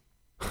it.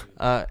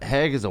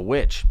 Hag is a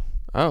witch.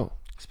 Oh.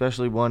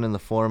 Especially one in the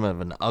form of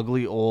an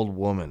ugly old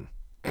woman.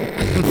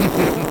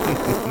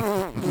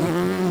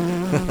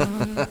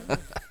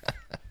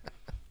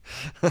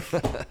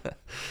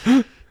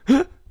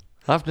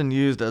 Often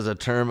used as a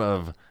term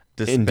of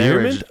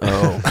disparagement.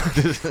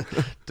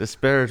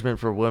 Disparagement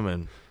for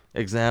women.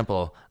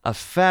 Example, a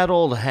fat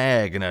old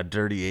hag in a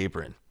dirty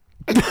apron.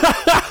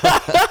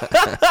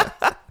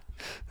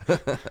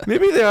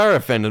 Maybe they are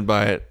offended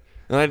by it,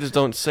 and I just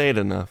don't say it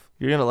enough.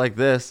 You're going to like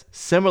this.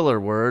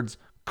 Similar words,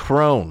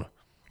 crone.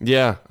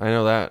 Yeah, I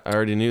know that. I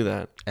already knew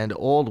that. And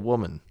old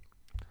woman.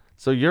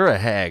 So you're a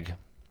hag.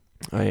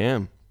 I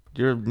am.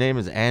 Your name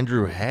is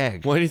Andrew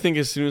Hag. Why do you think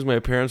as soon as my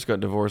parents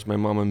got divorced, my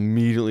mom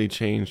immediately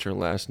changed her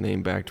last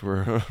name back to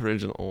her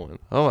original one?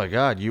 Oh my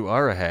God, you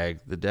are a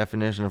hag. The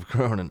definition of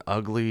crone, an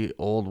ugly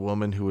old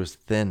woman who is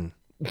thin.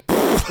 Come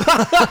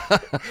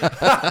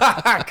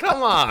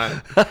on.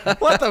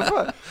 What the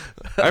fuck?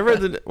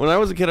 When I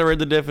was a kid, I read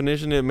the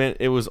definition. It meant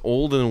it was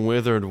old and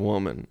withered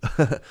woman.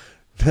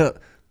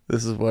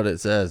 This is what it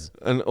says.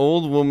 An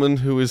old woman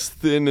who is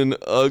thin and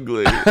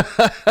ugly.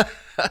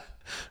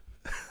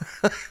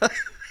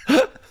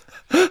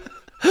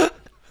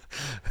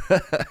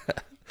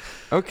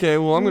 Okay,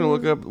 well, I'm going to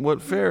look up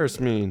what Ferris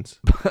means.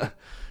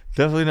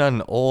 Definitely not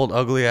an old,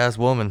 ugly ass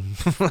woman.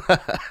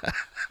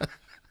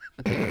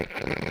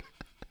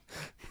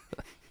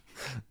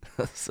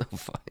 That's so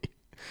funny.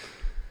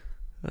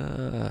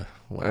 Wow.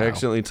 I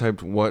accidentally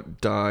typed "what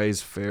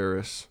dies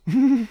Ferris."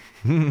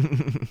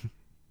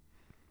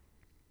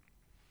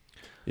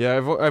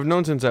 Yeah, I've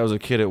known since I was a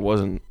kid it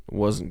wasn't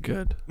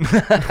good.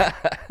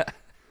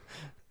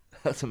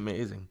 That's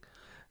amazing.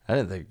 I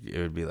didn't think it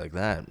would be like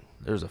that.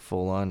 There's a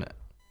full on.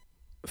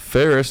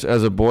 Ferris,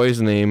 as a boy's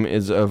name,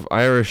 is of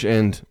Irish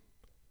and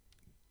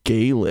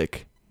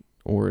Gaelic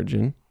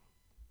origin.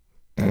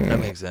 That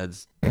makes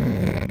sense.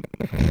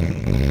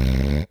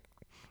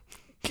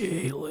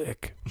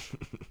 Gaelic.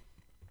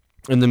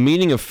 And the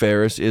meaning of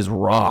Ferris is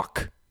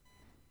rock.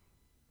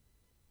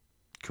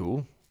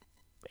 Cool.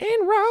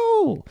 And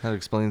roll. That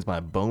explains my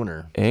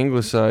boner.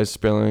 Anglicized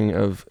spelling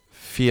of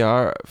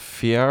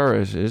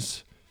Fiaris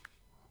is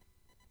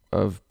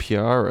of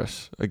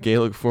Piaris, a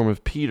Gaelic form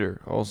of Peter,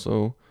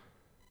 also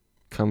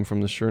come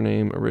from the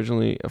surname,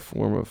 originally a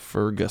form of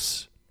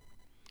Fergus.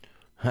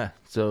 Huh.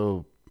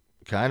 So,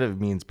 kind of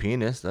means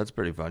penis. That's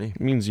pretty funny.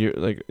 It means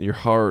you're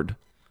hard.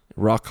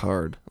 Rock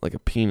hard, like a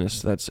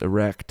penis that's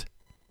erect.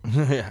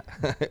 Yeah.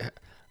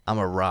 I'm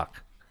a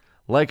rock.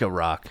 Like a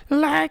rock.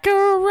 Like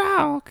a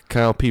rock.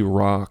 Kyle P.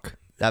 Rock.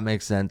 That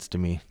makes sense to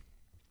me.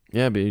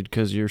 Yeah,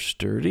 because you're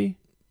sturdy?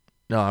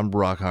 No, I'm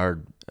rock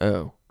hard.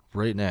 Oh.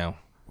 Right now.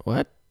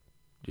 What?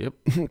 Yep.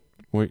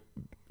 Wait,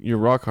 you're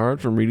rock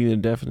hard from reading the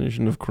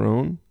definition of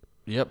crone?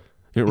 Yep.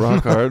 You're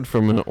rock hard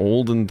from an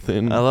old and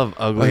thin. I love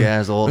ugly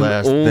ass, old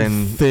ass, old,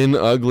 thin,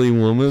 ugly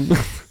woman.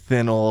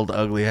 Thin, old,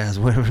 ugly ass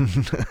women.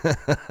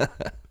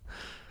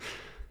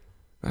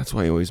 That's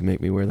why you always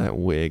make me wear that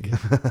wig,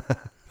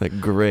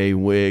 that gray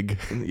wig.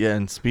 Yeah,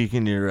 and speak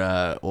in your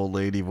old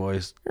lady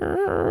voice.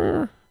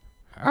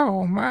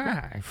 Oh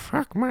my,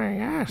 fuck my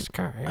ass,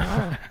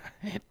 Kyle.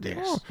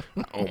 This.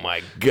 Oh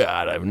my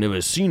God, I've never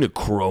seen a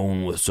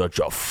crone with such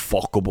a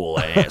fuckable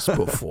ass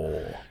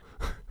before.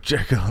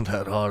 Check out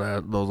that hot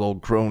ass, those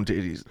old crone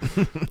titties.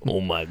 Oh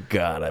my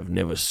God, I've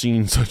never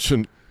seen such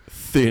a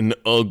thin,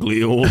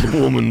 ugly old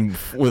woman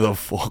with a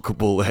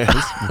fuckable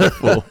ass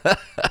before.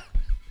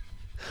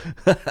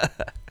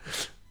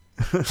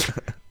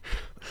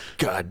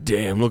 God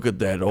damn, look at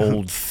that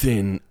old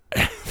thin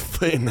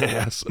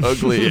ass,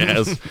 ugly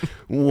ass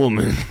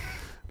woman.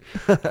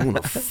 I'm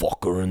gonna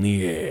fuck her in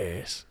the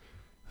ass.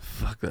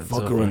 Fuck that.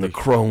 Fuck her in the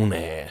crone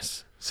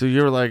ass. So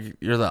you're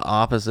the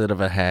opposite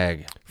of a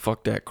hag.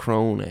 Fuck that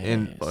crone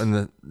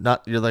ass.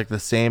 You're like the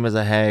same as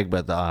a hag,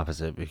 but the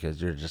opposite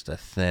because you're just a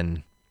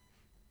thin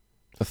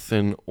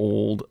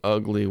old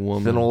ugly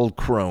woman. Thin old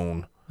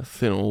crone. A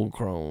thin old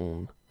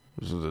crone.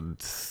 This is a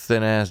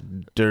thin ass,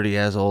 dirty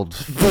ass, old,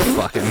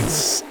 fucking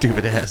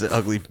stupid ass,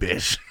 ugly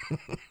bitch.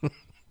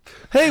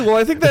 Hey, well,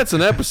 I think that's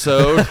an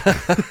episode.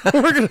 I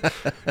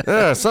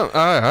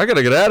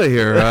gotta get out of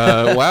here.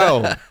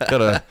 Wow,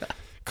 got a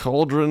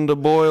cauldron to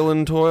boil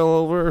and toil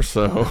over.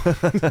 So,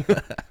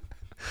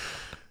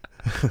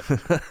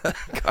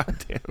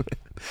 God damn it.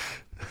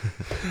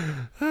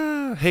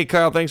 Hey,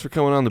 Kyle, thanks for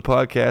coming on the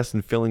podcast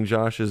and filling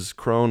Josh's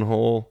crone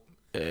hole.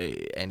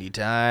 Hey,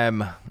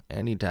 anytime.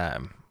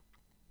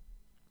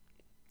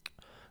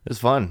 It was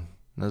fun.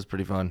 That was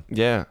pretty fun.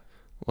 Yeah,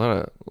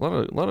 a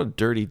lot of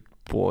dirty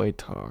boy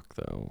talk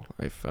though.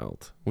 I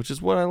felt, which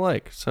is what I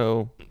like.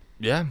 So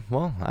yeah,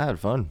 well, I had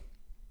fun.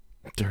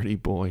 Dirty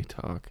boy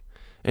talk.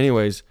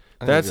 Anyways,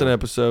 that's an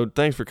episode.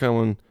 Thanks for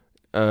coming.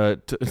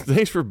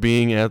 Thanks for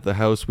being at the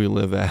house we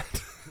live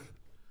at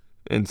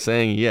and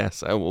saying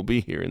yes, I will be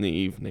here in the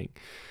evening.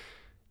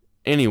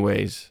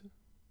 Anyways,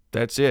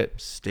 that's it.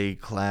 Stay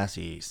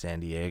classy, San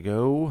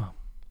Diego.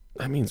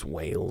 That means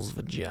whale's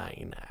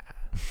vagina.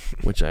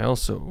 Which I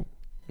also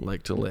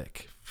like to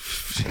lick.